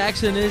Lamar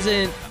Jackson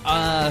isn't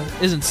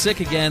sick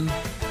again,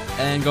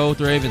 and go with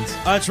the Ravens.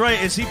 That's right.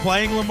 Is he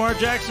playing Lamar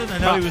Jackson? I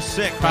know he was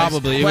sick. right?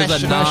 Probably it was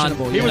a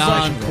Questionable. He was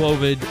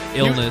non-COVID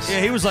illness.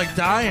 He was like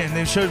dying.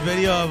 They showed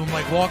video of him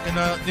like walking,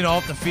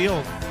 off the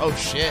field. Oh,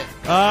 shit.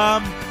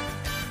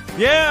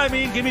 Yeah, I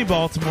mean, give me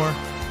Baltimore.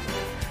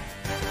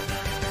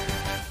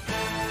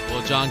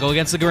 Well, John, go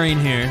against the grain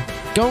here.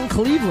 Going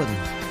Cleveland.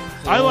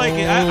 I like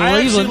it. I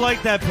actually Cleveland.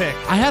 like that pick.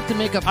 I have to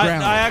make up I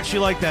ground. actually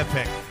like that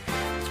pick.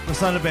 That's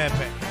not a bad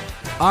pick.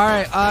 All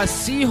right,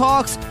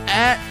 Seahawks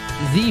at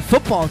the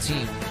football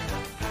team.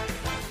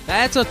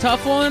 That's a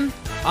tough one.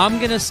 I'm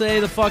gonna say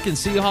the fucking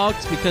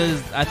Seahawks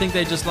because I think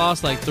they just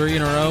lost like 3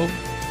 in a row,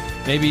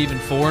 maybe even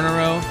 4 in a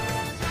row.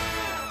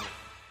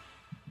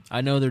 I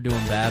know they're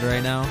doing bad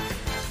right now.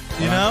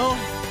 You know?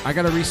 I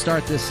got to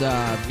restart this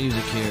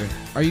music here.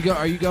 Are you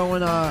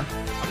going I'm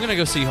gonna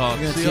go Seahawks.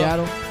 you're in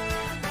Seattle?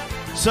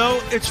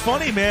 So it's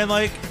funny, man.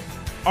 Like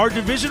our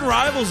division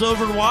rivals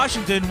over in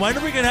Washington. When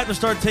are we gonna have to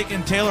start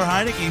taking Taylor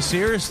Heineke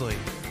seriously?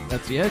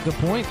 That's good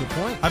point.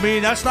 I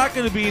mean, that's not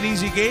going to be an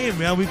easy game.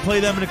 Man, we play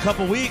them in a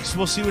couple weeks.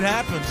 We'll see what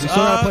happens. We still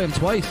got to play them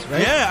twice,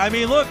 right? Yeah, I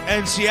mean, look,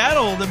 and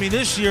Seattle. I mean,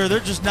 this year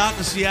they're just not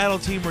the Seattle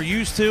team we're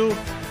used to.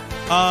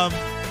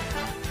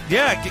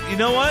 Yeah, you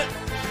know what?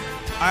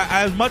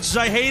 As much as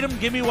I hate them,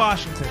 give me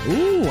Washington.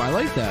 Ooh, I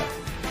like that.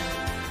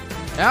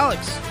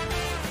 Alex.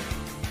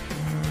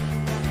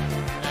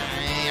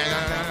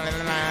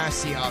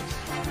 Seahawks.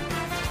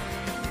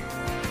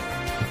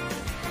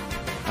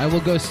 I will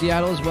go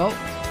Seattle as well.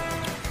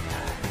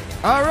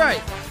 All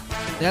right.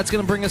 That's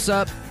going to bring us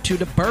up to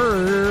the Birds.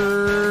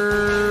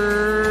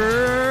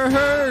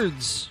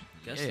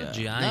 Guess the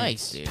Giants.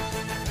 Nice, dude.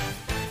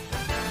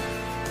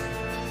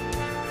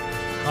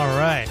 All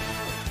right,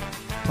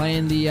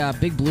 Playing the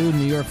Big Blue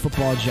New York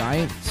Football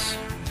Giants.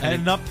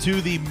 heading up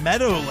to the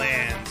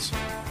Meadowlands.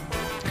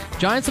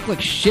 Giants look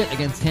like shit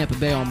against Tampa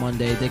Bay on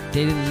Monday. They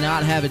did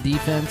not have a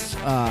defense.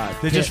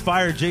 They just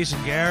fired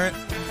Jason Garrett.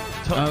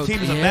 Oh,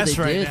 Team is a yeah, mess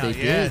they right did, now. they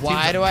Yeah, did. team's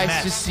Why a do I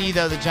mess. just see,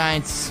 though, the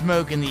Giants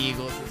smoking the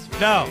Eagles this week?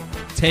 No.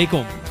 Take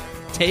them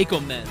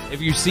then.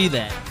 If you see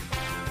that,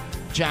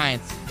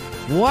 Giants.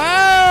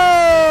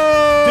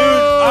 Wow!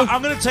 Dude,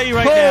 I'm going to tell you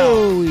right now.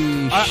 Holy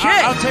shit!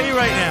 I'll tell you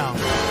right now.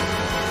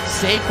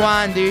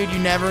 Saquon, dude, you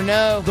never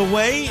know. The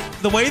way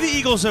the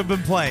Eagles have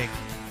been playing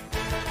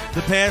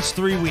the past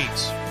 3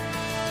 weeks,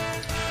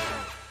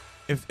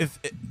 if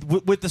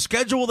with the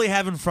schedule they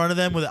have in front of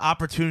them, with the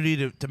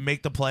opportunity to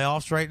make the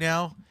playoffs right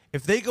now,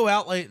 if they go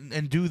out late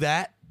and do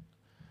that,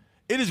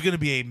 it is going to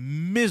be a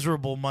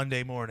miserable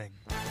Monday morning.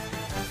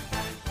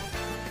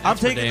 I'm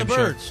for taking the damn sure.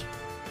 Birds.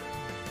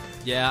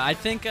 Yeah, I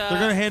think They're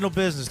going to handle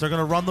business. They're going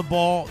to run the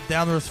ball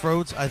down their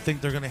throats. I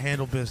think they're going to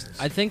handle business.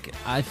 I think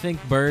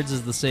Birds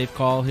is the safe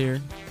call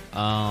here.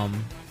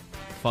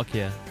 Fuck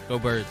yeah, go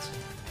Birds.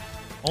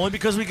 Only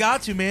because we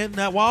got to, man.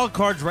 That wild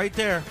card's right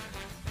there.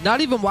 Not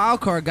even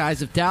wild card,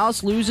 guys. If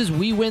Dallas loses,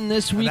 we win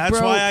this week, And that's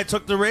bro. why I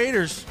took the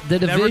Raiders. The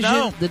Never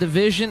know.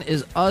 division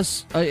is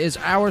is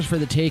ours for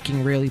the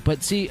taking, really.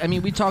 But see, I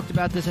mean, we talked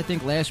about this, I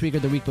think, last week or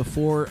the week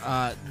before.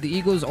 The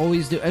Eagles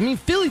always do. I mean,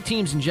 Philly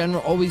teams in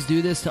general always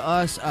do this to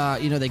us.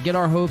 They get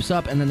our hopes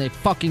up and then they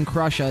fucking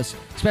crush us,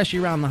 especially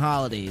around the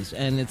holidays.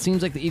 And it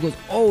seems like the Eagles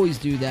always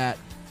do that.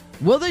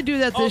 Will they do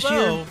that this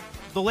Although, year?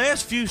 the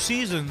last few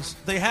seasons,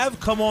 they have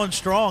come on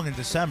strong in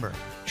December.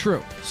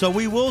 True. So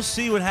we will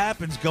see what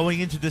happens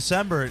going into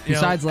December.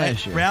 Besides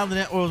last year.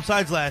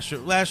 Besides last year.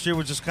 Last year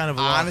was just kind of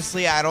a loss.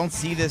 Honestly, I don't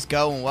see this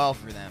going well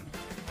for them.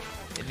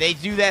 If they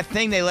do that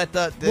thing, they let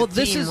the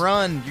this team is-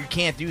 run. You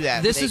can't do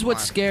that. This is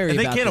what's scary And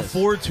they about can't this.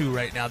 afford to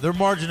right now. Their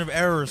margin of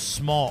error is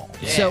small.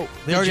 So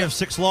They already have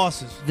 6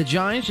 losses. the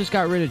Giants just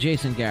got rid of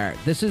Jason Garrett.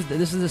 This is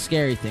the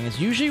scary thing. It's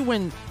usually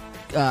when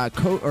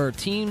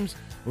teams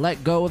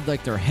let go of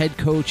like their head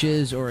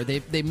coaches or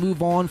they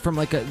move on from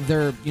like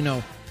their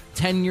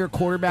 10-year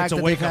quarterback It's a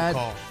that they've wake-up had.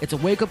 call. It's a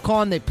wake-up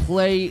call, and they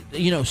play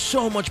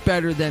so much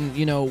better than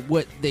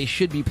what they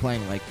should be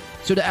playing like.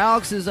 So to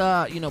Alex's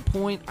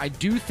point, I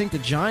do think the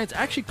Giants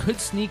actually could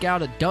sneak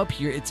out a dub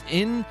here. It's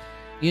in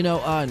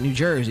New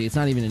Jersey. It's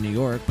not even in New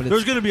York, but it's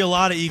There's going to be a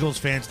lot of Eagles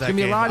fans that gonna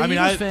be game. a lot of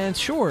Eagles I fans.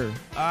 Sure.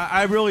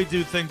 I really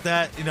do think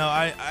that.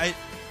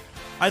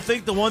 I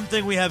think the one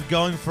thing we have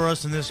going for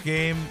us in this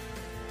game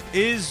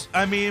is,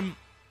 the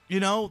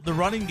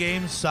running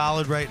game's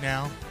solid right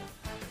now.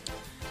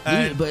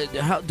 And But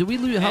how do we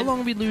lose? How and- long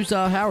do we lose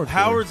Howard? for?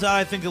 Howard's out,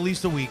 I think, at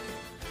least a week.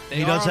 They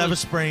He are does on have a- a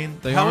sprain.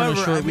 they are on a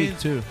However, short week,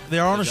 too. They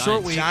are on The a short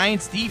Giants. week.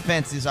 Giants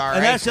defense is all right.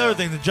 And that's the other though.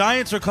 thing. The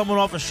Giants are coming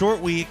off a short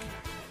week,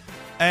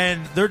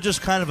 and they're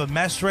just kind of a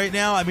mess right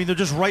now. I mean, they're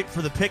just ripe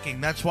for the picking.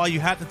 That's why you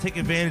have to take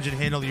advantage and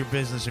handle your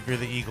business if you're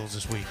the Eagles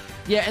this week.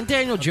 Yeah, and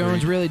Daniel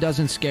Jones really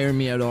doesn't scare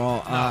me at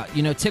all.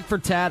 Tick for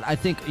tat, I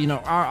think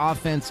our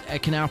offense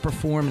can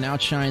outperform and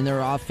outshine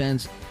their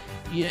offense.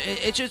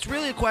 It's just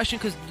really a question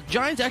because the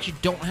Giants actually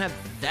don't have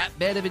that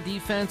bad of a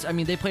defense. I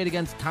mean, they played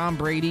against Tom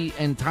Brady,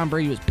 and Tom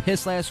Brady was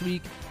pissed last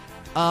week.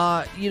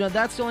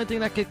 That's the only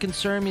thing that could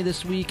concern me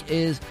this week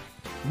is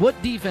what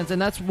defense,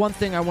 and that's one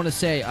thing I want to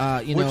say.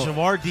 Which of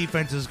our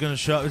defense is going to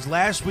show is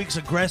last week's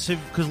aggressive,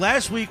 because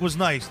last week was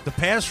nice. The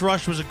pass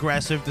rush was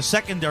aggressive. The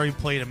secondary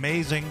played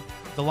amazing.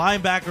 The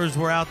linebackers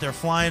were out there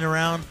flying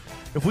around.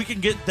 If we can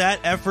get that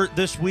effort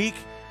this week,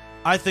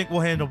 I think we'll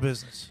handle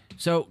business.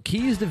 So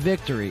keys to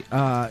victory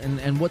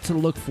and what to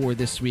look for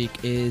this week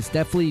is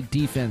definitely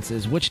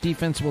defenses. Which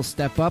defense will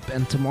step up?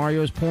 And to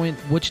Mario's point,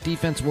 which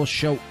defense will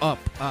show up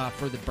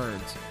for the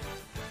Birds?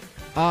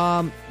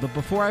 But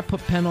before I put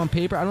pen on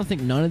paper, I don't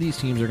think none of these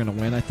teams are going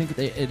to win. I think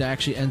it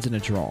actually ends in a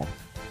draw.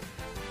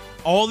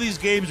 All these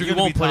games are You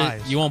going to be won't put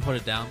ties. it. You won't put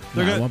it down.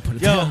 They're No, I gonna- won't put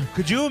it Yo, down.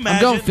 could you I'm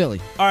imagine? going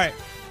Philly. All right,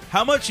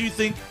 how much you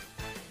think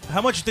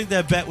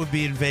that bet would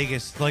be in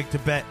Vegas? Like to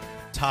bet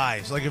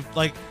ties?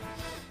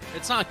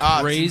 It's not Oh,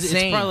 crazy. It's It's,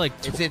 insane. probably like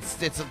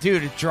it's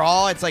dude, a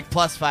draw. It's like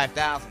plus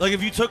 5,000. Like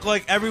if you took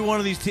like every one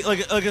of these teams,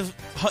 like a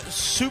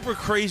super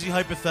crazy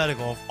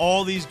hypothetical, if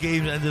all these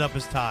games ended up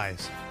as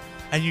ties,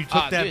 and you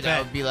took that dude, bet,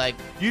 that would be like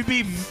you'd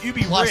be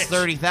plus rich.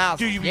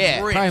 30,000. Dude, you'd be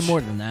Yeah. rich. Probably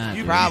more than that.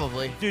 You'd be-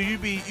 Probably. Dude,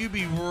 you'd be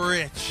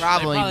rich. they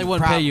Probably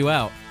wouldn't pay you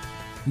out.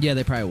 Yeah,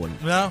 they probably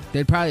wouldn't. No.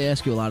 They'd probably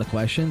ask you a lot of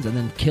questions and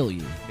then kill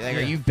you. Be like,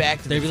 are you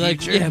back to They'd the be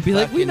like, future? yeah, be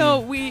like, we Fucking- know,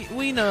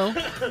 we know,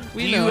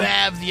 we Do you know.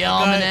 have the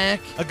almanac?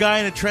 A guy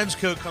in a trench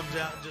coat comes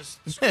out and just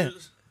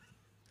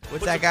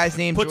What's that guy's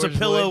name? puts George a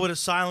pillow Floyd? with a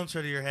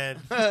silencer to your head.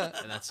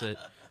 And that's it.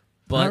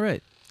 But All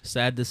right.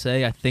 sad to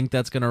say, I think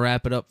that's gonna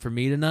wrap it up for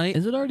me tonight.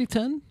 Is it already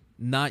 10?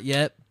 Not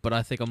yet, but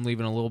I think I'm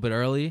leaving a little bit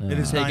early. It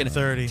is taking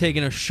 9:30.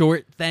 taking a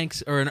short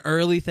an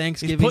early He's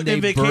Thanksgiving putting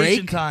in Day vacation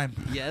break. time.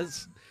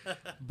 Yes.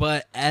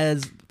 But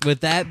with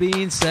that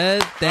being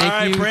said, All thank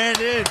right, you.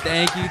 Brandon.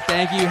 Thank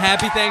you.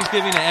 Happy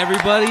Thanksgiving to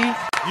everybody.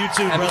 You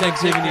too, Happy brother.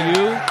 Thanksgiving to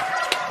you.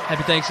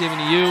 Happy Thanksgiving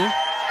to you.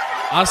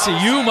 I'll see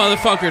you,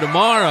 motherfucker,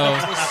 tomorrow.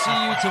 We'll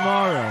see you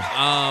tomorrow.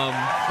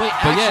 Wait,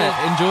 But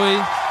yeah, enjoy.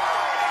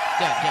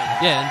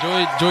 yeah.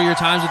 Yeah, enjoy your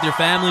times with your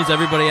families.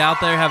 Everybody out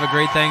there, have a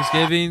great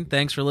Thanksgiving.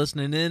 Thanks for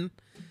listening in.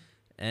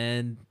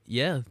 And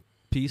yeah,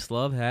 peace,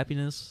 love,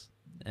 happiness,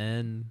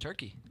 and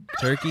Turkey.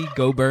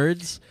 Go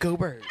Birds. Go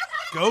Birds.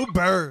 Go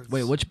Birds.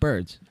 Wait, which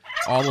birds?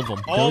 All of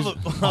them. All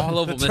All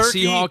of them. The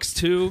turkey. Seahawks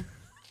too.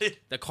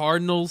 The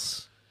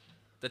Cardinals.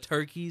 The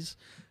Turkeys.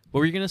 What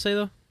were you gonna say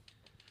though?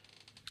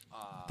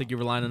 I think you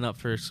were lining up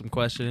for some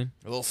questioning.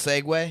 A little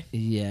segue.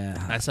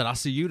 Yeah. I said I'll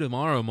see you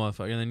tomorrow,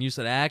 motherfucker. And then you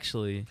said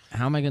actually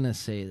How am I going to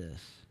say this?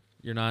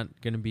 you're not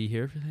gonna be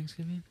here for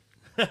Thanksgiving.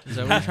 Is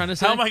that what you're trying to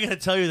say? How am I going to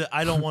tell you that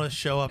I don't want to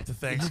show up to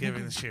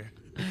Thanksgiving this year?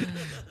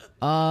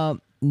 No.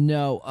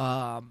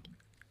 How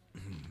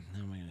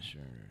am I gonna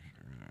share?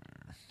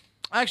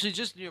 Actually,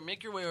 just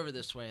make your way over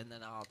this way, and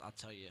then I'll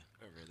tell you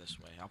over this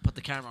way. I'll put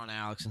the camera on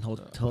Alex, and he'll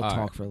talk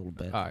right. for a little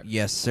bit. All right.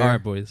 Yes, sir. All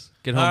right, boys.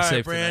 Get home All right,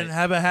 safe Brandon. tonight.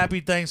 Have a happy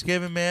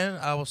Thanksgiving, man.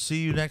 I will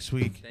see you next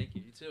week. Thank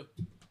you. You too.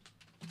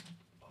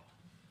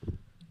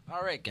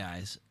 All right,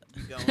 guys.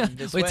 You going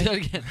this Wait, way? do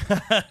it again.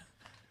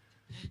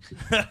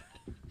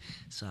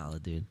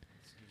 Solid, dude.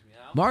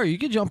 Mario, you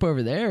could jump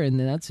over there, and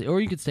then that's it.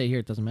 Or you could stay here.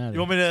 It doesn't matter. You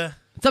want me to?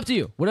 It's up to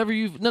you. Whatever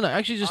you. No,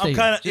 actually, just stay I'm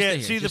here. kind of Just stay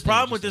here. See, the Just stay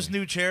problem here. with Just this stay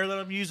new chair that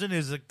I'm using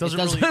is it doesn't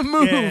really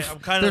move. Yeah, I'm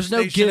kind of There's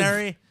no give.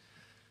 stationary. here.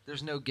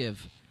 There's no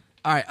give.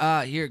 All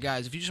right, here,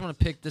 guys. If you just want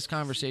to pick this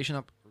conversation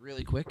up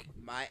really quick.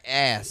 My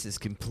ass is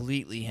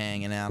completely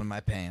hanging out of my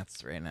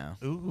pants right now.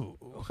 Ooh,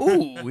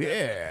 Ooh,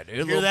 yeah,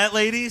 dude. hear that,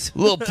 ladies?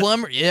 Little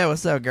plumber. Yeah,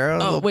 what's up,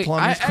 girl? Oh, Little wait,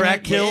 plumber's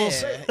crack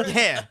kills.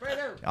 Yeah.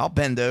 I'll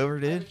bend over,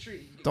 dude.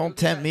 Don't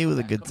tempt me with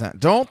a good time.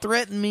 Don't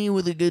threaten me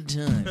with a good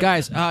time.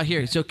 Guys,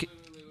 here. So,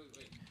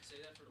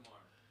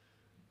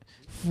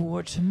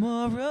 For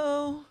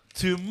tomorrow.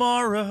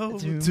 Tomorrow.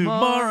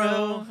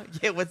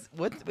 Yeah,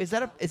 what is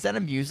that a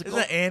musical? Is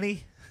that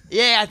Annie?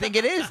 Yeah, I think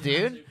it is,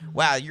 dude.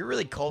 Wow, you're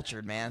really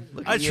cultured, man.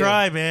 Look at I you.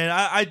 try, man.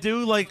 I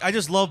do like. I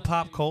just love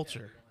pop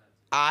culture.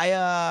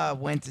 I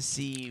went to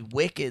see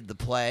Wicked the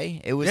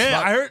play. It was Yeah,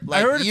 fuck- I heard. like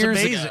I heard it's years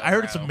amazing. ago, I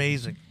heard it's bro.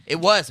 amazing. It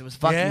was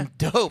fucking Yeah?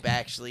 dope,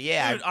 actually.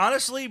 Yeah, Dude,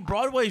 honestly,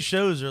 Broadway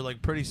shows are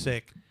like pretty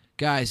sick.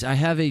 guys, I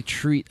have a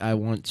treat I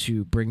want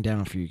to bring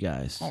down for you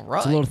guys. All right.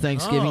 It's a little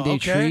Thanksgiving Oh, Day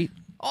okay. treat.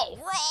 all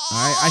right.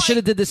 All right, I should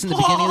have did this in the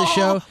beginning of the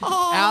show.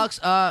 Alex,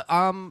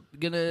 I'm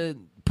gonna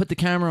put the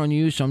camera on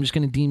you, so I'm just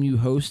gonna deem you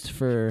host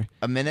for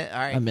A minute. All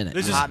right. a minute.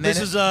 This Hot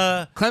is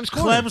minute? Clem's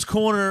Corner. Clem's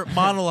Corner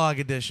monologue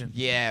edition.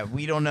 Yeah,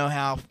 we don't know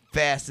how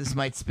fast this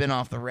might spin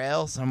off the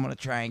rails, so I'm gonna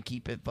try and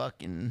keep it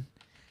fucking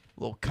a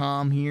little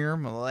calm here.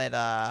 I'm gonna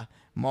let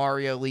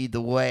Mario lead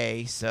the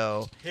way.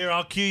 So Here,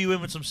 I'll cue you in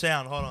with some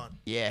sound. Hold on.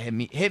 yeah,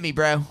 hit me,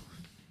 bro.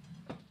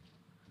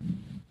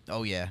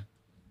 Oh yeah.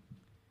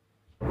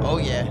 Oh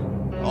yeah.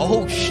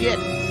 Oh shit.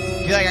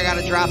 Feel like I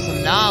gotta drop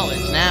some knowledge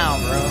now,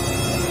 bro.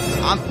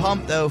 I'm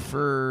pumped though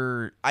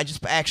for I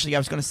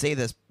was gonna say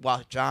this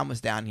while John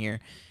was down here.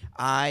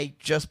 I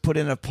just put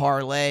in a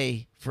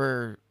parlay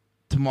for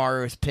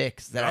tomorrow's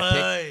picks that I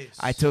picked. Nice.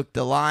 I took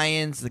the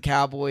Lions, the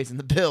Cowboys, and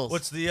the Bills.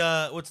 What's the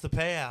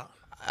payout?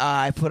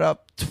 I put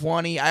up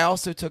 20. I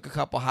also took a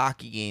couple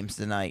hockey games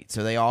tonight,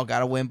 so they all got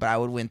to win, but I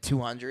would win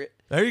 200.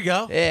 There you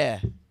go. Yeah.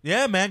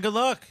 Yeah, man. Good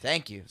luck.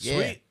 Thank you. Yeah.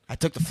 Sweet. I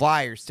took the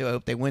Flyers too. I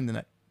hope they win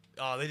tonight.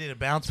 Oh, they need a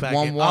bounce back.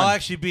 1-1. Game. I'll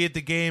actually be at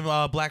the game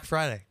Black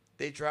Friday.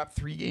 They dropped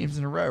 3 games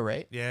in a row,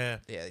 right? Yeah.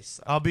 Yeah, they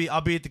suck. I'll be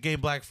at the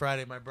game Black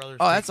Friday. My brother's.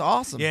 Oh, that's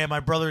awesome. Yeah,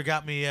 my brother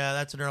got me.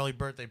 That's an early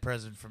birthday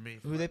present for me.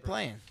 Who are they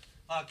playing?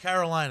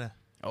 Carolina.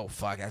 Oh,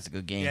 fuck. That's a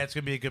good game. Yeah, it's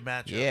gonna be a good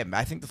matchup. Yeah,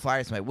 I think the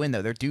Flyers might win,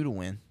 though. They're due to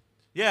win.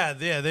 Yeah,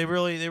 they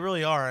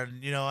really are,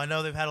 and I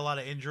know they've had a lot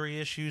of injury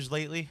issues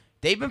lately.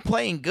 They've been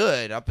playing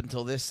good up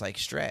until this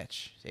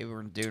stretch. They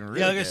were doing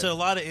really Yeah, like good. I said, a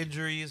lot of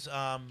injuries.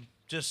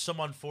 Just some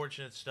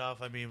unfortunate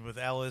stuff. I mean, with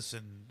Ellis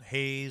and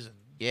Hayes, and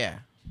Yeah.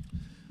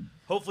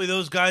 hopefully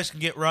those guys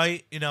can get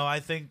right. I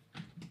think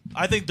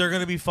they're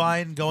gonna be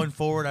fine going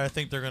forward. I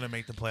think they're gonna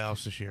make the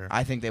playoffs this year.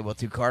 I think they will,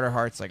 too. Carter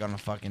Hart's, like, on a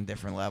fucking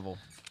different level.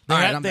 They, All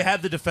right, have, I'm they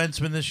back. have the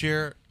defensemen this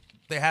year.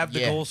 They have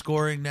the Yeah. goal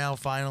scoring now.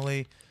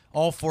 Finally,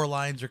 all 4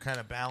 lines are kind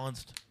of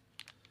balanced.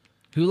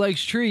 Who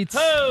likes treats?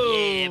 Oh,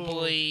 Yeah,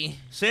 boy.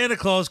 Santa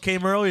Claus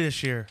came early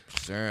this year.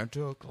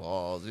 Santa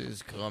Claus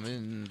is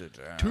coming to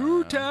town.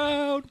 To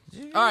town.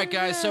 All right,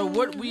 guys. So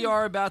what we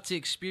are about to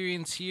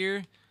experience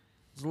here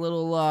is a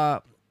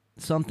little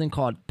something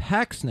called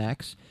Pack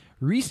Snacks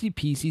Reese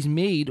Pieces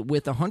made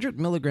with 100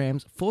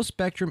 milligrams full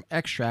spectrum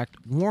extract.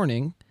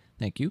 Warning.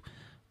 Thank you.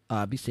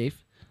 Be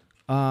safe.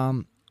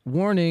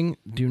 Warning.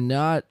 Do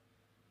not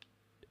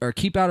or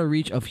keep out of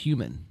reach of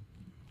human.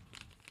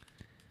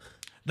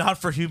 Not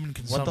for human What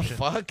consumption. the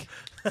fuck?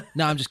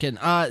 No, I'm just kidding.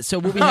 So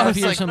what we I have was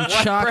here like, is some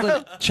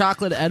what,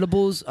 chocolate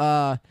edibles.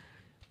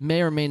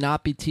 May or may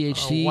not be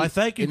THC. Oh, why,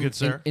 thank you, good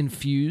sir.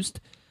 Infused.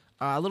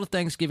 A little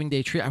Thanksgiving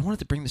Day treat. I wanted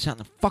to bring this out in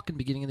the fucking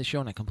beginning of the show,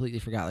 and I completely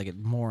forgot, like a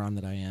moron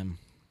that I am.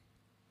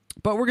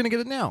 But we're gonna get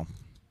it now.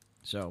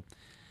 So,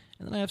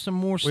 and then I have some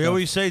more stuff. We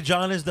always say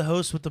John is the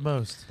host with the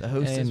most. The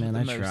host Hey is man,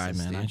 with I the try, mostest,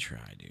 man. dude. I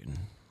try, dude.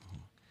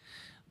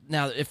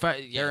 Now, if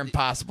I They're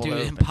impossible dude, to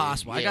open,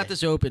 impossible. dude. I got Yeah.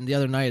 this open the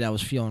other night. I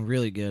was feeling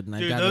really good, and I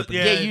Dude, got those- it open.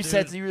 yeah, Yeah, you dude.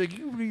 said you were like,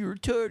 you're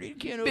retarded. You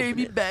can't open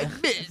Baby it. back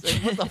It's like,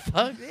 bitch. what the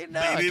fuck? Dude, no,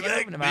 I Baby can't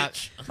back open them out.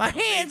 bitch. My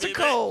hands are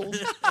cold.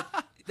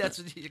 That's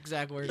the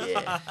exact word.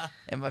 Yeah.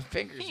 And my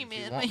fingers Hey are too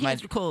man, long. my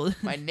hands are cold.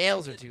 My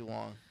nails are too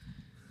long.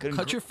 Couldn't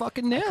Cut gr- your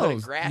fucking I couldn't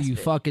nails, grasp you it.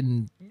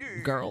 fucking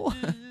girl.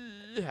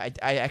 I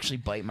actually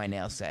bite my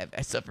nails.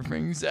 I suffer from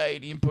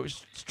anxiety and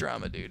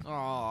post-trauma, dude.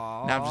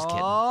 Aww. No, I'm just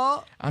kidding.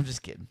 I'm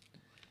just kidding.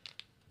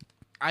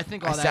 I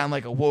think I all that. sound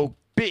like a woke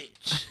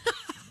bitch.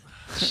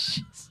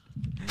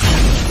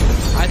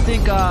 I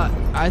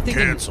think.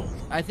 Cancelled.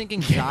 I think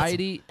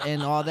anxiety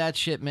and all that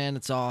shit, man.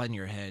 It's all in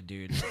your head,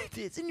 dude.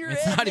 It's in your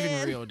It's head, not even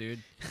man. real,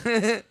 dude.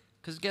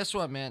 Because guess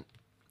what, man?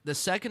 The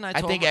second I I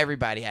told think my-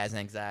 everybody has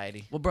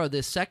anxiety. well, bro,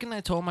 the second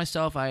I told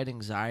myself I had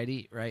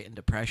anxiety, right, and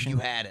depression, You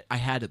had it. I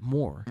had it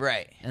more.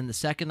 Right. And the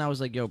second I was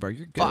like, yo, bro,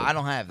 you're good. Well, I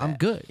don't have that. I'm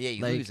good. Yeah,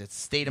 you Like, lose. It's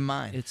state of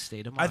mind. It's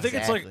state of I mind. think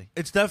it's Exactly. like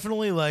it's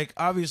definitely like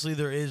obviously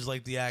there is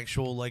like the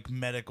actual like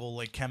medical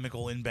like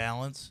chemical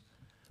imbalance,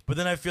 but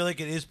then I feel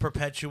like it is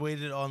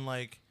perpetuated on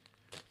like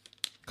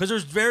because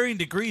there's varying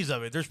degrees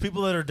of it. There's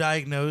people that are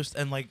diagnosed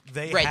and like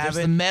they Right, have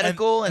there's it, the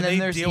medical, and then they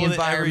there's deal the with it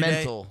every day.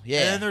 environmental. Yeah.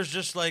 and then there's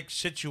just like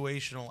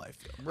situational. I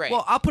feel, right.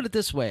 well, I'll put it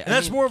this way. and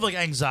that's more of like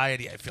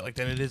anxiety. I feel like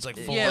than it is like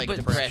full yeah, like but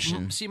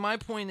depression. See, my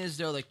point is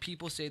though, like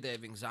people say they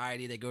have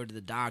anxiety, they go to the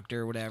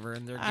doctor or whatever,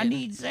 and they're I getting,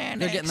 need Xanax.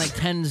 they're getting like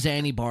 10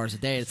 Xanny bars a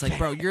day. It's like,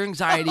 bro, your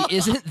anxiety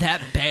isn't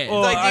that bad.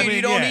 Well, like, I dude, you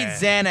mean, don't yeah.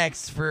 need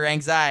Xanax for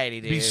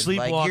anxiety, dude.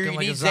 sleepwalking you like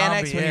need a Xanax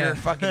zombie, when yeah. you're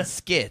fucking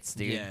skits,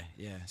 dude.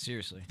 yeah,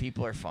 seriously.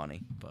 People are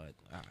funny. But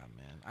man,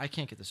 I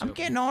can't get this. I'm over.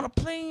 getting on a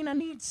plane. I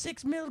need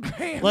 6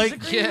 milligrams. like of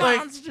Green yeah.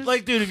 Monsters.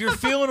 like dude, if you're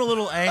feeling a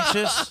little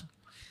anxious,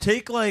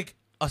 take like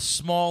a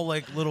small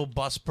like little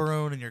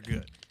Buspirone and you're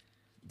good.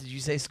 Did you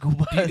say school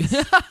bus?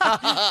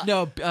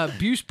 No,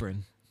 Busprin.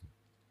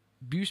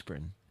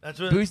 Busprin. That's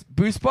what.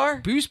 Boost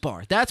bar? Boost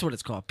bar. That's what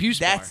it's called.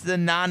 Boost bar. That's the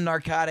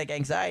non-narcotic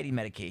anxiety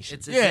medication.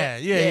 It's a Yeah,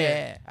 Xan-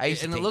 yeah. I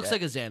used to and it take looks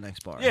that. like a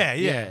Xanax bar.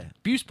 Yeah.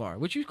 Boost bar.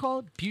 What you call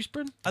it?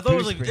 Busprin? I thought it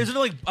was like. Busprin. Isn't it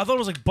like? I thought it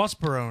was like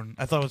Buspirone.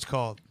 I thought it was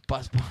called.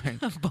 bus barn.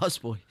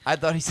 Busboy. I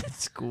thought he said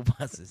school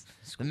buses.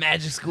 The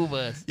magic school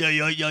bus. Yo,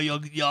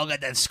 y'all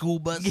got that school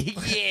bus?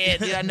 Yeah,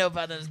 dude, I know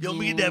about those. Yo,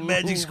 me get that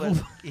magic school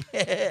bus.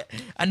 Yeah,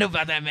 I know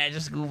about that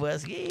magic school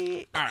bus.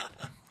 Yeah, All right.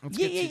 Let's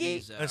Yeah, get yeah, to yeah.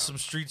 these. That's some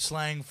street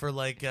slang for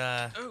like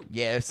yeah,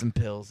 there's some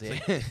pills. Yeah.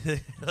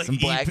 like Some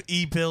black-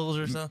 e pills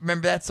or something.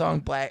 Remember that song,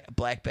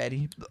 Black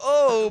Betty?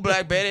 Oh,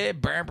 Black Betty.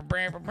 Bam,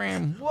 bam, bam,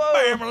 bam.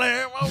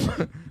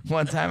 Whoa.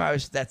 One time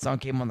that song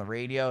came on the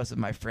radio. It was with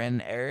my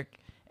friend Eric.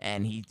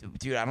 And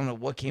dude, I don't know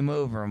what came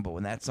over him, but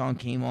when that song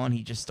came on,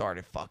 he just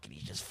started fucking.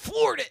 He just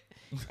floored it.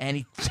 And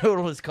he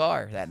totaled his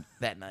car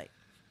that night.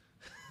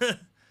 Oh,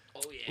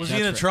 yeah. Was he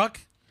in a right. truck?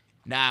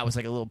 Nah, it was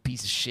like a little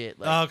piece of shit.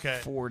 Like Okay.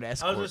 Ford I was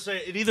Escort. gonna say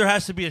it either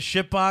has to be a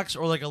ship box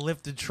or like a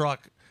lifted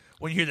truck.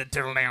 When you hear the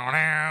tickle down,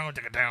 down,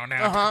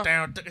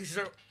 down,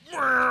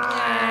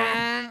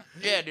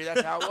 Yeah, dude,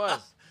 that's how it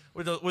was.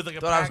 with like a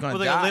Thought I was pack, gonna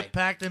with like die. a lip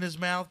packed in his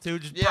mouth too,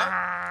 just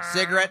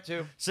Cigarette,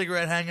 too.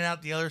 cigarette hanging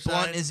out the other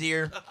Blunt side. in his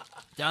ear.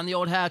 Down the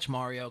old hatch,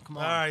 Mario. Come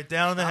on. All right,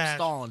 down the Stop hatch.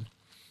 stalling.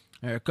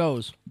 There it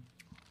goes.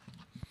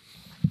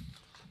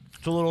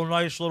 It's a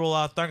nice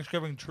little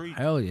Thanksgiving treat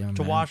Hell yeah,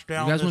 to man. wash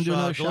down You guys this want to do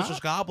another delicious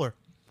shot? gobbler.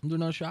 Do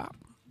another shot?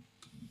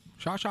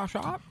 Shot. Let's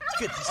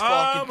get this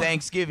fucking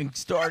Thanksgiving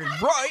started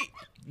right.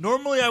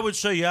 Normally, I would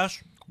say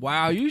yes.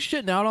 Wow, you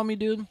shitting out on me,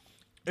 dude?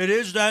 It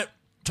is that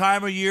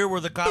time of year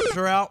where the cops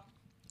are out.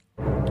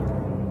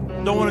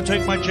 Don't want to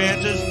take my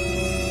chances,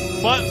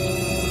 but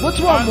What's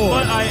one more?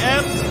 But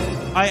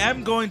I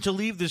am going to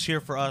leave this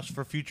here for us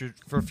for future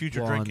One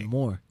drinking.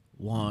 more.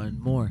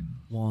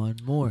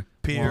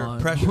 Peer One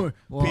pressure.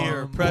 more.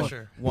 Peer One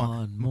pressure. More.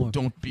 One more.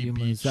 Don't be You a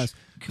must bitch. us.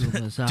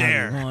 You must have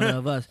Dare. one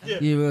of us.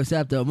 You must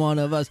have the one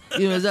of us.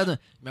 You must have the.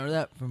 Remember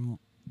that from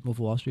Wolf of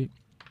Wall Street?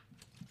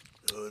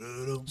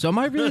 So am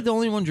I really the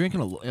only one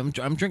drinking alone?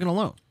 I'm drinking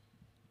alone.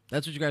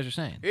 That's what you guys are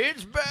saying.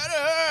 It's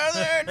better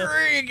than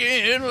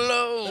drinking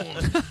alone.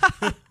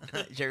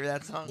 Did you hear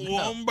that song?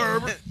 One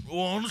bourbon,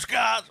 one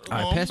scotch, All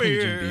right, one pass me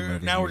the Jim Beam beer.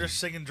 over Now here. we're just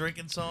singing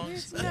drinking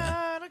songs.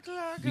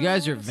 You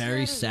guys are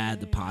very sad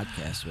to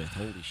podcast with.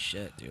 Holy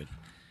shit, dude.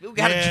 We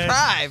gotta Yeah.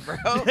 try, bro.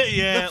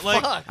 Yeah,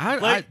 like, fuck?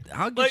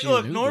 I'll get like, you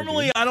look. an Uber,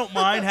 Normally, dude. I don't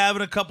mind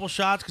having a couple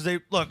shots because they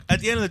look.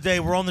 At the end of the day,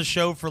 we're on the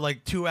show for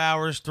like 2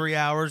 hours, 3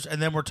 hours,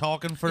 and then we're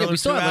talking for Yeah, another we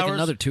still 2 have hours. like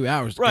another 2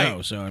 hours to Right.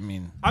 go. So I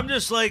mean, I'm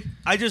just like,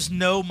 I just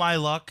know my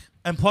luck,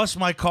 and plus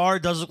my car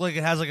does look like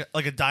it has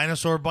like a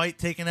dinosaur bite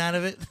taken out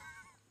of it,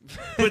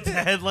 with the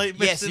headlight.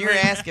 Yes, missing you're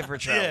right now. asking for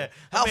trouble. Yeah,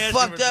 How I'm asking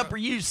fucked for up trouble. are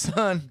you,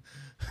 son?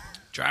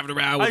 driving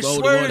around I with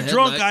swear to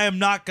drunk, I am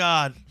not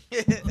God.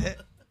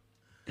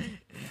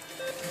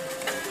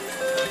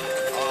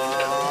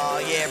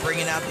 Oh yeah,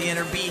 bringing out the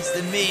inner beast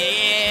in me,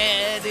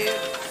 yeah, dude.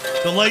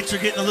 The lights are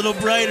getting a little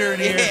brighter in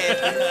here.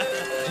 Yeah.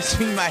 Just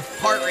when my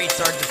heart rate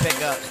started to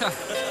pick up.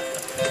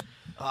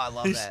 Oh, I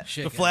love that.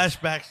 The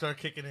flashbacks start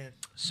kicking in.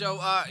 So,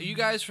 are you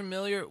guys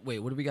familiar? Wait,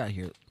 what do we got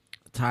here?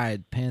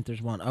 Tide,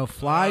 Panthers won. Oh,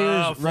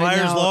 Flyers. Right Flyers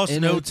now, lost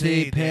in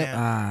OT,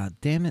 Ah,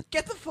 damn it.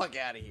 Get the fuck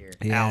out of here.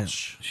 Yeah.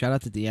 Ouch. Shout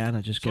out to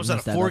Deanna. Just So giving is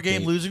us that that a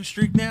 4-game update. losing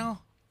streak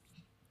now?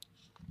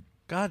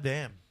 God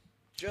damn.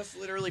 Just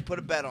literally put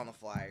a bet on the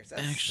Flyers. That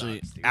Actually,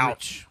 sucks, dude.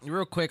 Ouch.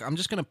 Real quick, I'm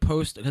just gonna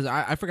post because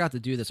I forgot to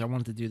do this. I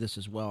wanted to do this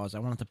as well as I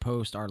wanted to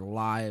post our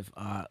live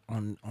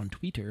on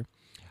Twitter.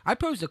 I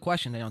posed a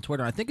question today on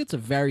Twitter. I think it's a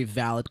very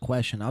valid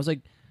question. I was like,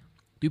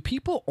 do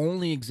people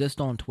only exist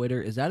on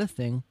Twitter? Is that a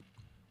thing?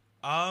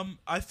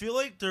 I feel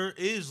like there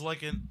is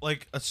like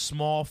a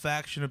small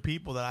faction of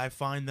people that I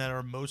find that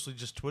are mostly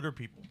just Twitter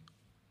people.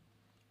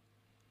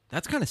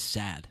 That's kind of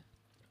sad.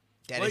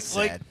 That is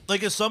sad.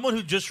 Like as someone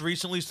who just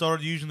recently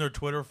started using their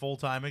Twitter full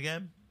time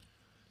again,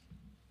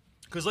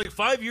 Because like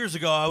 5 years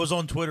ago, I was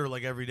on Twitter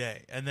like every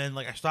day, and then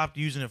like I stopped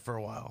using it for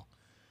a while.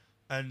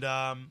 And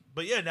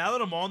but yeah, now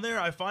that I'm on there,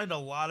 I find a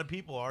lot of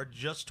people are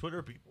just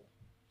Twitter people.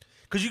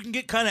 Because you can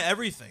get kind of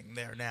everything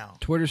there now.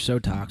 Twitter's so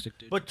toxic,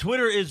 dude. But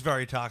Twitter is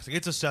very toxic.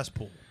 It's a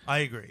cesspool. I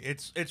agree.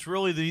 It's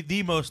really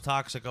the most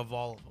toxic of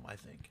all of them, I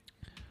think.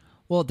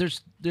 Well,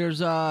 there's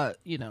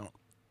you know,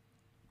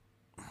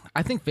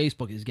 I think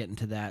Facebook is getting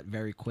to that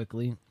very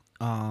quickly.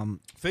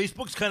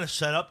 Facebook's kind of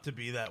set up to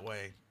be that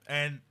way.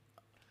 And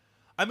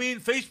I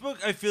mean,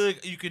 Facebook, I feel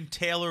like you can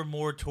tailor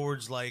more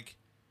towards like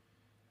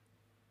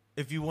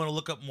if you want to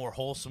look up more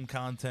wholesome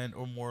content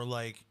or more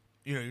like,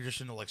 you know, you're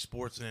just into like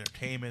sports and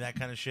entertainment, that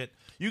kind of shit.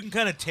 You can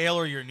kind of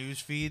tailor your news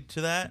feed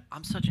to that.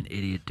 I'm such an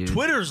idiot, dude.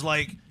 Twitter's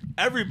like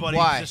everybody's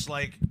Why? just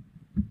like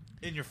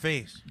in your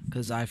face.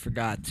 Because I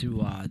forgot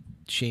to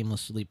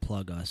shamelessly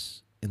plug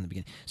us in the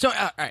beginning. So,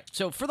 all right.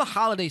 So for the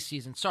holiday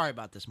season, sorry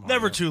about this, Mario.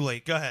 Never too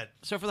late. Go ahead.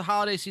 So for the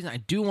holiday season, I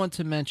do want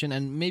to mention,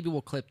 and maybe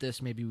we'll clip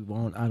this, maybe we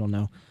won't, I don't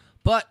know.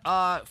 But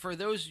for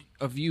those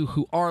of you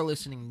who are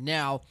listening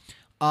now,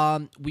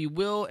 we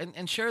will,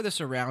 and share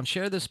this around,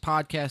 share this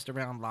podcast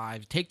around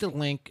live. Take the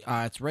link.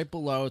 It's right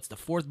below. It's the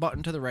fourth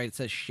button to the right. It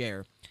says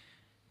share.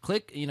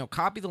 Click,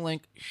 copy the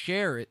link,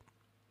 share it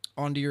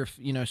onto your,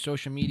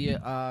 social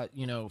media,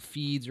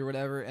 feeds or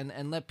whatever,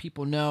 and let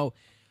people know.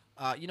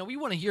 We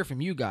want to hear from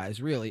you guys,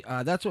 really.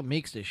 That's what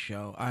makes this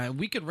show.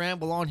 We could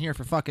ramble on here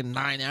for fucking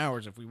 9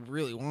 hours if we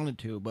really wanted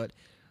to, but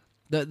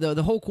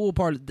the whole cool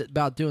part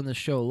about doing this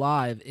show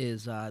live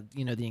is, the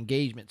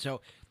engagement.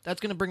 So that's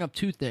going to bring up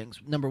two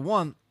things. Number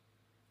one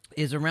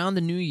is around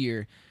the new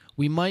year,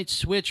 we might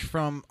switch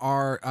from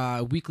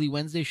our weekly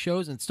Wednesday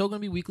shows, and it's still going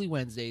to be weekly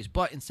Wednesdays,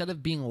 but instead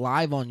of being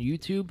live on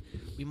YouTube,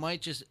 we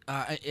might just,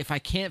 if I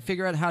can't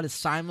figure out how to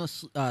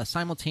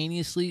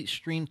simultaneously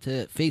stream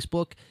to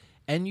Facebook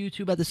and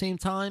YouTube at the same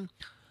time,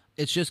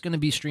 it's just going to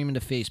be streaming to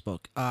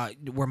Facebook.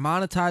 We're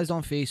monetized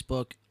on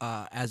Facebook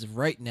as of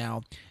right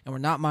now, and we're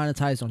not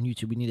monetized on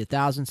YouTube. We need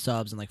 1,000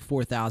 subs and like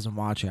 4,000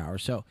 watch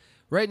hours. So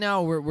right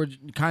now we're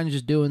kind of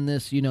just doing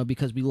this,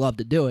 because we love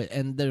to do it,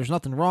 and there's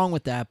nothing wrong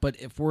with that. But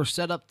if we're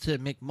set up to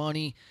make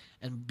money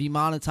and be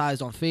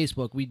monetized on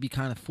Facebook, we'd be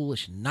kind of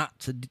foolish not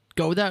to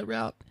go that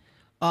route.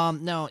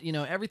 Now,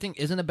 everything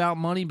isn't about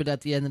money, but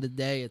at the end of the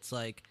day, it's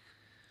like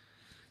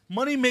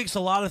Money makes a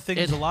lot of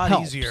things a lot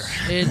helps. easier.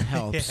 It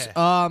helps.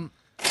 Yeah.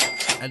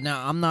 And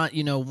now I'm not,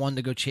 one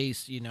to go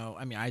chase,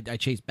 I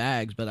chase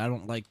bags, but I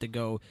don't like to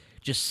go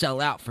just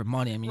sell out for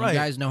money. I mean, Right. You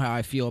guys know how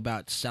I feel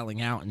about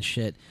selling out and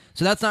shit.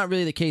 So that's not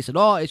really the case at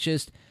all. It's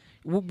just,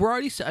 we're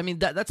already,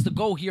 that's the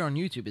goal here on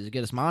YouTube, is to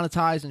get us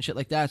monetized and shit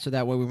like that. So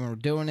that way when we're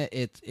doing it,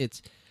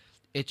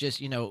 it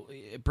just,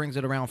 it brings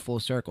it around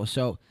full circle.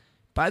 So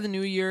by the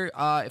new year,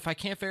 if I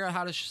can't figure out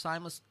how to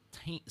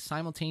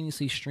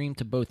simultaneously stream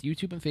to both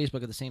YouTube and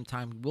Facebook at the same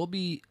time, we'll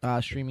be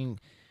streaming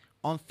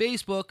on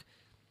Facebook,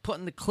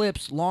 putting the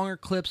clips, longer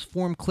clips,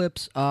 form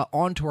clips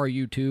onto our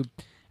YouTube,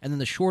 and then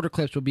the shorter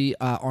clips will be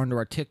onto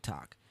our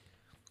TikTok.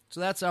 So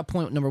that's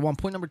point number one.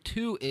 Point number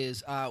two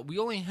is we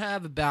only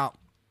have about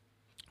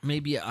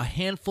maybe a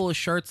handful of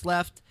shirts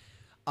left,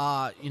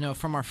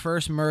 from our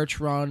first merch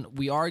run.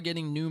 We are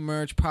getting new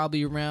merch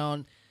probably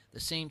around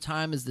the same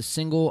time as the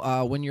single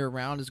When You're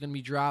Around is going to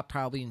be dropped,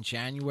 probably in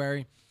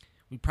January.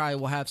 We probably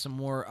will have some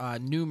more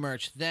new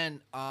merch then,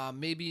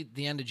 maybe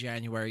the end of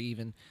January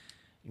even.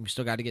 We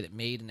still got to get it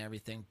made and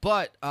everything.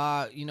 But,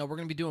 we're going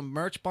to be doing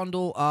merch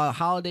bundle,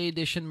 holiday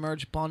edition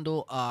merch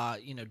bundle,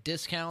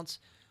 discounts.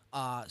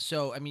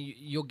 So,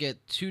 you'll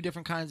get 2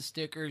 different kinds of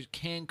stickers,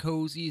 can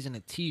cozies, and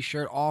a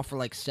T-shirt, all for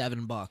like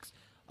 $7.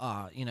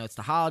 It's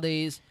the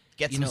holidays.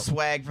 Get some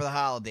swag for the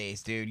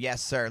holidays, dude.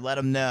 Yes, sir. Let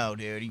them know,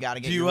 dude. You got to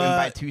get your win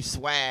by 2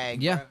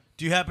 swag. Yeah. bro.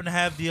 Do you happen to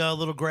have the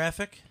little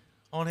graphic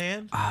on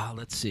hand?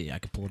 Let's see. I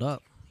can pull it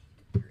up.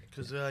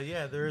 Because,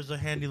 there is a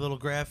handy little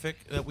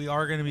graphic that we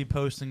are going to be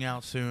posting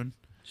out soon.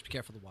 Just be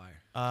careful of the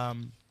wire.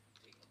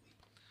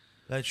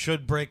 That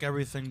should break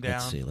everything down.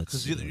 Let's see, let's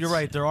 'Cause see, you're let's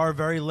right. see. There are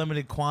very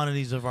limited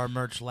quantities of our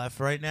merch left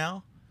right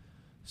now.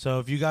 So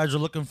if you guys are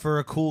looking for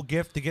a cool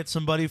gift to get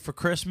somebody for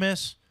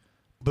Christmas,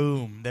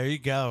 boom, there you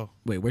go.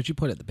 Wait, where'd you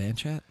put it? The band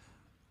chat?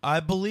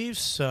 I believe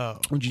so.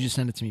 Or would you just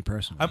send it to me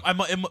personally? I'm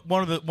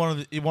one of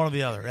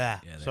the other. Yeah,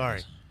 Yeah, there sorry, it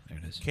is. There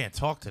it is. can't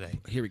talk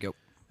today. Here we go.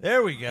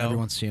 There we go.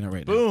 Everyone's seeing it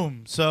right now.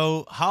 Boom.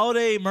 So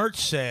holiday merch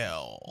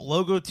sale.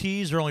 Logo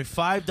tees are only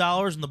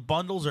 $5, and the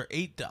bundles are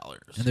 $8.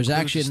 And there's Includes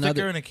actually a sticker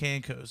another- and a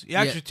can cozy.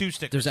 Yeah, actually 2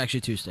 stickers. There's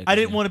actually 2 stickers. I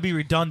didn't yeah. want to be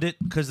redundant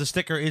because the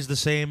sticker is the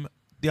same.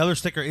 The other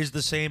sticker is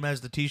the same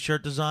as the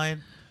T-shirt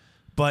design,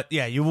 but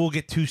yeah, you will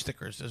get 2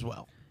 stickers as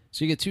well.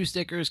 So you get 2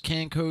 stickers,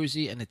 can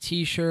cozy, and a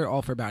T-shirt,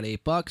 all for about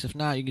 $8. If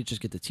not, you can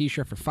just get the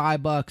T-shirt for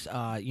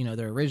 $5.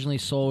 They're originally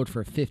sold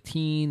for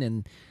 $15,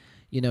 and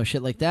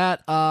shit like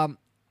that.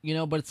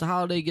 But it's a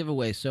holiday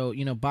giveaway, so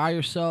buy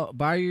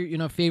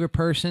your favorite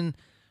person,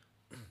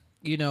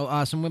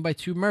 some win by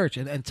 2 merch,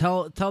 and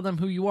tell them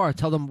who you are,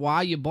 tell them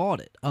why you bought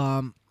it.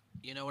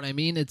 You know what I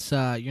mean? It's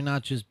you're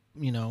not just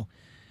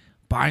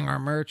buying our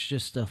merch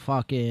just to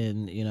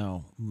fucking,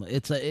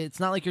 it's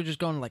not like you're just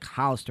going to like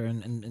Hollister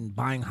and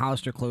buying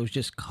Hollister clothes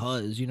just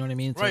cause, you know what I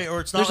mean? Right, like,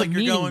 or it's there's not like a you're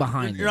meaning going.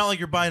 behind You're not this. like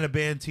you're buying a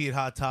band tee at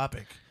Hot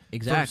Topic.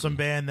 Exactly. From some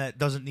band that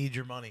doesn't need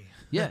your money.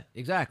 Yeah,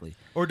 exactly.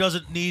 Or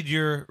doesn't need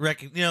your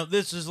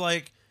this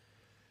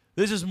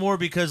is more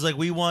because like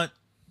we want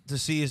to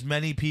see as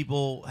many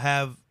people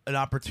have an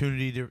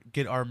opportunity to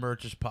get our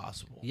merch as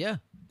possible. Yeah,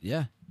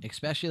 yeah.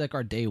 Especially like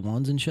our day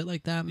ones and shit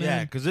like that, man.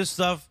 Yeah, because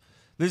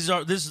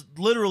this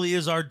literally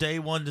is our day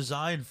one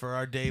design for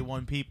our day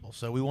one people.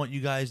 So we want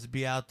you guys to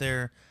be out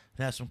there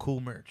and have some cool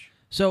merch.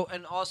 So,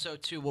 and also,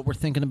 too, what we're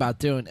thinking about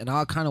doing, and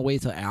I'll kind of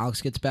wait till Alex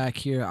gets back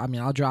here. I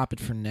mean, I'll drop it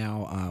for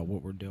now,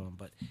 what we're doing.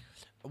 But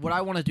what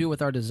I want to do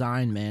with our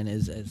design, man,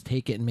 is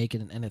take it and make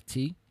it an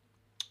NFT.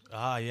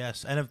 Ah,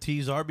 yes.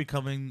 NFTs are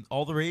becoming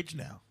all the rage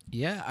now.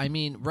 Yeah, I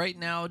mean, right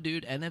now,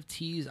 dude,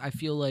 NFTs, I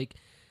feel like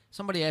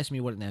somebody asked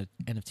me what an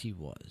NFT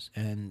was.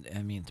 And,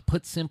 I mean, to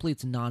put simply,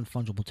 it's a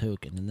non-fungible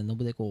token. And then they'll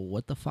be like, well,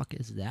 what the fuck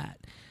is that?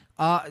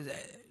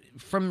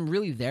 From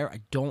really there,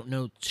 I don't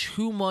know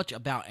too much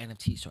about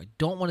NFTs, so I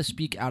don't want to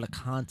speak out of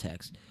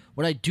context.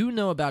 What I do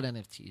know about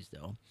NFTs,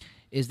 though,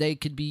 is they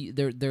could be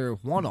they're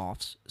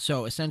one-offs.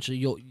 So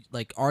essentially,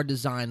 our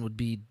design would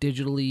be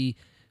digitally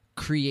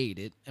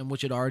created, and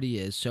which it already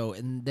is. So,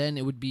 and then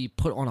it would be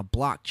put on a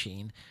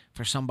blockchain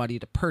for somebody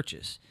to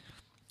purchase.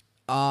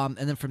 And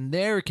then from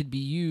there, it could be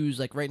used.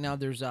 Like right now,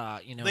 there's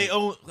They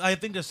own. I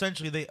think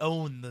essentially they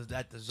own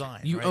that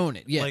design. You right? own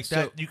it, yeah. Like So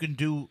that, you can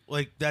do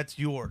like that's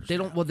yours. They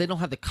don't. Well, they don't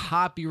have the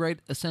copyright.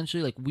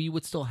 Essentially, like we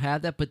would still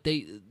have that, but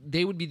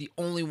they would be the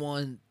only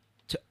one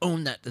to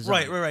own that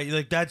design. Right.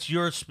 Like that's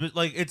your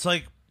like it's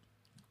like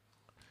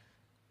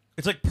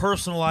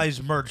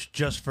personalized merch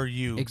just for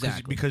you,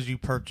 Exactly. because you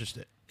purchased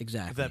it.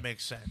 Exactly. If that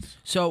makes sense.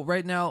 So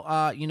right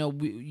now,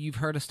 you've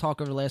heard us talk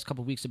over the last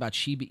couple of weeks about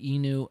Shiba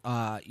Inu,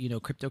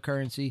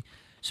 cryptocurrency.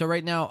 So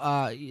right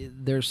now,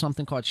 there's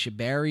something called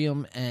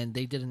Shibarium, and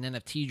they did an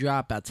NFT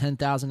drop, about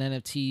 10,000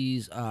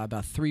 NFTs,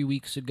 about 3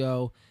 weeks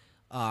ago.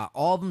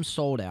 All of them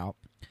sold out.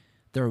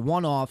 They're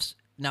one-offs.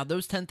 Now,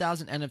 those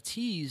 10,000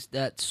 NFTs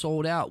that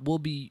sold out will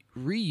be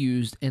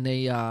reused in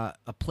a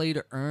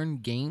play-to-earn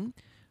game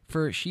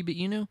for Shiba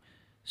Inu.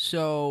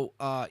 So,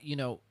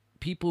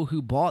 people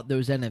who bought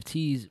those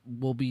NFTs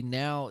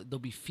they'll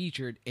be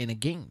featured in a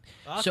game.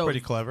 That's so pretty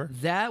clever.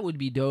 That would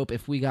be dope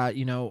if we got,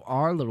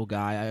 our little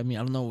guy. I mean,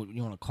 I don't know what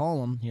you want to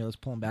call him. Here, let's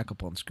pull him back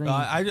up on screen.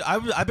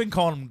 I've been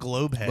calling him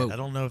Globehead. Whoa. I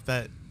don't know if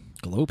that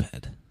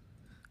Globehead.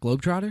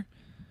 Globetrotter?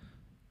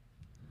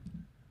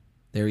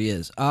 There he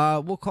is.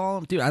 We'll call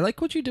him. Dude, I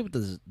like what you did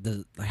with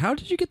the how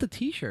did you get the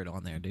t-shirt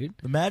on there, dude?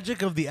 the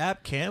magic of the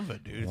app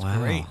Canva, dude. It's Wow.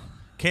 great.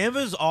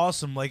 Canva is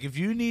awesome. Like if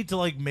you need to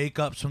like make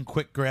up some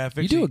quick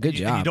graphics, You do a good and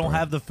you job, don't bro.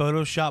 have the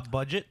Photoshop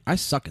budget. I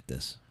suck at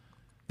this.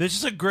 This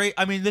is a great.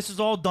 I mean, this is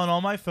all done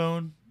on my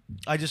phone.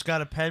 I just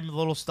got a pen with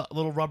a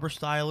little rubber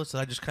stylus,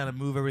 and I just kind of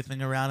move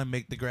everything around and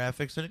make the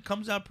graphics, and it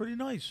comes out pretty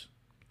nice.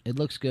 It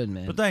looks good,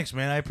 man. But thanks,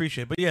 man. I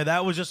appreciate it. But yeah,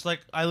 that was just like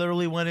I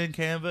literally went in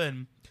Canva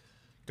and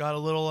got a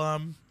little a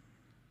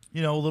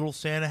little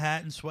Santa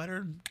hat and sweater,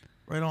 and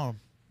right on.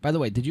 By the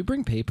way, did you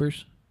bring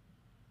papers?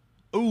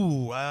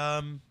 Ooh,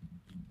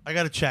 I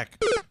gotta check.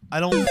 I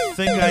don't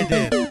think I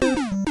did.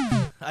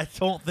 I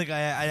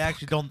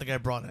actually don't think I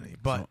brought any.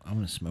 But I'm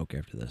gonna smoke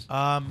after this.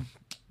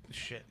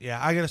 shit. Yeah,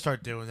 I gotta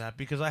start doing that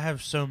because I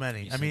have so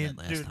many. I said mean, that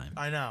last dude, time.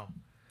 I know.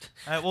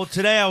 Well,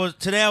 today I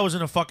was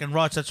in a fucking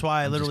rush. That's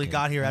why I I'm just literally kidding.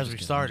 got here I'm as just we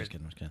kidding. started.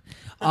 I'm just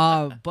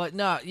kidding. But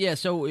no, yeah.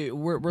 So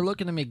we're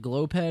looking to make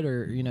Globehead,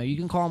 or you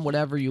can call him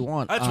whatever you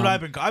want. That's what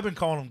I've been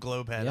calling him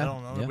Globehead. yeah, I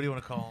don't know. yeah. What do you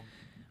want to call him?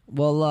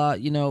 Well,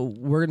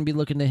 we're gonna be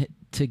looking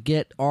to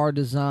get our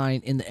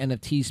design in the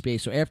NFT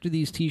space. So after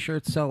these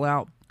T-shirts sell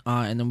out,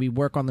 and then we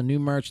work on the new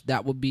merch,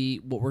 that will be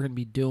what we're gonna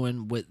be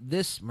doing with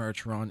this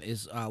merch run.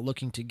 Is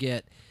looking to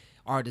get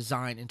our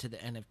design into the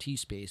NFT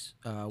space,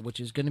 which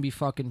is gonna be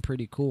fucking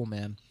pretty cool,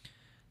 man.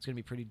 It's gonna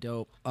be pretty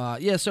dope.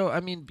 Yeah. So I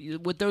mean,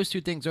 with those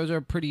two things, those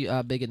are pretty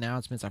big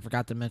announcements. I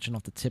forgot to mention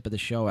off the tip of the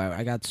show.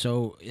 I got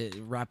so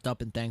wrapped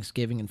up in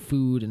Thanksgiving and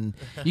food, and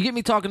you get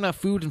me talking about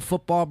food and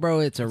football, bro.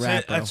 It's a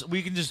wrap. Bro.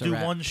 We can just It's a do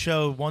wrap. one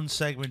show, one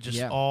segment, just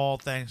Yeah. all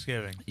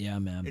Thanksgiving. Yeah,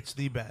 man. It's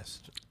the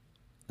best.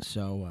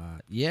 So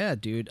yeah,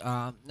 dude.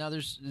 Now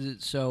there's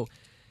so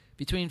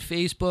between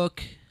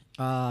Facebook,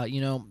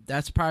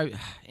 that's probably,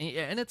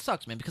 and it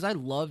sucks, man, because I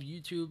love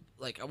YouTube.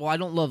 I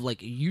don't love like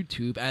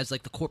YouTube as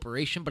like the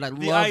corporation, but I The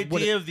love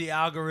what idea of the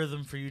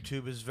algorithm for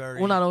YouTube is very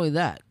well, not only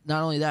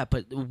that,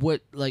 but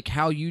what like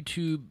how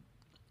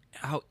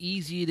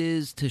easy it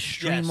is to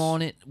stream Yes.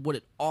 on it, what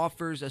it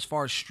offers as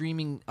far as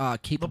streaming the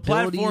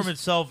capabilities. platform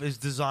itself is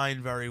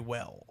designed very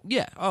well.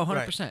 Yeah,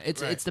 100%. Right,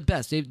 It's right. it's the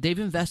best. They've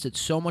invested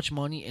so much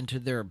money into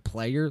their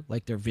player,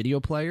 like their video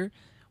player,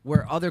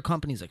 where other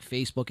companies like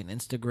Facebook and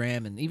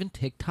Instagram and even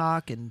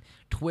TikTok and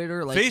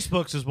Twitter, like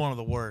Facebook's is one of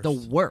the worst. the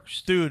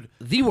worst. Dude,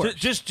 The worst.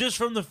 Just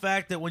from the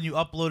fact that when you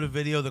upload a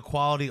video, the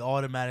quality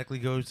automatically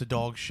goes to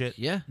dog shit.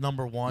 Yeah.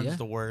 Number one Yeah. is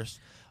the worst.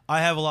 I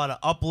have a lot of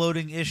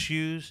uploading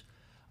issues.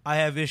 I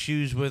have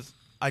issues with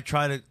I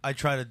try to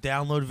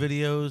download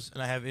videos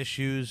and I have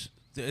issues.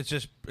 It's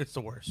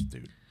the worst,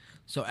 dude.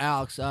 So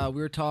Alex,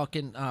 we were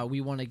talking.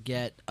 We want to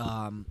get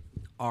our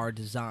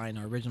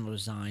original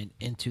design,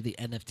 into the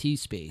NFT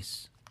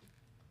space.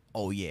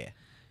 Oh yeah,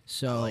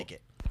 So I like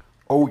it.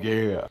 Oh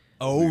yeah.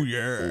 Oh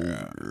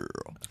yeah.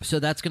 So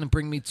that's gonna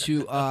bring me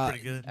to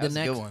pretty good. That was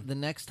a good one. the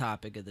next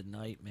topic of the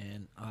night,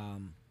 man.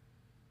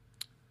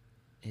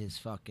 Is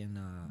fucking.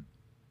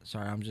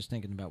 Sorry, I'm just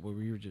thinking about what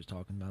we were just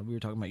talking about. We were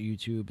talking about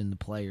YouTube and the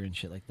player and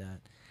shit like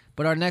that.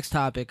 But our next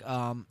topic,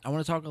 I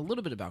want to talk a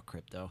little bit about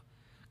crypto,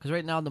 because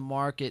right now the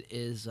market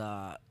is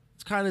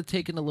it's kind of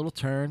taking a little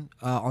turn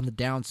on the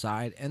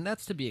downside, and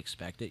that's to be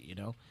expected.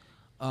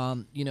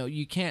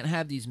 You can't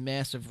have these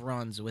massive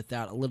runs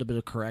without a little bit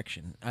of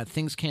correction.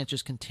 Things can't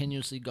just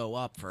continuously go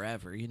up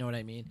forever. You know what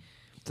I mean?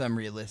 It's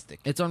unrealistic.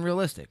 It's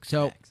unrealistic.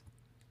 So Facts.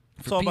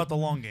 It's all about the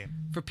long game.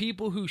 for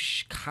people who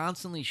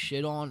constantly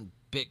shit on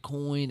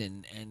Bitcoin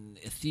and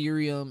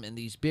Ethereum and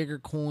these bigger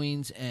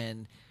coins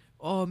and,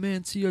 oh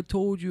man, see, I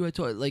told you,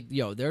 like,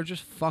 yo, they're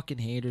just fucking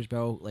haters,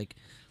 bro. Like,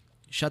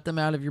 shut them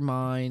out of your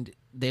mind.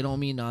 They don't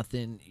mean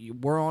nothing.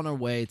 We're on our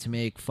way to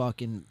make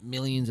fucking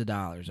millions of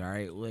dollars, all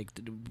right? Like,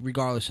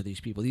 regardless of these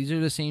people. These are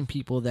the same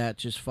people that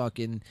just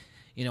fucking,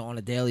 on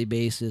a daily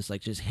basis,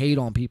 like, just hate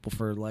on people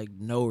for, like,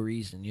 no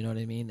reason. You know what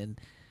I mean? And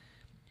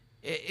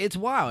it's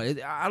wild.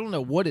 I don't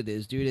know what it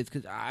is, dude. It's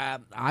because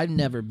I've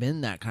never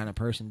been that kind of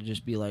person to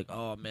just be like,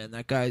 oh, man,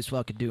 that guy's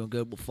fucking doing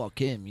good. Well, fuck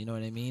him. You know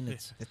what I mean?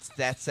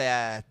 That's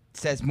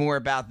says more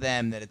about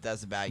them than it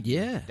does about you.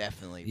 Yeah.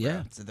 Definitely. Bro.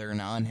 Yeah. So they're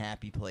in an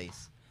unhappy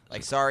place.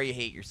 Like, sorry you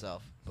hate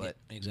yourself, but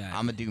Yeah, exactly.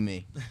 I'm gonna do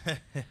me.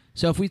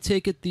 So if we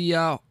take it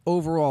the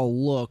overall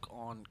look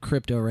on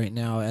crypto right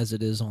now as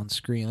it is on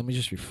screen, let me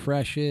just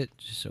refresh it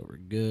just so we're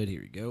good.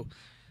 Here we go.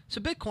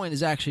 So Bitcoin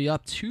is actually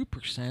up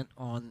 2%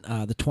 on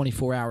the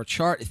 24-hour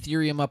chart.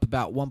 Ethereum up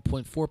about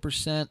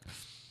 1.4%.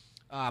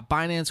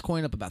 Binance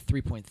coin up about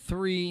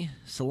 3.3%.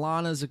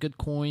 Solana is a good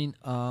coin.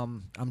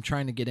 I'm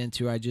trying to get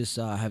into. I just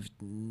I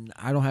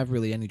don't have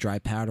really any dry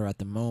powder at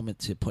the moment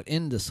to put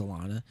into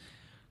Solana.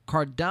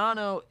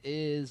 Cardano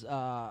is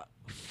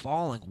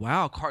falling.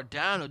 Wow,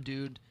 Cardano,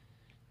 dude,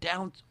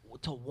 down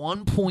to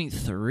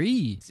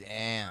 1.3.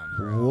 Damn,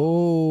 bro.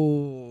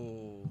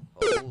 Whoa.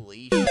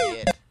 Holy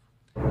shit.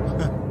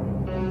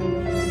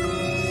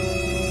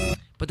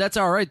 But that's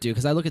all right, dude,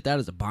 because I look at that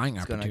as a buying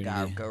It's opportunity.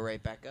 gonna go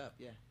right back up.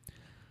 Yeah.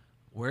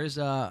 Where's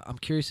I'm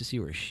curious to see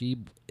where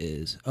Sheeb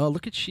is. Oh,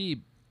 look at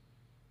Sheeb.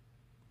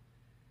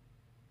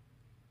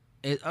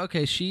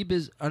 Okay, Sheeb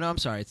is. Oh no, I'm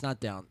sorry, it's not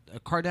down.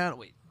 Cardano.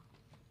 Wait.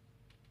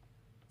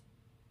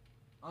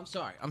 I'm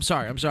sorry.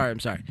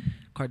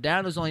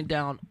 Cardano's only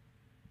down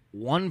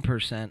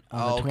 1%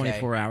 on the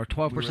 24-hour,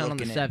 12% on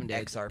the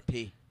 7-day.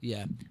 XRP.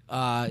 Yeah.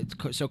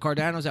 So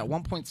Cardano's at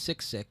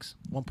 1.66,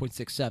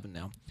 1.67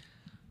 now.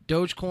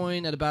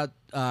 Dogecoin at about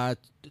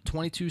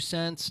 22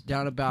 cents,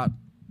 down about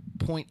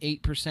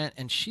 0.8%,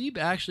 and SHIB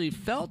actually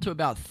fell to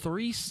about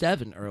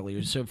 3.7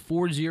 earlier, so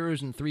 4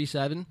 zeros and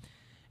 3.7,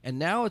 and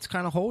now it's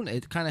kind of holding.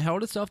 It kind of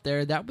held itself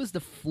there. That was the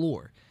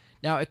floor.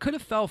 Now it could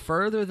have fell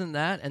further than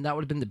that, and that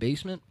would have been the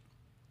basement,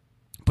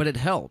 but it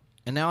held,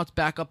 and now it's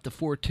back up to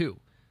 4.2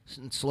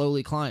 and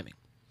slowly climbing.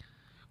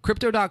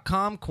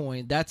 Crypto.com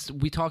coin,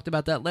 we talked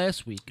about that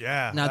last week.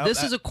 Yeah. Now,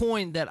 this is a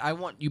coin that I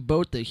want you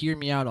both to hear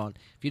me out on.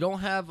 If you don't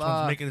have...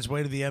 It's making its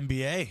way to the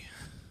NBA.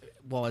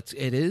 Well, it's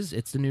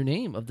the new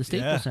name of the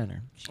Staples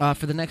Center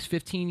for the next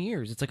 15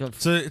 years. It's like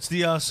So it's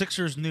the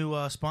Sixers' new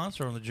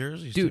sponsor on the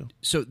jerseys, dude. too.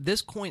 So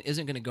this coin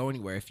isn't going to go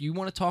anywhere. If you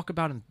want to talk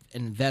about an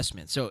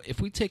investment, so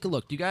if we take a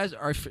look,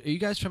 are you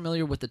guys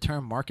familiar with the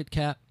term market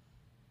cap?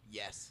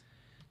 Yes.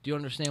 Do you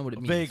understand what it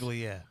means?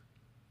 Vaguely, yeah.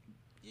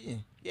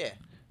 Yeah.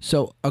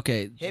 So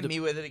okay, Hit me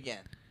with it again.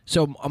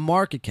 So a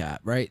market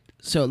cap, right?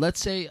 So let's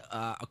say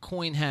a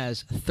coin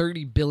has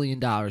 $30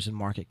 billion in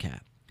market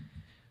cap.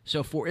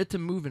 So for it to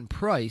move in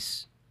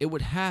price, it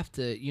would have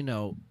to,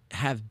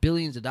 have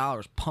billions of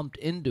dollars pumped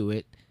into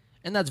it,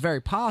 and that's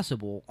very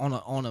possible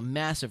on a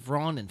massive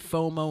run and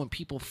FOMO and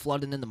people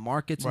flooding in the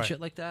markets and Right.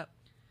 shit like that.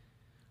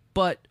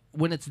 But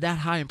when it's that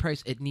high in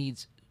price, it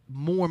needs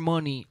more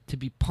money to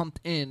be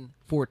pumped in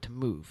for it to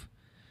move.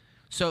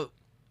 So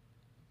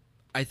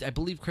I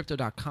believe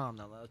Crypto.com.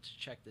 Now let's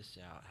check this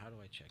out. How do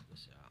I check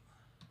this out?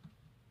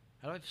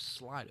 How do I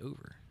slide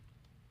over?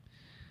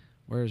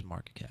 Where is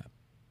market cap?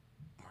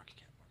 Market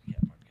cap.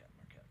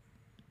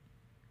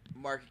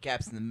 Market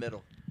cap's in the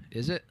middle.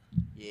 Is it?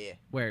 Yeah.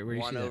 Where do you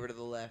One see over that? to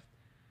the left,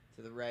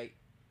 to the right,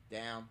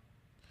 down.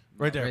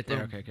 Right there. Right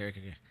there. Boom.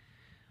 Okay.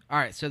 All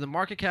right. So the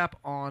market cap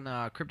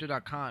on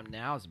Crypto.com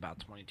now is about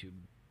 22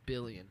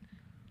 billion.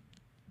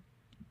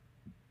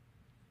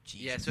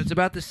 Jesus. Yeah. So it's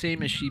about the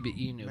same as Shiba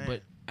Inu, Man.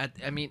 but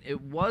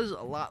it was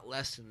a lot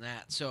less than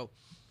that. So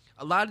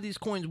a lot of these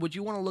coins, what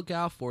you want to look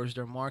out for is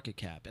their market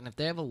cap, and if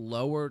they have a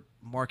lower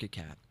market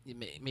cap,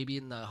 maybe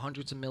in the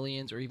hundreds of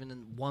millions or even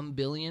in 1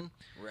 billion,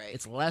 Right.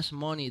 it's less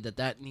money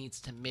that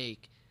needs to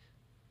make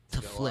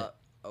to Go flip.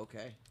 up.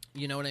 Okay.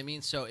 You know what I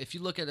mean? So if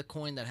you look at a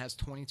coin that has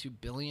 22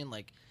 billion,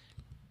 like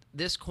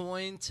this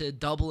coin to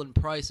double in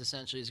price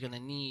essentially is going to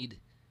need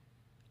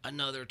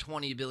another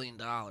 $20 billion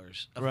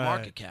of Right.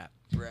 market cap.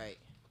 Right.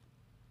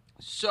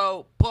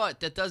 So, but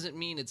that doesn't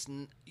mean it's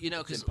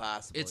because It's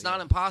impossible, It's not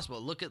yeah.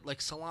 impossible. Look at like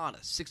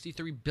Solana,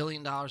 $63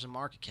 billion in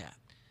market cap.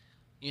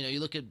 You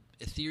look at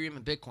Ethereum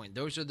and Bitcoin;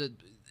 those are the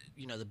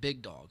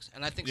big dogs,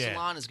 and I think Yeah.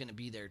 Solana is going to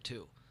be there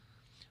too.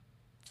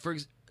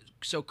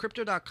 So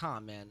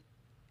Crypto.com, man,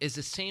 is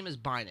the same as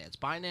Binance.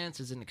 Binance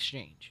is an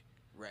exchange,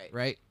 Right.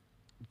 right?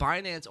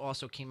 Binance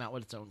also came out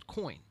with its own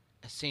coin.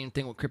 Same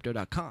thing with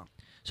Crypto.com.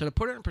 So to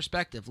put it in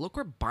perspective, look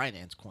where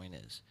Binance coin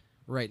is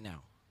right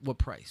now. What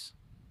price?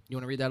 You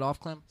want to read that off,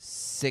 Clem?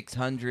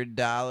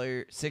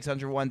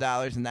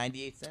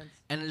 $601.98.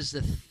 And it is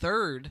the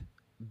third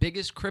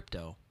biggest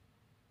crypto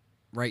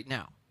right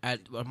now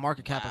at a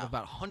market cap of Wow.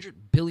 about $100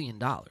 billion.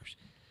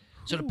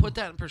 So to put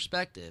that in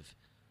perspective,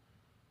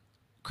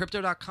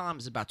 Crypto.com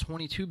is about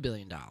 $22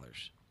 billion.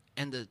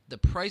 And the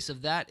price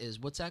of that is,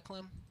 what's that,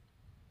 Clem?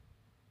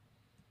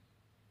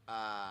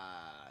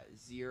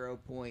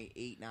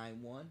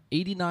 0.891.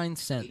 89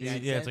 cents.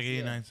 89 Yeah, it's like cents,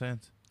 89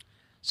 cents.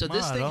 So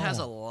this Wow, thing has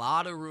a no.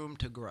 lot of room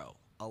to grow.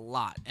 A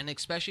lot. And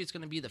especially it's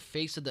going to be the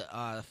face of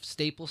the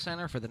Staples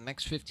Center for the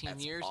next 15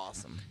 That's years.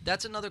 awesome.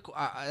 That's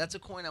that's a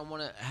coin I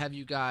want to have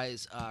you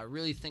guys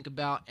really think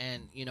about.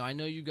 And I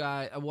know you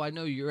guys. Well, I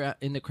know you're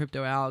into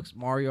crypto, Alex,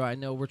 Mario. I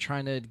know we're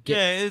trying to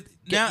get.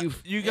 Now you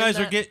you in guys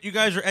are that. you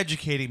guys are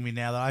educating me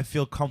now that I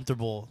feel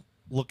comfortable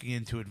looking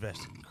into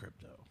investing in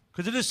crypto,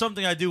 because it is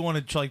something I do want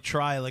to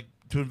try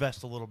to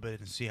invest a little bit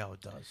and see how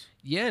it does.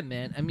 Yeah,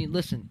 man. I mean,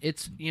 listen.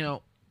 It's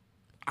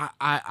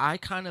I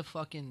kind of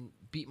fucking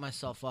beat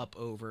myself up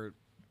over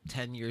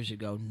 10 years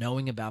ago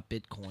knowing about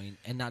Bitcoin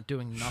and not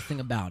doing nothing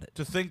about it.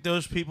 To think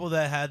those people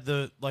that had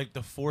the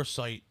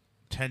foresight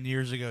 10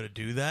 years ago to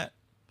do that,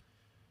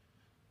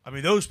 I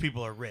mean, those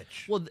people are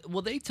rich.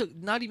 Well, they took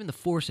not even the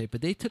foresight,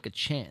 but they took a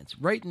chance.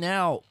 Right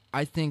now,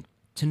 I think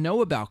to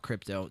know about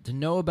crypto, to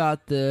know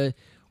about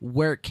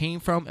where it came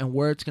from and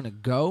where it's going to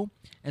go,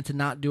 and to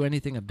not do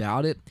anything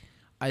about it,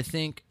 I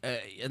think.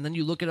 And then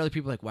you look at other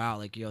people like, wow,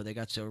 like they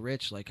got so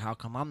rich. Like, how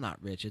come I'm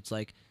not rich? It's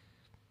like,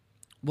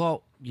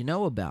 well, you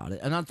know about it,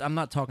 and I'm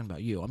not talking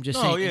about you. I'm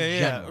just saying in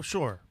general.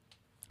 Sure.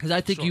 Because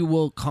I think Sure. you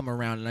will come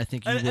around, and I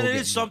think you And will. it get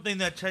is more. something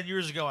that 10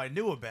 years ago I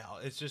knew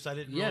about. It's just I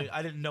didn't Yeah.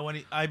 I didn't know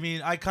any. I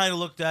mean, I kind of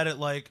looked at it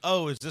like,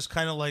 oh, is this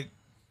kind of like,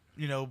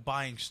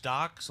 buying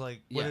stocks?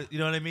 Like, Yeah. you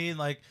know what I mean?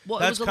 Like, Well,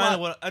 it that's was a kind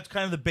of lot- that's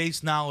kind of the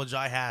base knowledge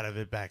I had of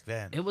it back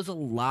then. It was a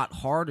lot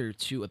harder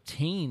to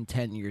obtain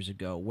 10 years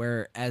ago,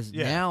 whereas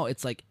Yeah. now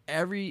it's like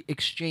every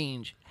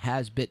exchange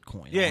has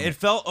Bitcoin. Yeah, on it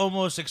felt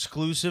almost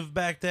exclusive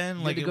back then.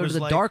 You Like had to it go was to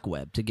the like, dark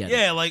web to get it.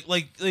 Yeah, like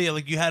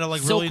you had to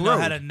Silk really know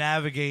how Road. to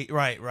navigate.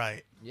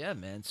 Right. Yeah,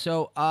 man.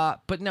 So,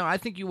 but no, I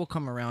think you will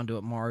come around to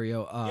it,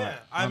 Mario. Yeah,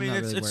 I I'm mean, not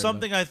it's really worried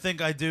something I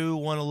think I do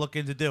want to look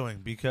into doing,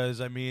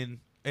 because I mean,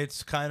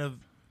 it's kind of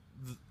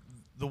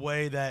the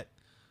way that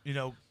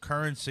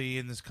currency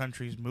in this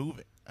country is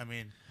moving. I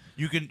mean,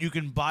 you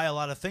can buy a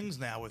lot of things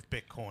now with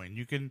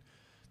Bitcoin.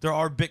 There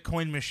are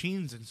Bitcoin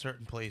machines in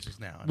certain places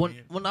now. I about.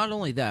 mean, Well, not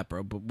only that,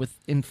 bro, but with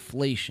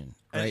inflation,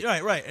 right?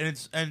 right,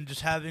 and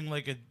just having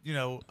like a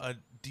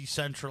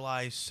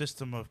decentralized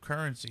system of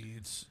currency.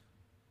 It's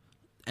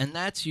And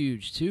that's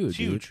huge too, dude.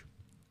 huge.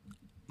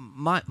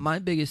 My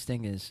biggest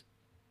thing is,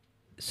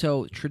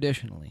 so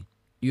traditionally,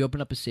 you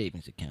open up a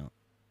savings account,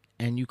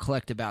 and you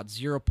collect about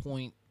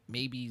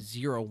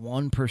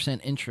 0.01%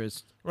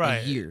 interest Right,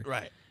 a year.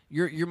 right.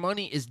 Your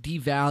money is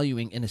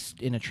devaluing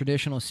in a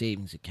traditional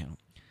savings account.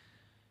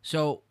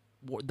 So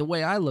the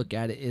way I look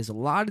at it is a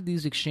lot of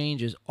these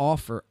exchanges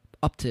offer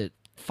up to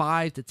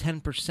 5 to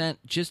 10%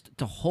 just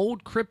to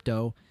hold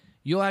crypto.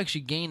 You'll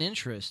actually gain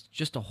interest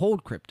just to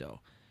hold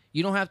crypto.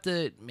 You don't have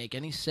to make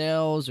any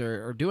sales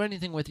or do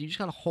anything with it. You just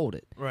got to hold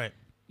it. Right.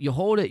 You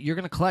hold it, you're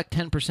going to collect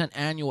 10%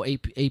 annual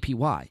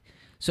APY.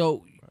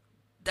 So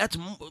that's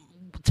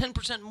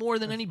 10% more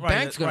than any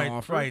bank's going to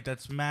offer. Right,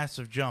 that's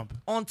massive jump.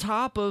 On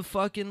top of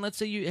fucking, let's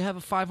say you have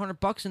a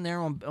 $500 in there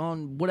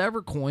on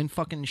whatever coin,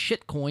 fucking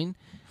shit coin,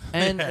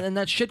 and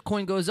that shit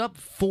coin goes up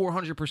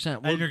 400%.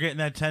 And you're getting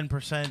that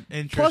 10%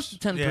 interest. Plus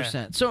 10%.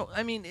 Yeah. So,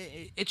 I mean,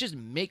 it just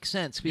makes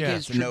sense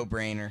because It's a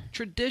no-brainer.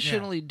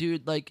 traditionally,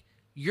 dude, like,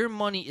 your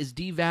money is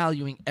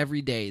devaluing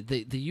every day.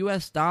 The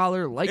U.S.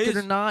 dollar, like it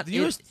or not, the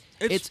US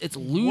it's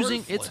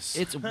losing. worthless.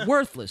 It's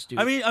worthless, dude.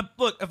 I mean,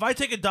 look, if I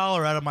take $1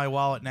 out of my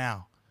wallet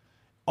now,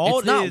 all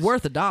It's not is-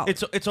 worth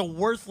 $1. It's a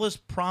worthless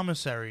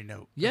promissory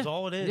note. yeah, That's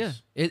all it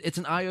is. Yeah, it's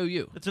an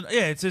IOU.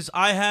 It says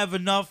I have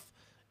enough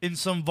in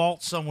some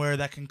vault somewhere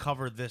that can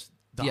cover this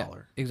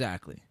dollar. Yeah,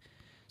 exactly.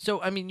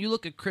 So I mean, you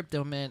look at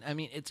crypto, man. I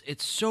mean,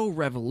 it's so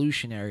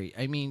revolutionary.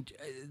 I mean,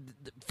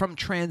 from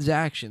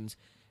transactions,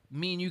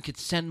 mean you could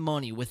send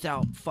money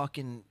without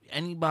fucking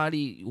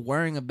anybody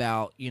worrying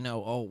about,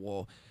 oh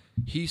well,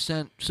 he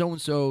sent so and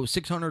so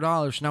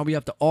 $600, so now we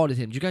have to audit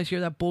him. Did you guys hear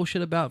that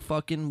bullshit about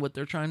fucking what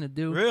they're trying to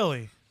do?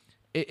 Really?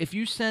 If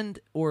you send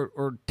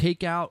or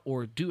take out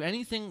or do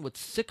anything with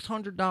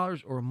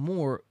 $600 or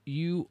more,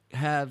 you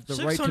have the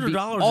right to be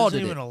 $600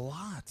 audited. isn't even a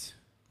lot.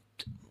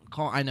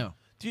 I know.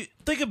 Do you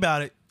think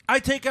about it? I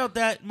take out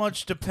that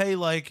much to pay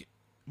like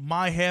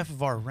my half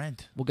of our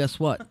rent. Well, guess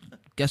what?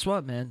 Guess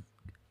what, man?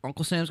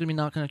 Uncle Sam's gonna be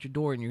knocking at your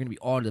door, and you're gonna be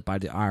audited by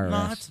the IRS.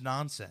 No, that's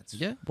nonsense.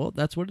 Yeah, well,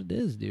 that's what it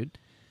is, dude.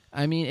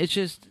 I mean, it's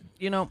just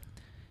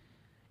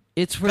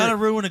it's for Gotta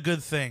ruin a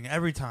good thing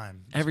every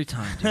time. every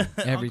time, dude.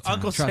 Every time.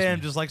 Uncle Trust Sam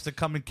me. just likes to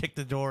come and kick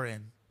the door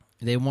in.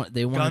 They want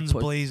Guns to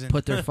blazing.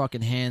 put their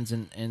fucking hands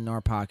in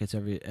our pockets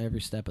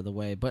every step of the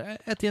way. But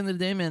at the end of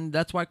the day, man,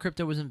 that's why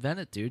crypto was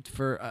invented, dude,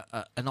 for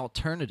an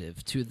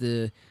alternative to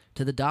the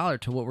dollar,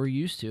 to what we're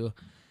used to.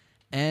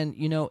 And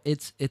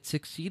it's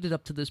succeeded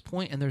up to this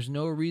point, and there's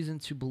no reason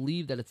to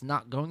believe that it's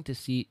not going to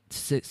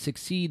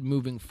succeed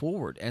moving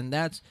forward. And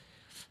that's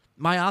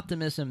my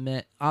optimism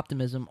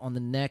on the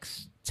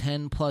next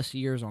 10 plus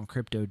years on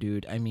crypto,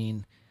 dude. I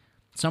mean,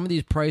 some of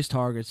these price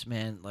targets,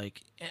 man,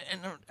 like,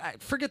 and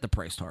forget the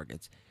price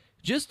targets.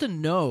 Just to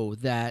know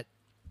that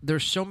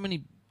there's so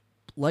many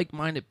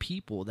like-minded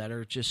people that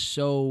are just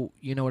so,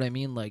 you know what I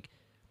mean, like,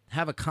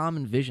 have a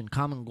common vision,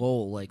 common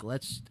goal. Like,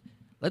 let's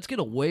get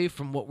away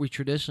from what we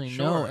traditionally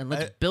know, and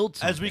let's build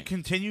something. As we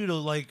continue to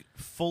like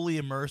fully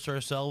immerse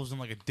ourselves in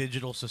like a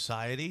digital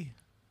society,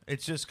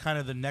 it's just kind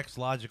of the next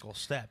logical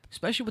step.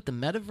 Especially with the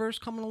metaverse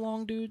coming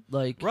along, dude.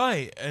 Like,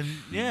 Right. And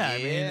I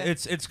mean,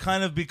 it's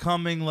kind of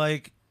becoming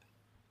like,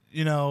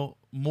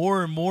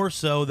 more and more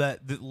so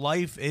that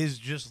life is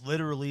just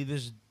literally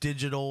this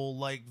digital,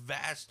 like,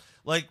 vast,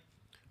 like,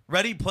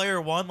 Ready Player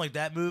One, like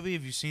that movie.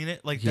 Have you seen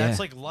it? Like, Yeah. that's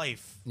like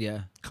life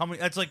yeah.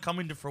 that's like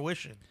coming to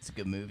fruition. It's a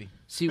good movie.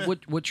 See,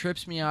 what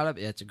trips me out of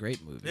it's a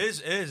great movie.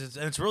 It is.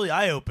 It's really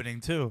eye opening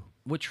too.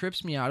 What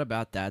trips me out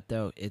about that,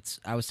 though,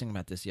 I was thinking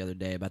about this the other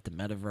day, about the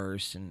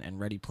metaverse and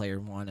Ready Player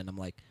One, and I'm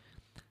like,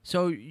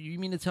 so you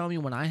mean to tell me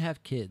when I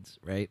have kids,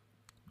 right?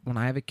 When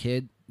I have a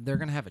kid, they're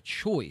going to have a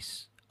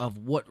choice of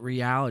what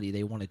reality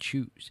they want to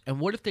choose. And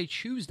what if they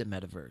choose the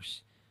metaverse,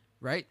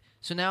 right?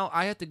 So now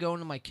I have to go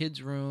into my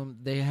kid's room.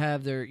 They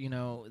have their,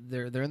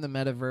 they're in the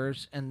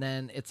metaverse, and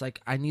then it's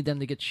like I need them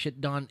to get shit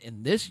done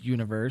in this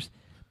universe,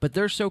 but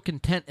they're so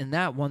content in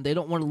that one, they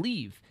don't want to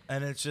leave.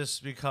 And it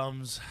just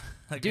becomes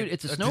like Dude,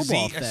 it's a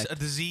snowball disease, effect. A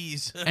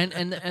disease.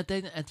 and at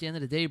the end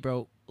of the day,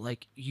 bro,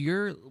 like,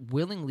 you're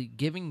willingly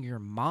giving your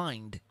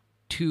mind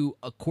to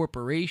a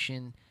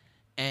corporation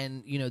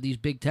and these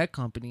big tech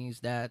companies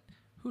that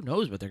who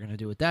knows what they're gonna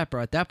do with that,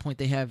 bro. At that point,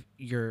 they have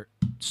your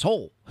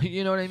soul.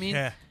 You know what I mean?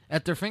 Yeah.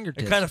 At their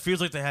fingertips. It kind of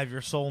feels like they have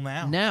your soul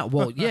now. Now,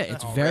 well, yeah,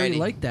 it's very Already.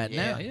 like that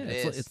now. Yeah, Yeah,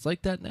 it is. it's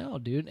like that now,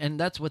 dude. And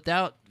that's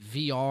without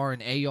VR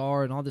and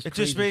AR and all this. It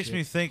crazy just makes shit.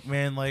 me think,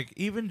 man, like,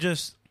 even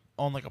just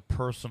on like a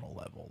personal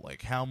level,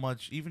 like how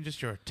much even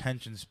just your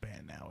attention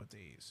span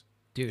nowadays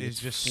dude, is it's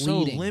just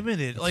fleeting. so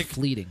limited. It's Like,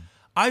 fleeting.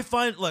 I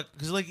find, like,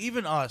 because like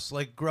even us,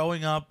 like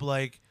growing up,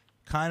 like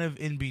kind of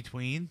in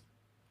between,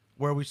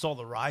 where we saw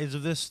the rise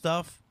of this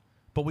stuff,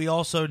 but we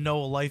also know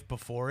a life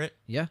before it.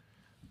 Yeah.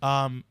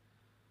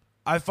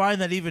 I find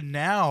that even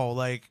now,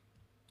 like,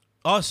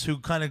 us who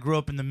kind of grew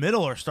up in the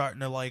middle are starting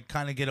to like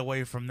kind of get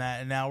away from that,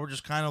 and now we're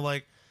just kind of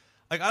like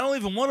I don't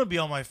even want to be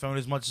on my phone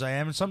as much as I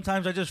am, and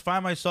sometimes I just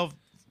find myself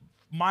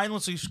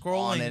mindlessly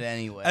scrolling On it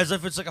anyway. as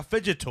if it's like a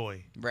fidget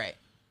toy. Right.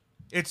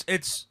 It's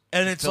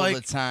Fill like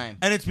the time.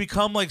 and it's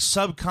become like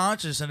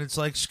subconscious, and it's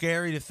like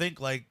scary to think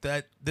like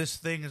that this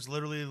thing is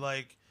literally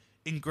like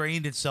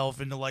ingrained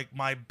itself into like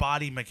my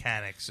body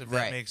mechanics, if that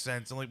Right. makes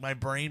sense, and like my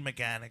brain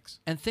mechanics.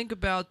 And think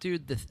about,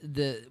 dude,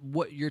 the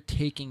what you're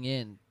taking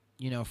in,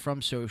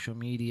 from social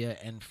media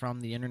and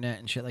from the internet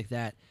and shit like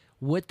that.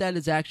 What that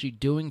is actually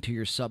doing to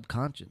your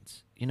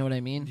subconscious. You know what I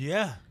mean?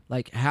 Yeah.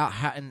 Like how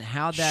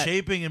that.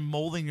 Shaping and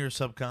molding your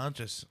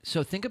subconscious.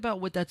 So think about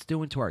what that's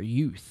doing to our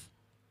youth.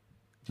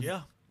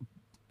 Yeah.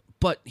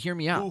 But hear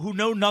me out. Who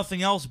know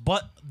nothing else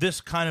but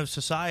this kind of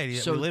society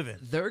that So we live in.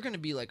 they're going to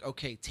be like,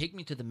 okay, take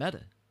me to the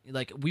meta.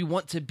 Like, we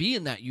want to be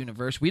in that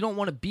universe. We don't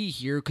want to be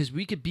here because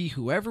we could be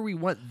whoever we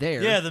want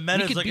there. Yeah, the We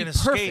meta's could like be an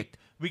escape. perfect.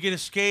 We can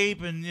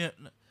escape and it's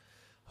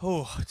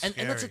And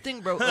that's the scary.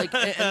 thing, bro. Like,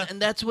 and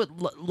that's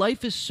what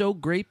life is so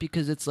great,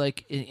 because it's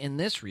like in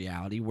this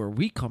reality where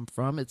we come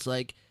from, it's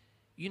like,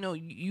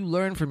 you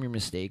learn from your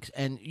mistakes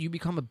and you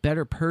become a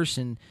better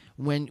person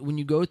when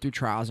you go through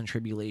trials and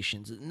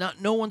tribulations.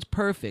 No one's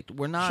perfect.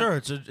 We're not. Sure,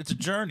 it's a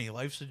journey.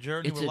 Life's a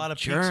journey It's with a lot of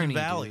journey, peaks and dude.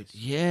 valleys.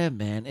 Yeah,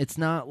 man. It's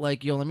not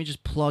like, let me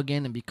just plug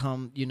in and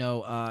become,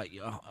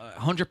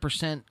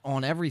 100%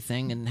 on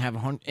everything and have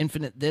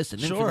infinite this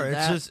and Sure, infinite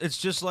that. it's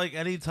just like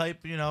any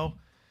type,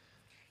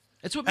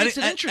 It's what makes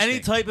it interesting. any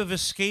type of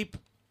escape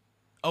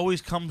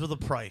always comes with a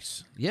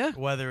price. Yeah.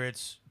 Whether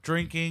it's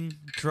drinking,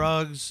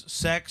 drugs,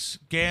 sex,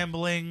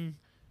 gambling,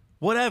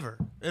 whatever.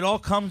 It all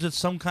comes at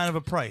some kind of a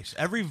price.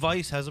 Every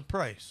vice has a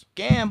price.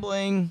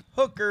 Gambling,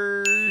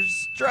 hookers,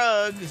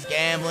 drugs,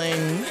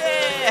 gambling.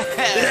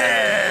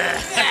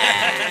 Yeah.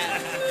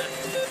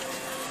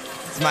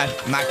 It's my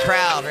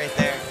crowd right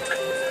there.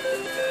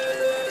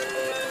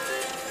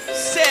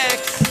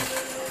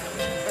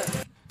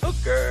 Sex,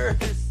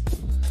 hookers.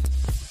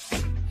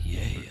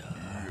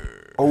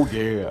 Oh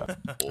yeah.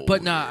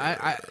 But nah,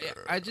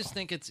 I I just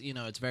think it's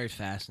it's very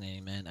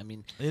fascinating, man. I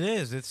mean, It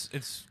is.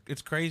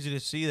 It's crazy to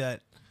see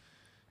that.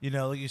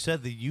 Like you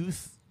said, the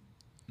youth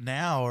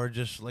now are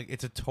just like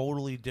it's a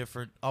totally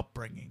different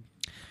upbringing.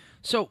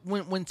 so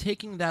when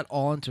taking that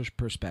all into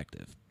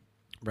perspective,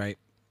 right?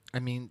 I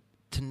mean,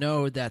 to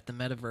know that the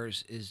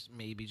metaverse is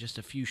maybe just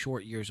a few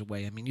short years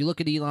away. I mean, you look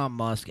at Elon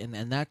Musk, and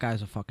that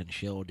guy's a fucking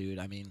shill, dude.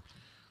 I mean,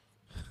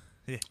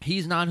 Yeah.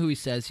 he's not who he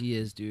says he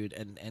is, dude.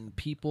 And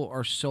people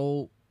are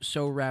so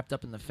wrapped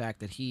up in the fact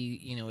that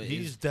He's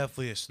is,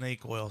 definitely a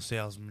snake oil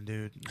salesman,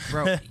 dude.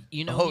 bro.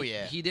 Oh, he,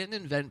 yeah. he didn't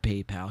invent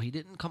PayPal. He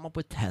didn't come up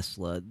with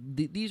Tesla.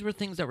 These were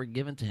things that were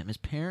given to him. His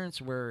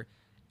parents were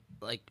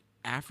like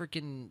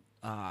African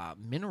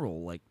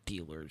mineral like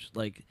dealers.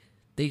 Like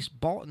they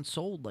bought and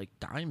sold like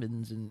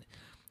diamonds, and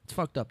it's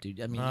fucked up, dude.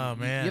 I mean, Oh,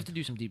 you man. have to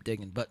do some deep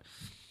digging. But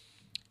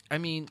I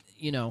mean,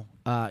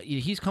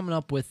 he's coming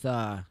up with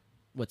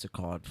what's it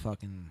called?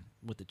 Fucking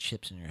with the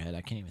chips in your head.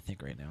 I can't even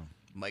think right now.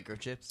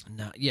 Microchips.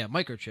 No, yeah,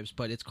 microchips,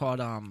 but it's called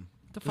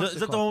the fuck Is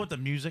that the one with the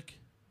music?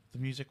 The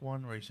music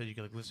one where you said you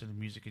could like listen to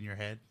music in your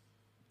head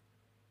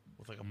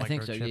with like a microchip. I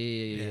think so.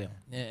 Yeah.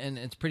 And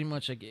it's pretty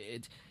much like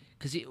it's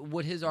because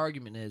what his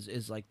argument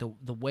is like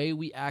the way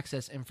we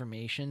access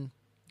information,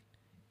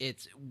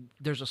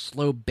 there's a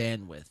slow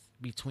bandwidth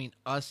between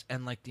us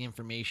and like the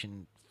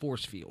information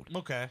force field.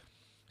 Okay.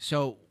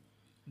 So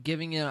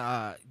giving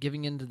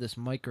into this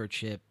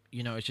microchip,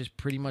 it's just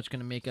pretty much going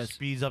to make us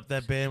Speeds up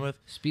that bandwidth.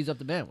 speeds up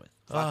the bandwidth.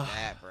 Fuck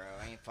that, bro.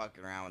 I ain't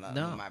fucking around with nothing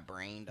No. with my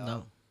brain, dog.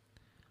 No.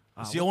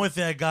 It's the only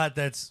thing I got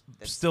that's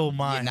still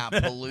mine. Not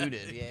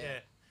polluted. Yeah. Yeah.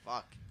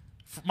 Fuck.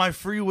 My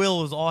free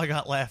will is all I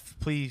got left.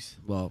 Please.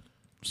 Well,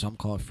 some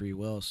call it free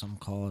will, some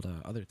call it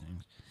other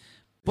things.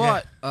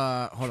 But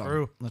hold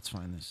True. on, let's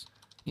find this.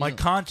 My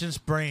conscious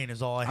brain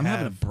is all I I'm have.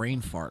 having a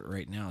brain fart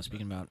right now.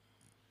 Speaking about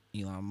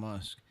Elon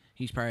Musk,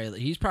 he's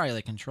probably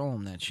like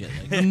controlling that shit,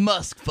 like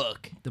Musk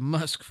fuck. the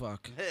Musk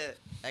fuck.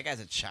 That guy's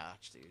a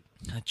chotch,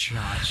 dude. A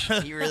Josh.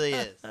 He really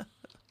is.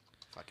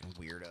 Fucking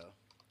weirdo.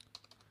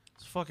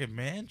 It's fucking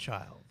man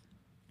child.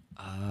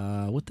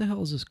 What the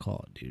hell is this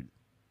called, dude?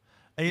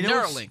 And you know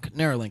what's-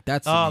 Neuralink.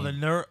 That's the Oh, name.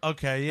 the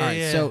Okay, yeah, All right,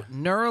 yeah. so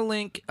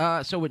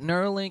Neuralink. So with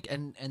Neuralink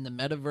and the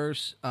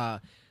metaverse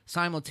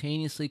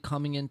simultaneously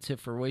coming into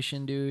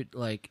fruition, dude,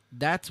 like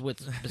that's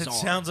what's bizarre. it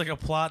sounds like a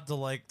plot to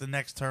like the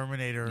next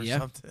Terminator or Yeah.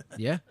 something.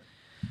 Yeah.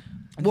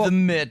 The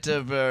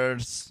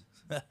metaverse.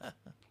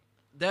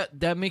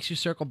 That makes you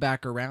circle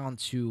back around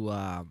to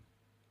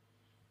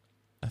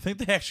I think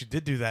they actually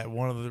did do that in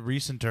one of the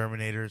recent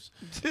Terminators.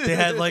 They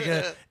had like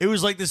it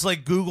was like this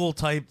like Google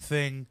type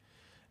thing,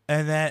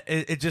 and that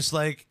it just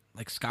like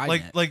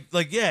Skynet.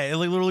 like yeah, it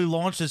like literally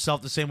launched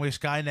itself the same way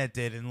Skynet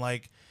did, and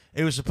like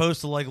it was supposed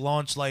to like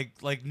launch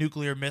like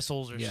nuclear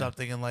missiles or Yeah.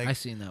 something, and like I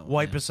seen that one,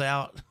 wipe yeah. us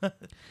out.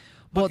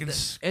 Well, Fucking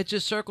s- it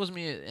just circles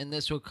me, and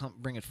this will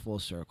bring it full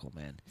circle,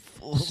 man.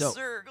 Full So-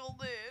 circle,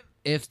 dude.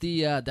 If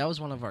the that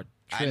was one of our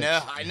trips.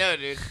 I know,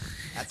 dude.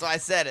 That's why I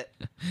said it.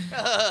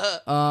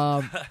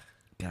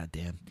 God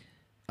damn.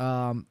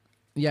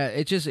 Yeah,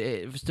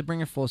 it was to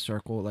bring it full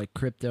circle, like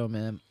crypto,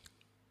 man.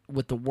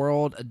 With the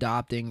world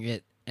adopting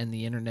it and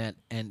the internet,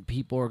 and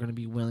people are going to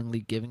be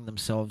willingly giving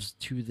themselves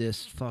to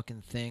this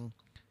fucking thing.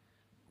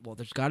 Well,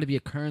 there's got to be a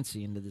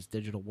currency into this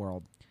digital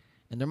world,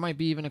 and there might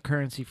be even a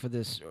currency for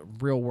this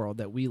real world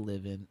that we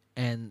live in.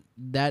 And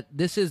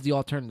this is the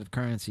alternative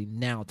currency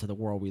now to the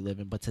world we live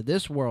in. But to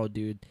this world,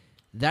 dude,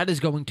 that is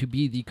going to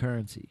be the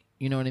currency.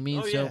 You know what I mean?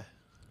 Oh, So yeah.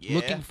 Yeah.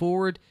 looking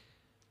forward.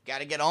 Got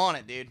to get on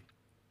it, dude.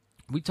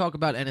 We talk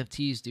about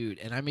NFTs, dude,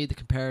 and I made the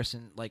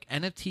comparison. Like,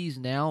 NFTs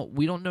now,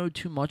 we don't know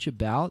too much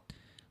about.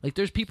 Like,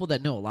 there's people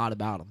that know a lot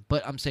about them,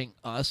 but I'm saying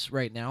us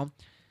right now.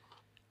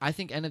 I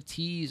think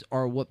NFTs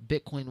are what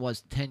Bitcoin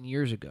was 10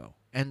 years ago,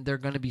 and they're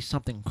going to be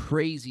something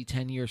crazy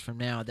 10 years from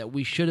now that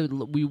we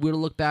would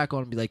look back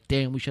on and be like,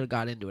 damn, we should have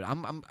got into it.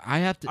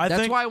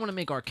 That's why I want to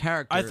make our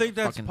character. I think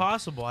that's fucking-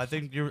 possible. I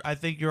think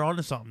you're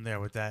onto something there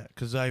with that,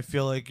 because I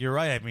feel like you're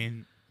right. I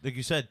mean, like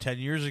you said, 10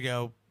 years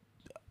ago,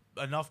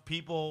 enough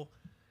people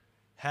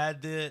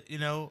had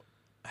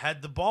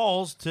the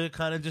balls to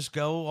kind of just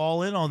go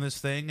all in on this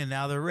thing, and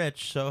now they're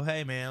rich. So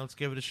hey, man, let's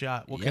give it a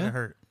shot. What can Yeah. it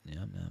hurt?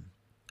 Yeah,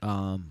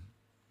 man.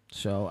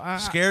 So I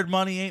Scared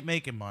money ain't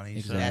making money.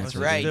 Exactly. So That's let's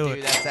right, do dude.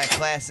 it. That's that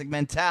classic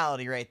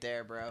mentality right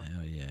there, bro.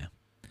 Hell yeah.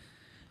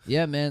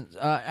 Yeah, man.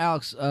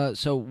 Alex,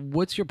 so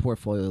what's your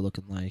portfolio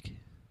looking like?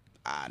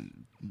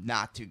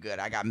 Not too good.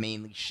 I got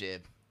mainly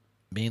shib.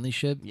 Mainly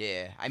SHIB?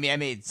 Yeah. I mean, I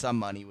made some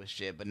money with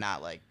shib, but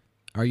not like.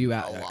 Are you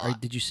out? A lot.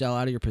 Did you sell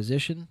out of your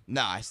position?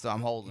 No,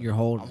 I'm holding. You're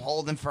holding. I'm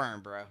holding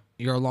firm, bro.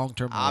 You're a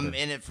long-term I'm holder.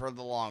 in it for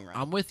the long run.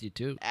 I'm with you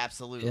too.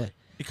 Absolutely. Yeah.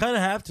 You kind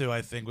of have to,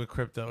 I think, with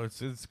crypto. It's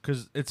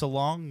because it's a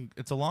long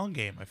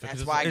game. I think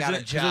That's why I got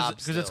a job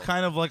because it's still.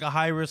 kind of like a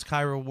high risk,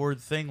 high reward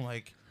thing.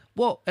 Like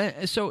Well,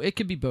 so it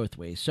could be both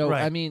ways. So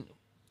Right. I mean,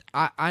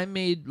 I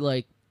made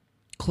like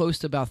close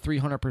to about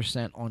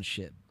 300% on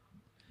SHIB.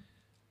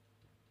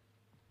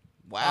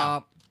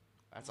 Wow.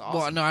 That's awesome.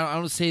 Well, no, I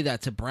don't say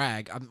that to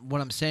brag.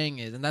 What I'm saying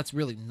is, and that's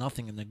really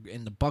nothing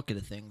in the bucket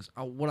of things.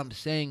 What I'm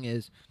saying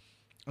is,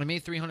 I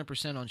made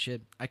 300% on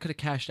shit. I could have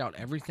cashed out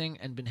everything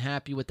and been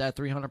happy with that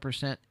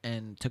 300%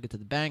 and took it to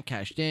the bank,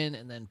 cashed in,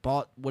 and then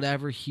bought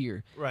whatever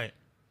here. Right.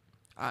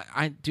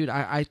 I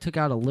took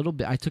out a little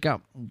bit. I took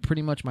out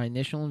pretty much my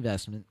initial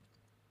investment,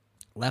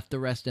 left the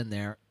rest in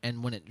there,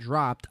 and when it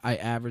dropped, I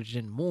averaged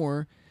in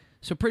more.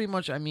 So pretty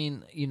much, I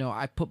mean,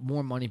 I put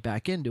more money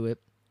back into it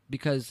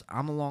because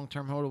I'm a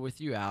long-term holder with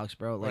you, Alex,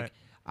 bro. Like,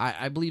 Right.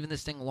 I believe in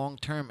this thing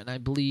long-term, and I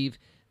believe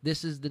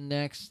this is the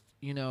next,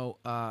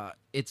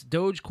 it's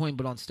Dogecoin,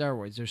 but on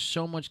steroids. There's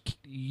so much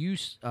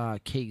use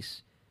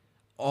case,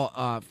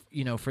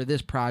 for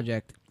this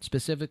project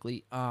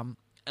specifically.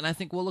 And I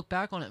think we'll look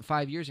back on it in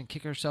 5 years and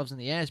kick ourselves in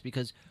the ass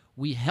because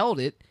we held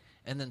it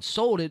and then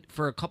sold it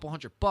for a couple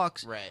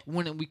 $100 Right.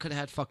 when we could have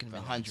had fucking For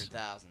millions.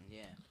 100,000,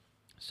 yeah.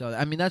 So,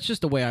 I mean, that's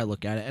just the way I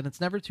look at it. And it's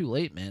never too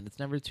late, man. It's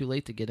never too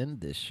late to get into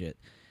this shit.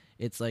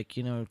 It's like,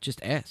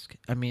 just ask.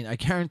 I mean, I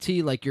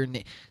guarantee, like,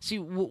 see,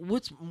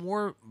 what's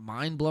more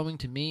mind-blowing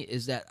to me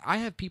is that I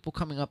have people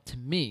coming up to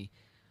me,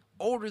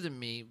 older than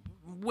me,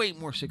 way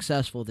more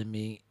successful than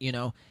me,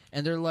 and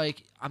they're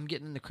like, I'm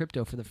getting into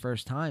crypto for the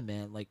first time,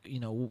 man. Like,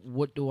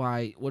 what do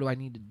I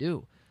need to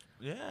do?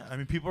 Yeah, I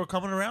mean, people are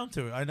coming around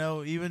to it. I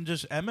know even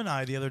just Em and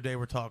I the other day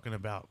were talking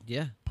about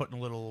Yeah. putting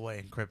a little away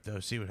in crypto,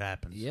 see what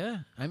happens.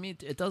 Yeah. I mean,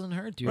 it doesn't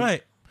hurt, dude.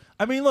 Right.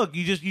 I mean, look,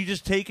 you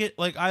just take it.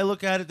 Like, I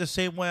look at it the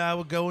same way I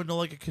would go into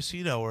like a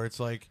casino, where it's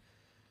like,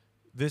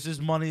 this is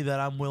money that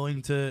I'm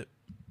willing to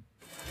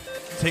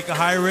take a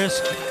high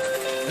risk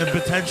and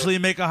potentially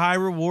make a high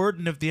reward.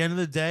 And at the end of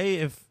the day,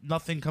 if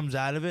nothing comes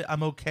out of it,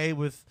 I'm okay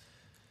with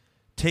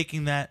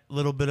taking that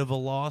little bit of a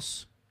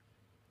loss,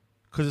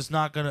 because it's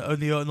not gonna in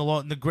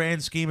the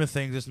grand scheme of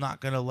things, it's not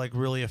gonna like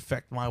really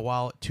affect my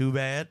wallet too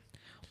bad.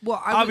 Well,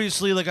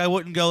 Obviously, like, I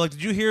wouldn't go like.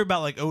 Did you hear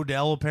about like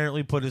Odell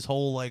apparently put his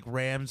whole like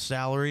Rams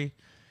salary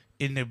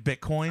into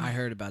Bitcoin? I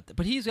heard about that,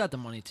 but he's got the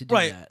money to do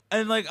Right, that.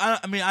 and like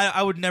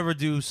I would never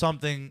do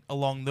something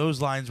along those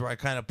lines where I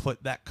kind of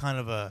put that kind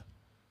of a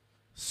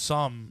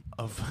sum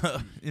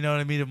of you know what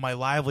I mean, of my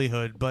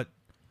livelihood. But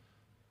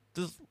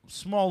this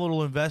small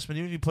little investment,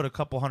 even if you put a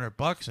couple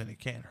 $100 in, it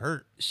can't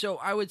hurt. So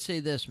I would say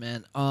this,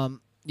 man.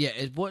 Yeah,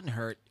 it wouldn't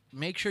hurt.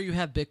 Make sure you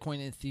have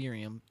Bitcoin and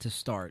Ethereum to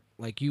start.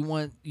 Like you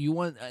want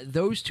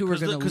those two are going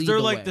to lead Because they're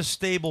the like way. the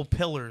stable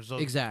pillars. Of,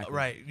 Exactly.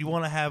 Right. You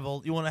want to have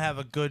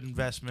a good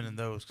investment in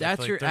those. 'cause I That's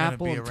feel like your they're gonna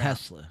Apple be and around.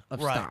 Tesla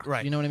of Right, stock.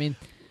 right. You know what I mean?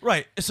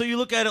 Right. So you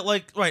look at it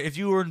like, right, if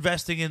you were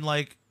investing in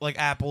like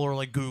Apple or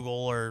like Google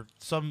or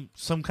some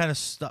kind of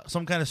stock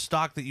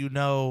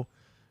that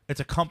it's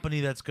a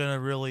company that's going to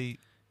really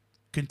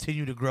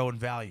continue to grow in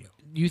value.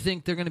 You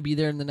think they're going to be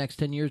there in the next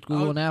 10 years,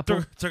 Google and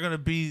Apple? They're going to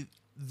be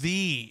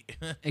the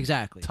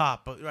Exactly.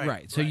 top.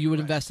 Right. So you would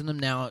invest in them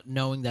now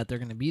knowing that they're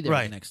going to be there in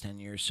Right. the next 10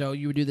 years. So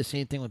you would do the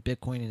same thing with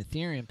Bitcoin and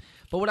Ethereum.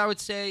 But what I would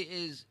say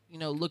is,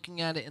 looking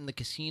at it in the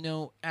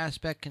casino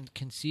aspect and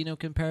casino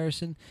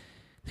comparison,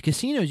 the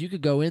casinos, you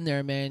could go in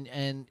there, man,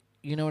 and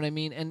you know what I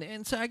mean?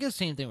 And so I guess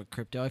same thing with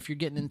crypto if you're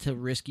getting into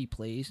risky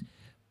plays.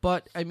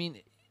 But, I mean,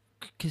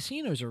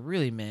 casinos are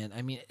really, man,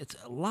 I mean, it's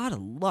a lot of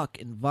luck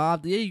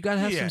involved. Yeah, you got to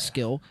have Yeah. some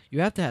skill.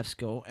 You have to have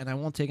skill, and I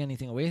won't take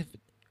anything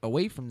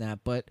away from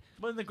that, but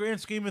But in the grand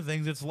scheme of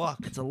things, it's luck.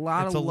 it's a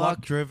lot It's of a luck.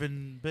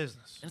 luck-driven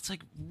business. It's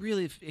like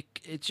really,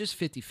 it's just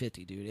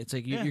 50-50, dude. It's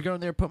like Yeah. you're going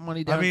there, put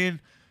money down. I mean,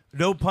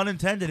 no pun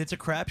intended. It's a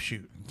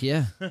crapshoot.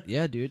 yeah,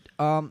 yeah, dude.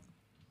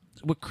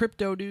 With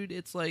crypto, dude,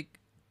 it's like,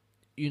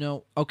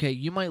 okay,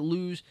 you might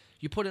lose.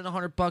 You put in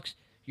 $100,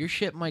 your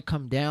shit might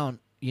come down,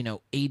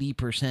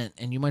 80%,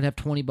 and you might have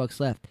 $20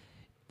 left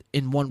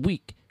in 1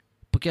 week.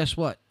 But guess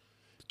what?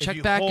 If Check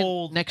you back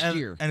hold next and,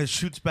 year. and it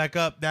shoots back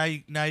up. Now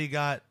you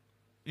got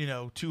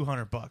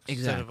 $200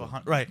 instead of Exactly.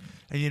 $100, right?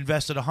 And you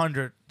invested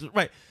 $100,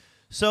 right?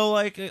 So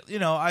like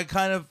I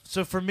kind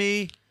of for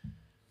me,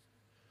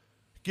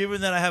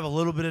 given that I have a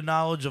little bit of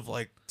knowledge of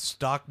like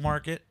stock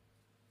market,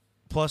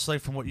 plus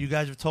like from what you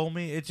guys have told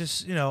me, it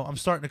just I'm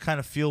starting to kind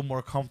of feel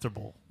more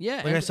comfortable. Yeah,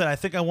 like I and- said, I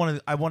think I want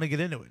to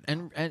get into it.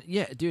 And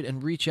yeah, dude,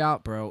 and reach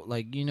out, bro.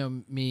 Like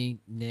me,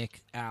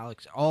 Nick,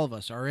 Alex, all of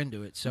us are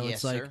into it. So Yes,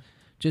 it's like, sir.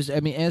 just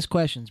ask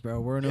questions, bro.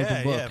 We're an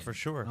open book. Yeah, for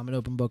sure. I'm an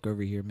open book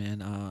over here,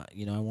 man.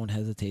 I won't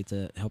hesitate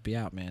to help you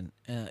out, man.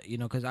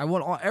 Because I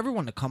want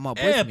everyone to come up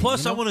with Yeah. me.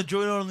 Plus, you I know? want to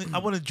join on. I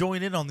want to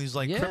join in on these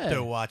like Yeah.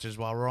 crypto watches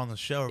while we're on the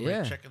show. Everybody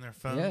Yeah. checking their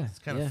phones. Yeah. It's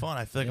kind of Yeah. fun.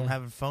 I feel like I'm Yeah.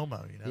 having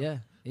FOMO. Yeah,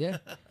 yeah.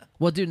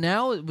 Well, dude,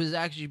 now it was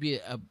actually be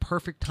a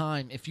perfect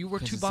time if you were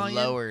 'Cause to it's buy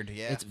lowered, in.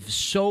 yeah. It's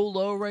so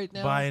low right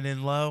now. Buying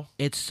in low.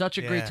 It's such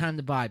a great Yeah. time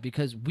to buy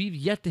because we've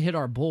yet to hit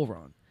our bull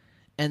run,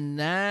 and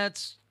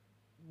that's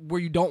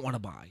where you don't want to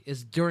buy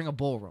is during a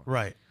bull run.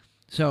 Right.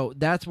 So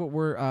that's what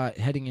we're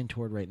heading in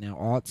toward right now,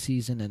 alt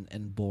season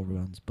and bull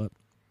runs. But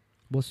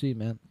we'll see,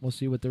 man. We'll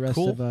see what the rest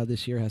Cool. of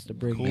this year has to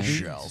bring. Cool. man.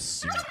 Shall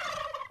see.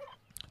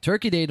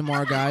 Turkey Day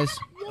tomorrow, guys.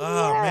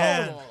 Oh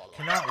man,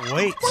 cannot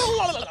wait.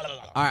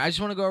 All right, I just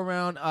want to go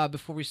around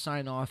before we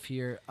sign off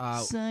here.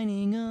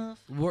 Signing off.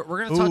 We're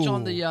gonna touch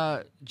on Ooh.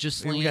 the We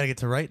Ghislaine. gotta get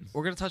to writing.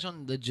 We're gonna touch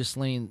on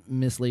the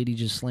Miss Lady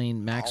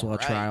Ghislaine Maxwell All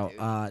right, trial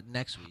dude.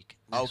 next week.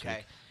 Next Okay.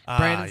 week.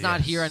 Brandon's not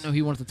yes. here. I know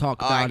he wanted to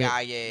talk Oh, I about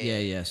got-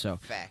 it. yeah. So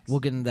Facts. we'll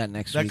get into that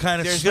next That week. kind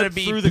of There's slipped gonna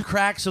be through the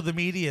cracks of the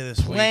media this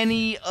week.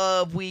 Plenty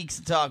of weeks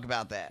to talk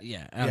about that.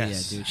 Yeah,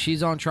 Yes. yeah, dude.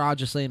 She's on trial,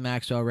 just like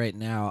Maxwell right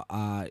now.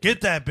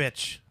 Get that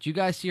bitch. Do you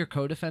guys see her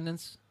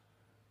co-defendants?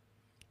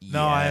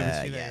 No, I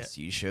haven't seen that Yes,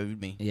 you showed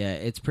me. Yeah,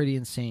 it's pretty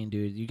insane,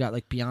 dude. You got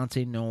like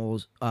Beyonce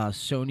Knowles,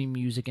 Sony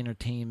Music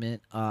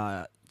Entertainment,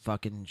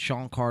 fucking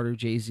Sean Carter,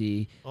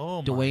 Jay-Z,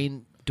 Oh,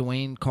 my.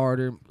 Dwayne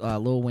Carter,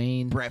 Lil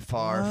Wayne, Brett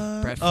Favre.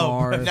 Brett Oh,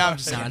 Favre. Brett No, I'm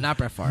just kidding. not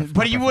Brett Favre.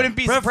 But you wouldn't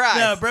be surprised.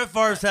 No, Brett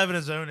Favre's having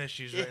his own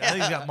issues. Right? I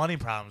think he's got money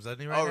problems, doesn't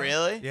he? Right Oh, now?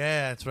 really?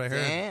 Yeah, that's what I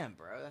heard. Damn,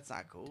 bro, that's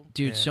not cool.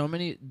 Dude, Yeah. so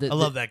many. I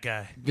love that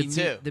guy. The Me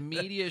too. The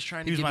media is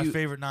trying He to was give my you.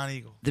 favorite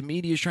non-Eagle. The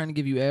media is trying to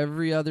give you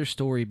every other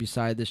story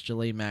beside this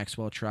Ghislaine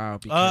Maxwell trial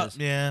because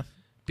Yeah.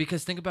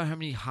 because think about how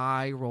many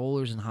high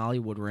rollers in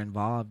Hollywood were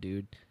involved,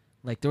 dude.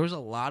 Like there was a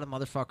lot of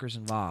motherfuckers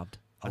involved.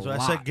 That's A what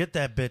lot. I said. Get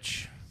that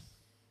bitch.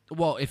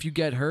 Well, if you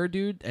get her,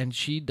 dude, and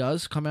she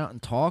does come out and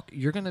talk,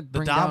 you're gonna The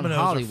bring down dominoes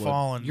Hollywood. are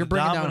falling. You're The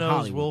bringing down dominoes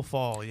Hollywood. will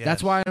fall. Yes.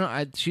 That's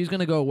why she's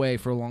gonna go away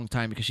for a long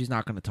time because she's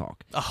not gonna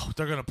talk. Oh,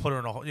 they're gonna put her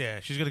in a hole.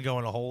 Yeah, she's gonna go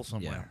in a hole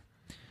somewhere.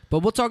 But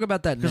we'll talk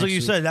about that next Because like you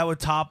week. said, that would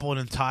topple an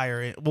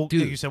entire. Well,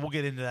 Dude. like you said, we'll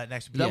get into that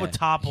next. But that Yeah, would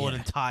topple an yeah,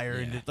 entire.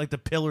 yeah. Like the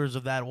pillars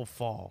of that will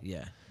fall.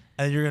 Yeah.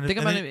 And you're gonna Think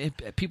and about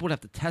it- it. People would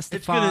have to It's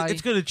testify.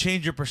 gonna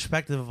change your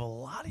perspective of a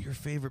lot of your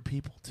favorite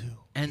people too.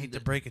 And- I hate to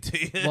break it to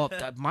you. Well,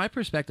 my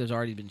perspective's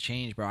already been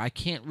changed, bro. I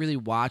can't really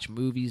watch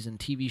movies and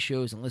TV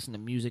shows and listen to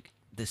music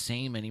the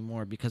same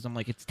anymore because I'm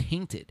like, it's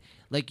tainted.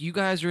 Like, you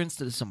guys are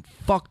into some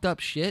fucked up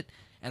shit,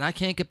 and I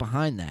can't get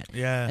behind that.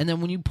 Yeah. And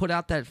then when you put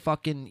out that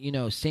fucking,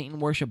 Satan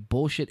worship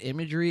bullshit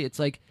imagery, it's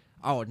like,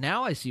 oh,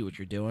 now I see what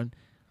you're doing.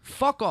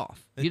 Fuck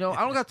off. I don't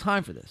got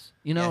time for this.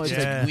 Yeah, it's it's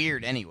just Yeah.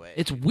 weird anyway.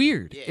 it's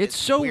weird. Yeah, it's it's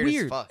so weird as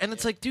weird. fuck, And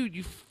it's yeah. like, dude,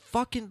 you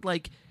fucking,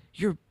 like,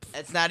 you're.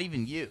 It's not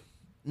even you.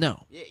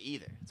 No. Yeah,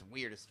 either. It's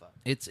weird as fuck.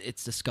 It's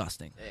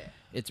disgusting. Yeah.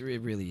 It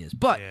really is.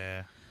 But,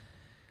 yeah,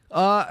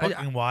 I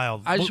fucking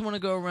wild. just want to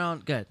go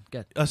around. Good.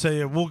 I say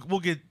yeah, we'll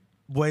get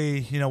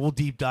way. We'll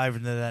deep dive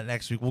into that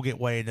next week. We'll get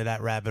way into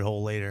that rabbit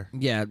hole later.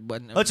 Yeah,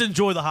 but Let's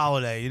enjoy the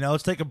holiday.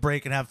 Let's take a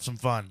break and have some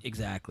fun.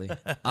 exactly.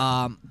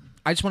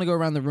 I just want to go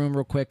around the room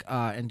real quick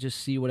and just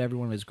see what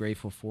everyone is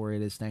grateful for.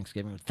 It is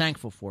Thanksgiving.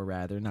 Thankful for,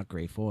 rather, not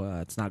grateful.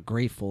 It's not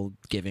grateful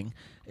giving.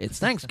 It's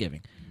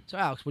Thanksgiving. So,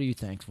 Alex, what are you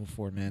thankful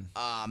for, man?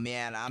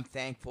 Man, I'm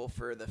thankful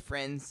for the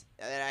friends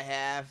that I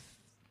have.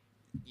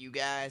 You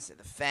guys,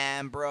 the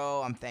fam,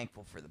 bro. I'm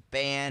thankful for the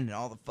band and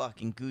all the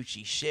fucking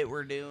Gucci shit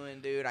we're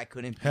doing, dude. I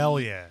couldn't be Hell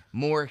yeah.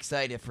 more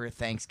excited for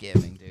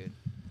Thanksgiving, dude.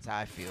 That's how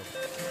I feel.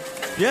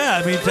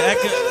 Yeah, I mean to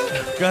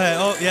echo. Go ahead.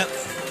 Oh, yep.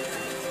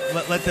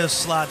 Let those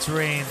slots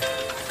rain.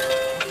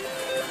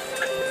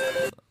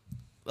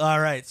 All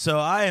right, so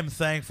I am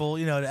thankful,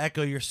 to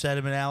echo your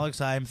sentiment,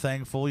 Alex. I am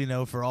thankful,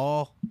 for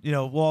all,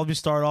 well, let me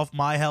start off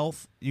my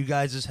health, you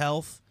guys'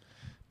 health,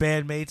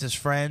 bandmates, as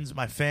friends,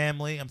 my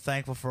family. I'm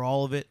thankful for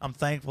all of it. I'm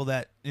thankful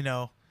that,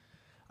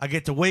 I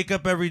get to wake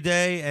up every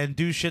day and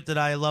do shit that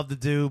I love to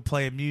do,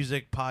 playing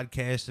music,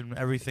 podcast, and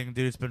everything,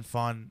 dude. It's been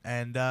fun.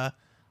 And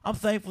I'm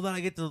thankful that I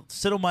get to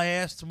sit on my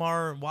ass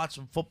tomorrow and watch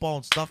some football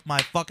and stuff my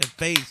fucking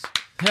face.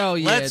 Hell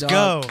yeah, Let's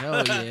dog.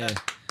 go. Hell yeah.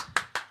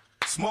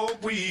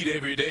 Smoke weed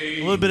every day.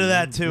 A little bit of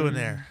that, too, in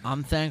there.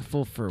 I'm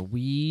thankful for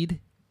weed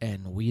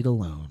and weed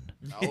alone.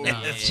 Oh,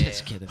 Nah,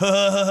 just kidding.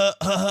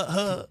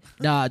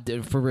 Nah,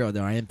 dude, for real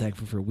though, I am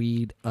thankful for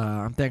weed.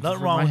 I'm thankful Nothing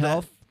for wrong my with that.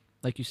 health,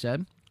 like you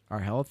said, our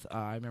health.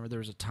 I remember there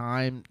was a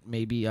time,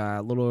 maybe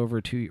a little over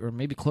 2, or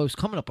maybe close,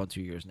 coming up on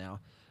 2 years now.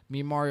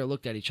 Me and Mario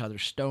looked at each other,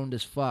 stoned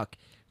as fuck,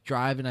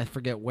 driving. I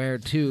forget where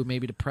to,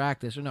 maybe to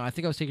practice, or no, I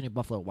think I was taking you to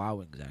Buffalo Wild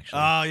Wings actually.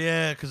 Oh,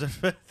 yeah, because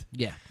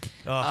Yeah.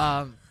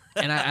 oh.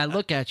 And I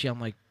look at you,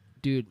 I'm like,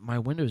 dude, my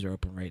windows are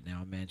open right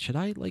now, man. Should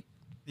I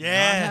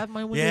yeah, have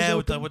my windows yeah,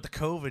 open? with the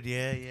COVID,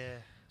 yeah.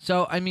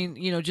 So I mean,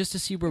 just to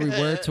see where we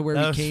were to where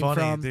That we was came funny,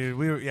 from, dude.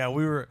 We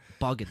were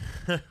bugging.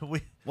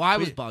 we Well, I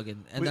was we- bugging,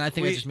 and we- then I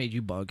think I we- just made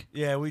you bug.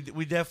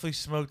 we definitely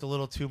smoked a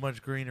little too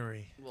much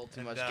greenery. A little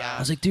too much And, gas. I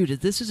was like, dude, if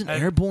this is an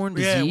And- airborne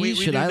disease, Yeah, we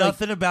should knew I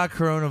nothing about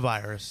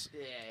coronavirus,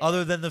 Yeah,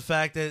 other than the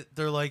fact that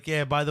they're like,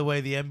 yeah, by the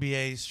way, the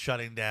NBA's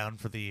shutting down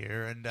for the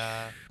year, and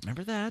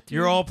remember that? Dude?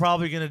 you're all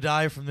probably gonna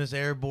die from this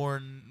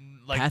airborne,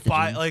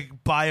 Pathogen.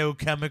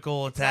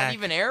 biochemical It's attack. not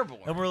even airborne.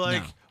 And we're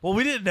like, No. well,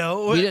 we didn't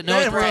know. We didn't know,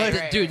 Yeah, it, we're right,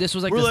 like, dude. This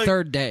was like we're the like-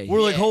 third day. We're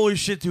like, Yeah. holy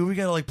shit, dude, we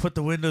gotta put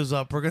the windows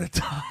up. We're gonna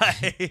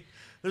die.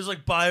 There's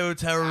like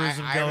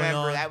bioterrorism I going remember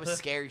on. that was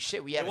scary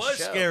shit. We had It a was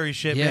show. scary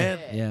shit, yeah, man.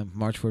 yeah,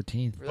 March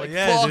 14th. We're like,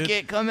 yeah, fuck dude.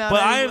 it, come out.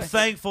 But I am anyway.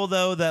 thankful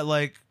though that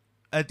like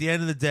at the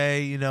end of the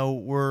day,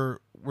 we're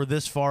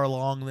this far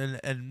along,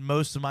 and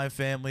most of my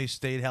family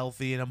stayed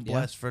healthy, and I'm Yeah.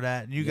 blessed for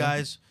that. And you Yeah.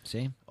 guys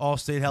See, all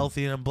stayed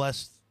healthy, and I'm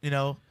blessed,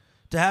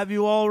 to have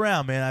you all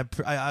around, man.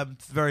 I'm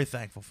very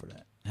thankful for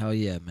that. hell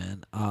yeah,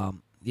 man.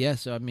 Yeah.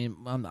 So I mean,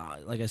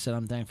 like I said,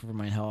 I'm thankful for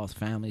my health,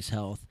 family's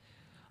health.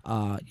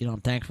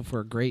 I'm thankful for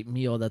a great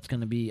meal that's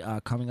going to be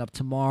coming up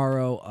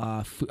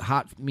tomorrow.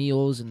 Hot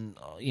meals and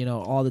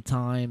all the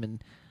time,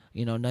 and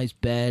nice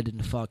bed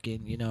and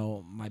fucking,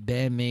 my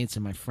bandmates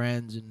and my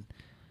friends and,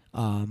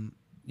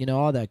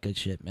 all that good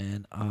shit,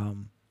 man.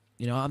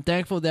 I'm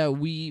thankful that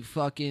we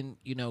fucking,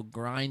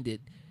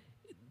 grinded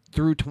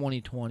through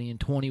 2020 and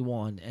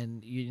 21,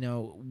 and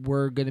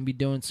we're gonna be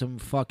doing some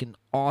fucking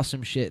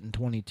awesome shit in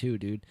 22,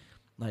 dude.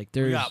 Like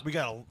there's we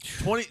got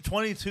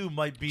 2022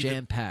 might be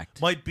jam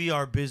packed, might be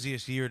our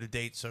busiest year to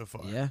date so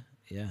far.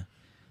 Yeah.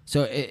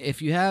 So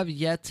if you have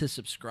yet to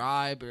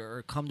subscribe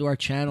or come to our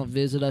channel,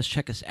 visit us,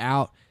 check us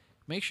out,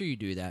 make sure you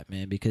do that,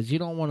 man, because you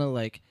don't want to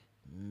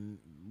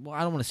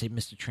I don't want to say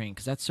miss the train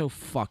because that's so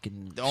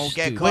fucking Don't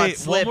get stupid. caught Wait,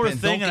 slipping. one more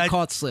thing. Don't get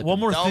caught slipping. One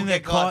more Don't thing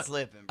get that caught caught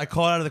slipping, bro. I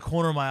caught out of the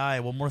corner of my eye.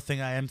 One more thing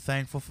I am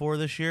thankful for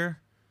this year.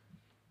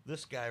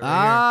 This guy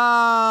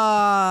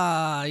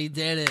right He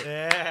did it.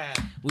 here. Yeah.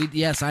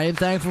 Yes, I am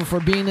thankful for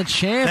being a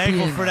champion.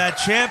 Thankful for that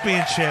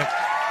championship.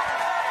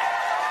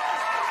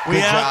 We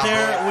Good out job,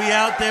 there. boy. We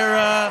out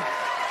there.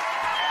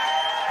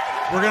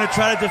 We're gonna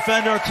try to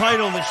defend our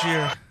title this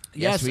year.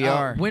 Yes, we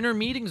are. Winter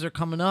meetings are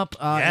coming up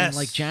Yes.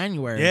 in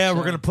January. Yeah, so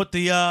we're gonna put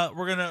the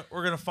we're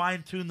gonna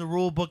fine tune the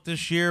rule book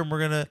this year, and we're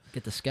gonna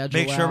get the schedule.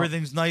 make sure out.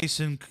 everything's nice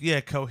and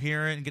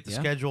coherent, and get the Yeah.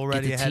 schedule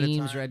ready Get the ahead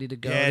teams of time. ready to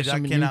go. Yeah, There's I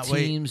some new cannot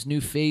wait. teams, new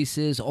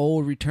faces,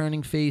 old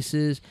returning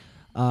faces.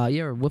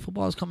 Wiffle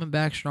ball is coming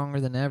back stronger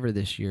than ever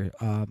this year.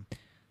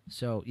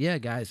 So yeah,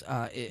 guys.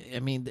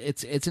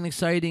 It's an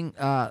exciting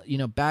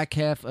back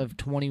half of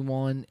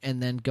 21,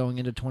 and then going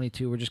into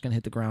 22, we're just gonna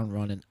hit the ground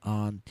running.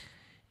 And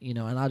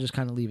I'll just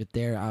kind of leave it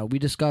there. We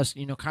discussed,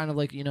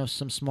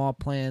 some small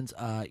plans,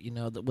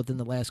 within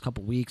the last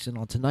couple weeks and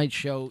on tonight's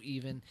show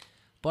even.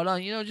 But,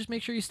 just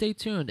make sure you stay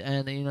tuned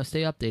and,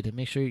 stay updated.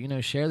 Make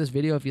sure, share this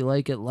video if you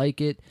like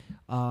it.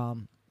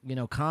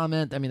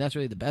 Comment. I mean, that's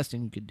really the best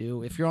thing you could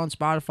do. If you're on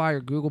Spotify or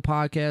Google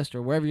Podcast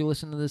or wherever you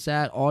listen to this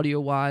at,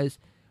 audio-wise,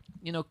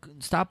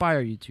 stop by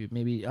our YouTube.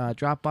 Maybe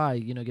drop by,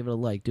 give it a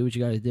like. Do what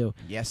you got to do.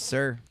 Yes,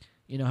 sir.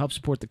 Help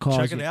support the cause.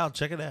 Check it out.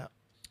 Check it out.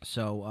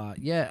 So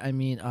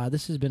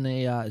this has been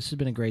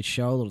a great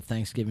show, a little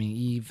Thanksgiving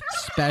Eve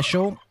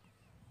special.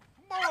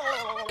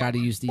 Got to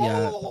use the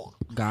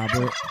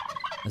gobbler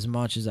as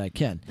much as I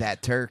can,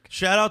 That Turk.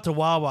 Shout out to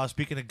Wawa.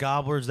 Speaking of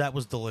gobblers, that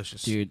was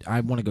delicious. dude. I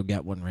want to go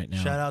get one right now.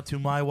 Shout out to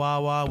my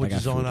Wawa, which got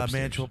is on food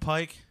upstairs. Mansfield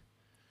Pike.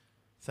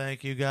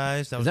 Thank you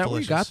guys. That Is was that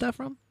delicious. where you got that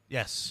from?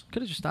 Yes.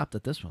 Could have just stopped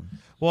at this one.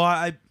 Well,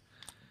 I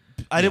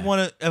didn't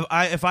want to.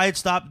 If I had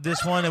stopped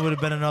this one, it would have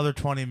been another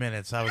 20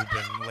 minutes. I would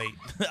have been late.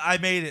 I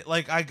made it.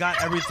 I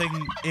got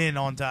everything in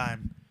on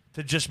time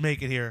to just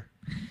make it here.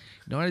 You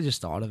know what I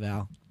just thought of,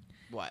 Al?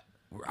 What?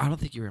 I don't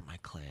think you were in my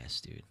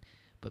class, dude.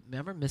 But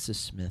remember Mrs.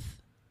 Smith?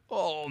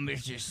 Oh,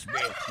 Mr.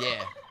 Smith.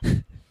 Yeah.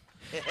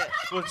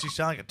 What, she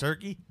sound like a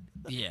turkey?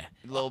 Yeah.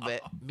 A little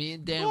bit. Me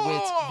and Dan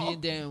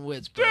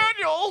Witz, bro.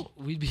 Daniel!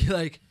 We'd be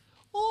like,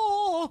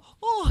 oh.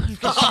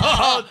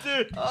 Oh,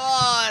 dude.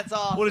 Oh, that's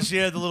awesome. What does she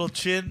have? The little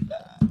chin?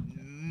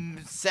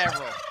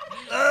 Several.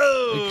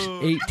 Oh,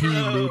 18,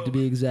 no. dude, to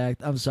be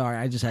exact. I'm sorry.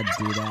 I just had to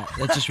do that.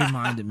 That just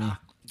reminded me.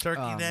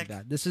 Turkey Oh, my neck.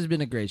 God. This has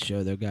been a great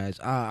show, though, guys.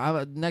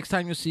 Next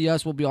time you'll see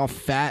us, we'll be all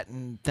fat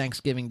and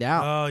Thanksgivinged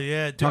out. Oh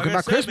yeah, dude, Talking like I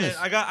about said, Christmas.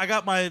 Man, I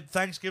got my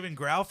Thanksgiving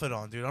growl fit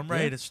on, dude. I'm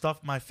ready Yeah. to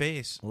stuff my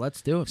face, Well,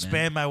 let's do it, man.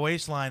 expand my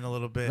waistline a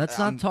little bit. Let's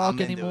I'm- not talk I'm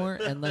into anymore,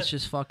 it. and let's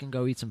just fucking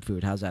go eat some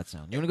food. How's that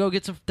sound? You want to go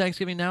get some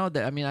Thanksgiving now?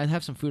 I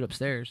have some food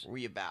upstairs.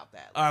 We about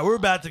that. All right, we're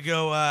about to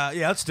go.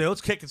 Yeah, let's do it. Let's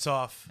kick this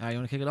off. You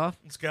want to kick it off?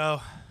 Let's go.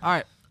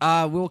 All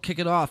right, we'll kick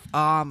it off.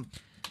 Whoa.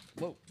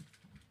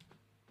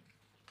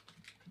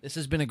 This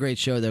has been a great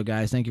show, though,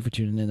 guys. Thank you for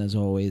tuning in, as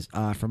always.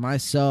 For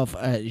myself,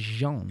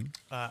 Jean,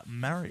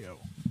 Mario.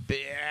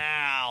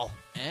 Bow.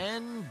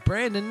 and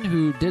Brandon,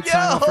 who did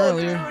sign up Yo,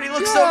 earlier. dude, he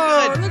looks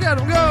so good. Look at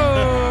him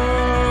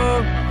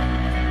go!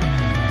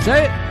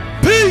 Say it.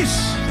 Peace.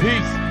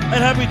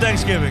 And happy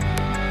Thanksgiving.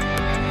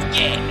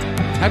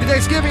 Happy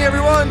Thanksgiving,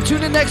 everyone.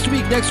 Tune in next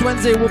week. Next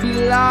Wednesday, we'll be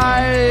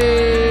live.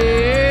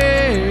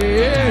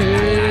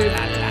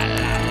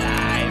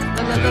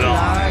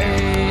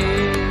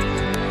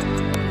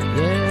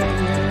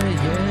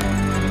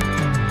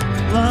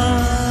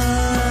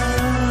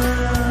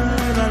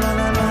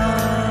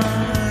 Live.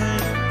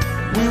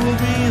 We will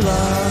be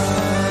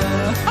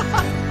live.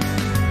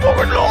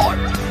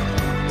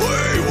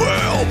 We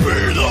will be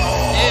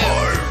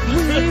live.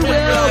 We will be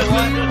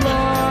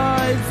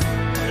live.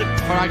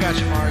 All right, I got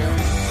you, Mario.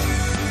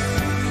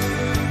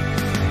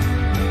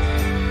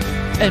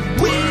 And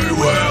We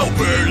will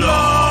be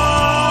live.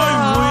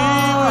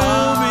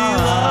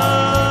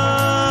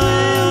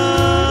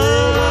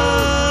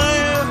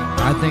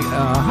 I think,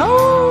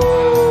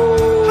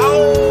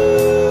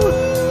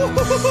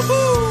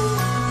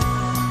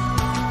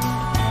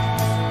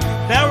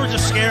 Now we're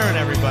just scaring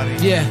everybody.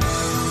 yeah.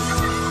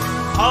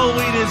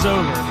 Halloween is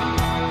over.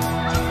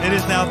 It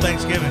is now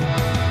Thanksgiving.